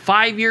needed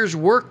 5 years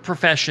work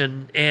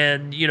profession,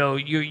 and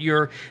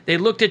they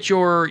looked at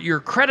your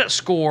credit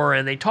score,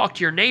 and they talked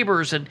to your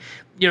neighbors, and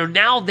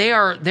now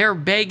they're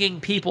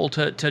begging people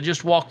to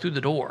just walk through the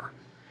door.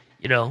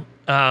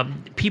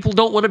 People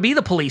don't want to be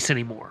the police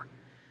anymore,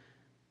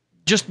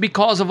 just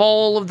because of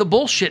all of the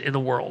bullshit in the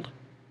world.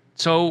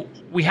 So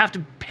we have to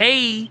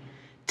pay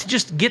to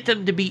just get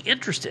them to be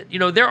interested.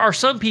 There are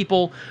some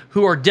people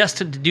who are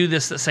destined to do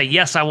this that say,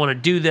 yes, I want to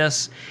do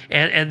this,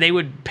 and they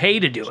would pay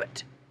to do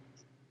it.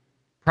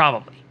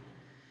 Probably.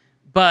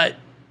 But,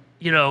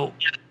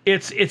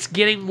 it's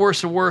getting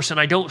worse and worse, and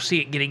I don't see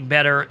it getting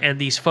better, and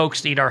these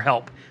folks need our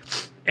help.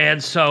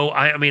 And so,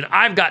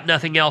 I've got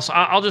nothing else.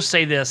 I'll just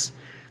say this.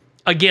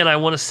 Again, I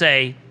want to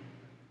say,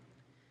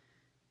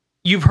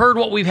 you've heard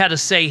what we've had to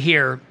say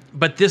here,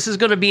 but this is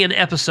going to be an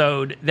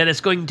episode that is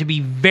going to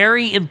be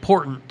very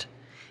important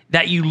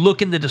that you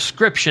look in the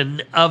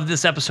description of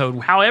this episode.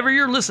 However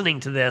you're listening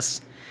to this,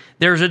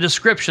 there's a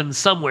description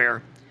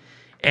somewhere,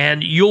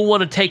 and you'll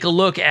want to take a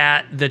look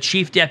at the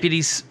chief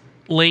deputy's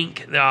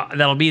link.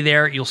 That'll be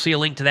there. You'll see a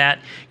link to that.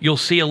 You'll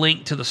see a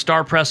link to the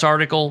Star Press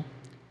article,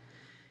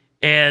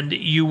 and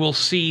you will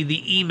see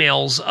the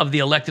emails of the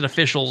elected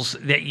officials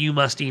that you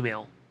must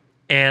email.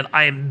 And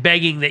I am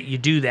begging that you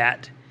do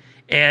that.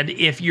 And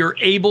if you're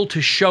able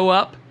to show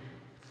up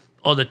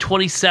on the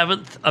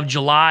 27th of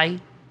July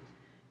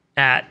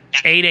at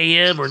 8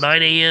 a.m. or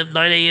 9 a.m.,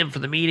 9 a.m. for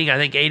the meeting, I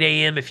think 8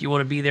 a.m. if you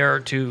want to be there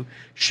to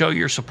show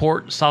your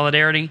support and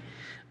solidarity,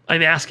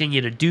 I'm asking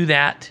you to do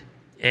that.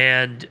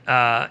 And,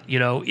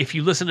 if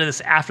you listen to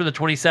this after the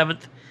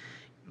 27th,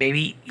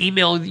 maybe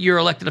email your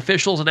elected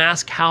officials and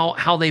ask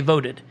how they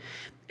voted.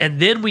 And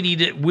then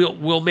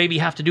we'll maybe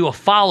have to do a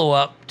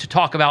follow-up to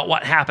talk about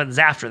what happens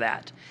after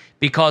that.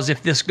 Because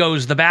if this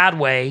goes the bad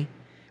way,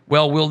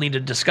 well, we'll need to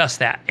discuss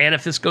that. And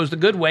if this goes the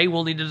good way,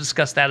 we'll need to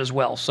discuss that as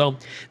well. So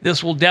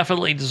this will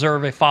definitely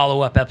deserve a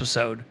follow-up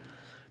episode.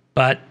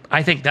 But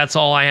I think that's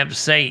all I have to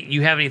say.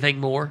 You have anything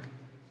more?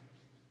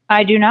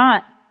 I do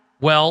not.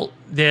 Well,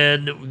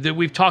 then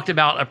we've talked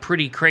about a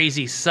pretty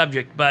crazy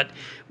subject, but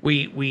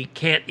we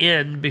can't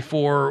end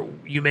before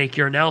you make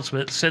your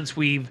announcement. Since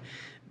we've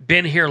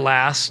been here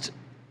last,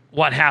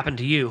 what happened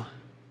to you?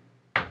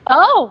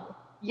 Oh,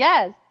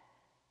 yes.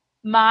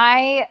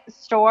 My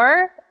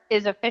store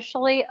is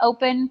officially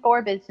open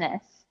for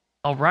business.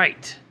 All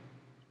right.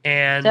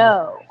 And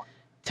so,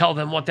 tell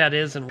them what that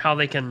is and how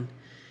they can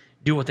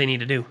do what they need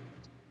to do.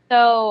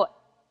 So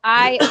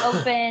I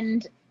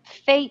opened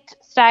Fate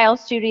Style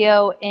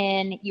Studio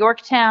in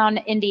Yorktown,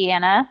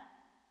 Indiana.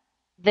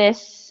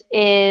 This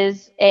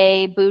is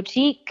a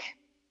boutique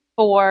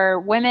for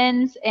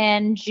women's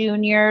and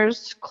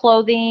juniors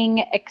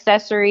clothing,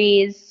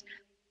 accessories,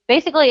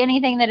 basically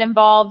anything that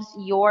involves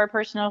your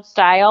personal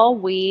style.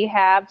 We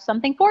have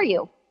something for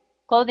you.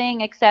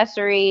 Clothing,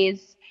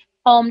 accessories,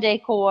 home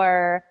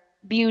decor,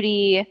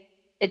 beauty,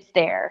 it's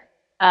there.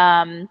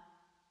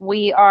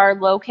 We are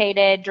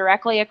located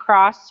directly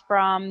across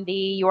from the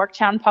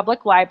Yorktown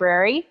Public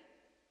Library.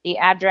 The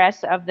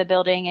address of the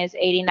building is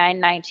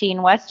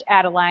 8919 West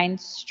Adeline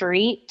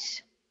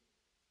Street.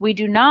 We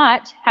do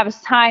not have a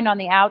sign on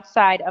the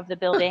outside of the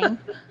building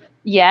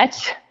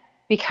yet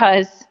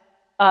because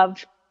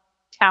of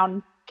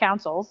town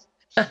councils.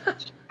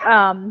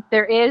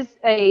 There is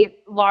a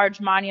large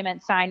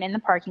monument sign in the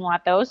parking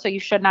lot, though, so you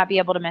should not be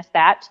able to miss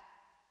that.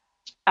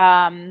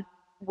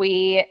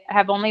 We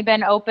have only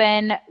been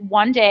open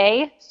one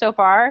day so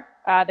far.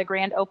 The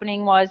grand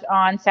opening was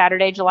on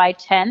Saturday, July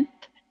 10th.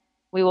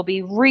 We will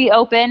be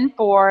reopened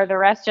for the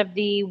rest of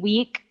the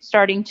week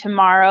starting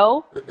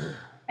tomorrow.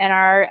 And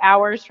our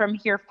hours from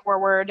here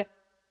forward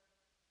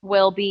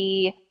will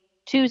be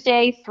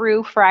Tuesday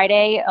through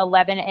Friday,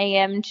 11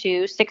 a.m.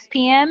 to 6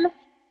 p.m.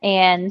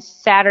 and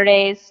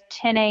Saturdays,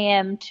 10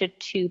 a.m. to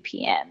 2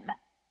 p.m.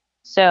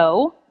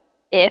 So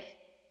if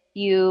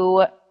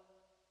you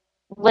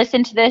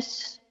listen to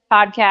this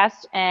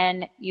podcast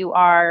and you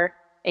are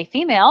a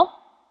female,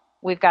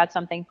 we've got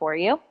something for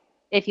you.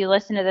 If you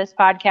listen to this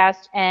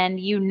podcast and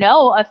you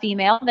know a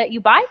female that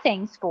you buy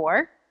things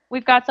for,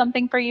 we've got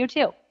something for you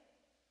too.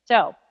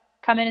 So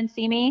come in and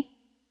see me.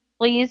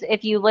 Please,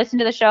 if you listen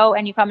to the show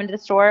and you come into the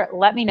store,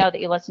 let me know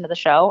that you listen to the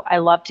show. I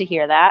love to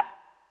hear that.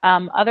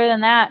 Other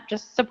than that,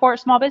 just support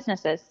small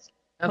businesses.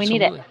 Absolutely.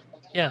 We need it.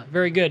 Yeah,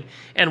 very good.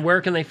 And where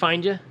can they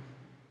find you?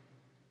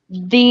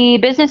 The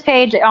business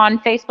page on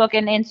Facebook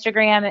and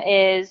Instagram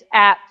is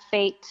at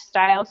Fate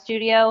Style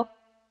Studio.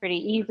 Pretty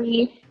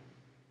easy.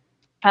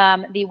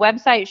 The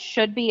website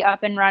should be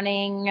up and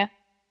running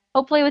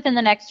hopefully within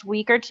the next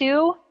week or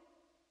two.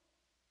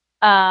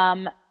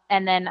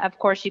 And then, of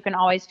course, you can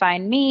always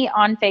find me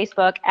on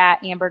Facebook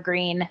at Amber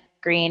Green.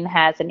 Green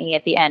has an E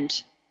at the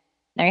end.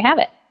 There you have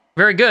it.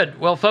 Very good.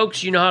 Well,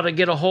 folks, you know how to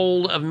get a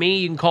hold of me.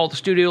 You can call the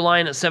studio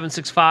line at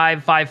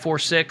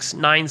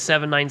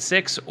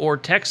 765-546-9796 or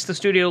text the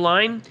studio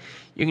line.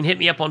 You can hit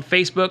me up on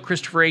Facebook,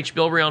 Christopher H.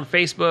 Bilbrey on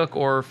Facebook,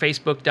 or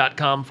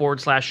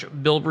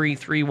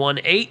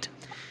facebook.com/Bilbrey318.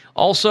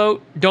 Also,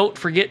 don't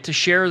forget to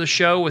share the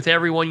show with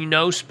everyone you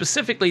know,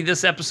 specifically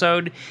this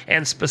episode,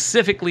 and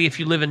specifically if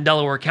you live in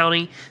Delaware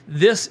County.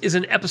 This is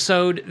an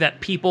episode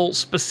that people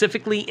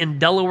specifically in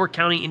Delaware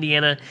County,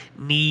 Indiana,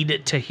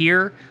 need to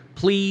hear.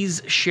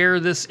 Please share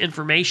this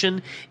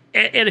information.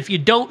 And if you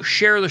don't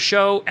share the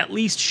show, at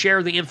least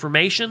share the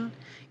information.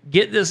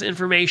 Get this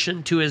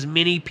information to as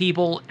many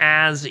people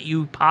as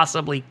you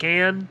possibly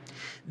can.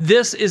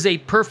 This is a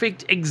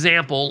perfect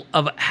example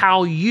of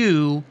how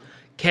you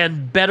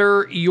can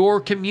better your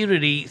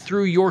community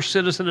through your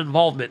citizen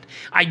involvement.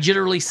 I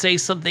generally say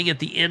something at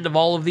the end of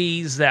all of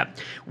these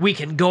that we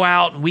can go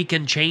out and we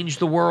can change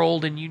the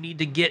world and you need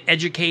to get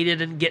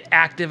educated and get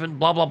active and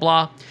blah, blah,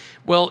 blah.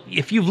 Well,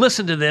 if you've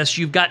listened to this,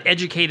 you've got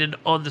educated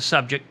on the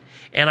subject,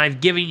 and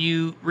I've given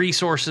you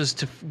resources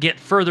to get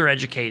further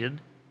educated.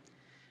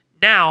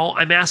 Now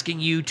I'm asking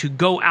you to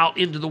go out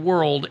into the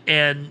world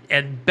and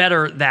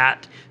better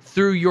that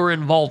through your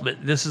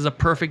involvement. This is a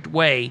perfect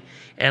way,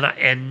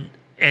 and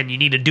you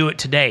need to do it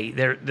today.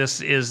 There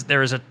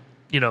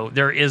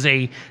is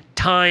a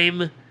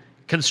time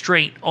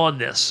constraint on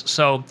this.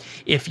 So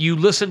if you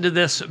listen to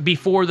this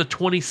before the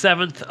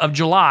 27th of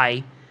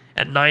July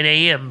at 9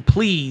 a.m.,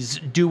 please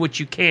do what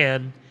you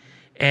can,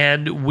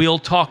 and we'll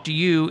talk to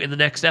you in the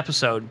next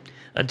episode.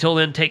 Until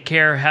then, take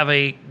care. Have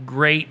a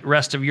great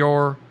rest of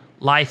your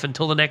life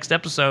until the next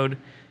episode.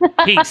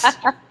 Peace.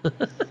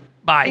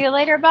 Bye. See you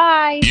later.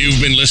 Bye.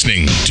 You've been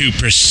listening to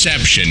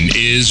Perception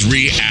is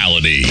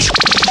Reality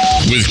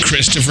with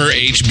Christopher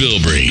H.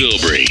 Bilbrey.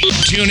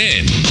 Tune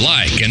in,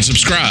 like, and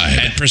subscribe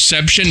at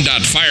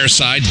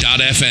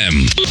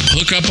perception.fireside.fm.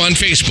 Hook up on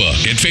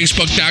Facebook at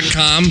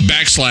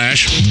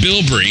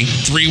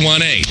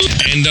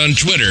facebook.com/Bilbrey318 and on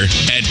Twitter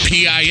at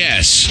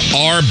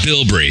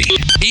PISRBilbrey.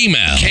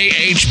 Email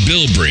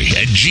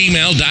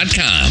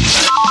khbilbrey@gmail.com.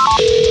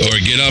 Or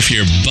get off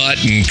your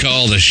butt and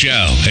call the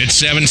show at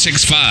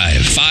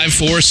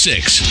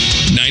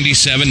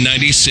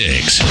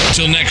 765-546-9796.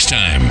 Till next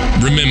time,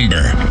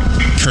 remember,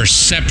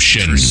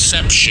 perception is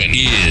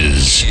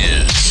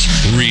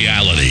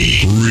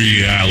reality.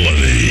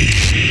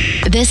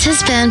 This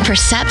has been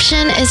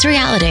Perception is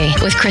Reality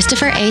with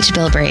Christopher H.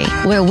 Bilbrey,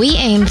 where we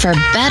aim for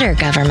better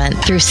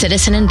government through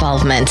citizen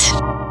involvement.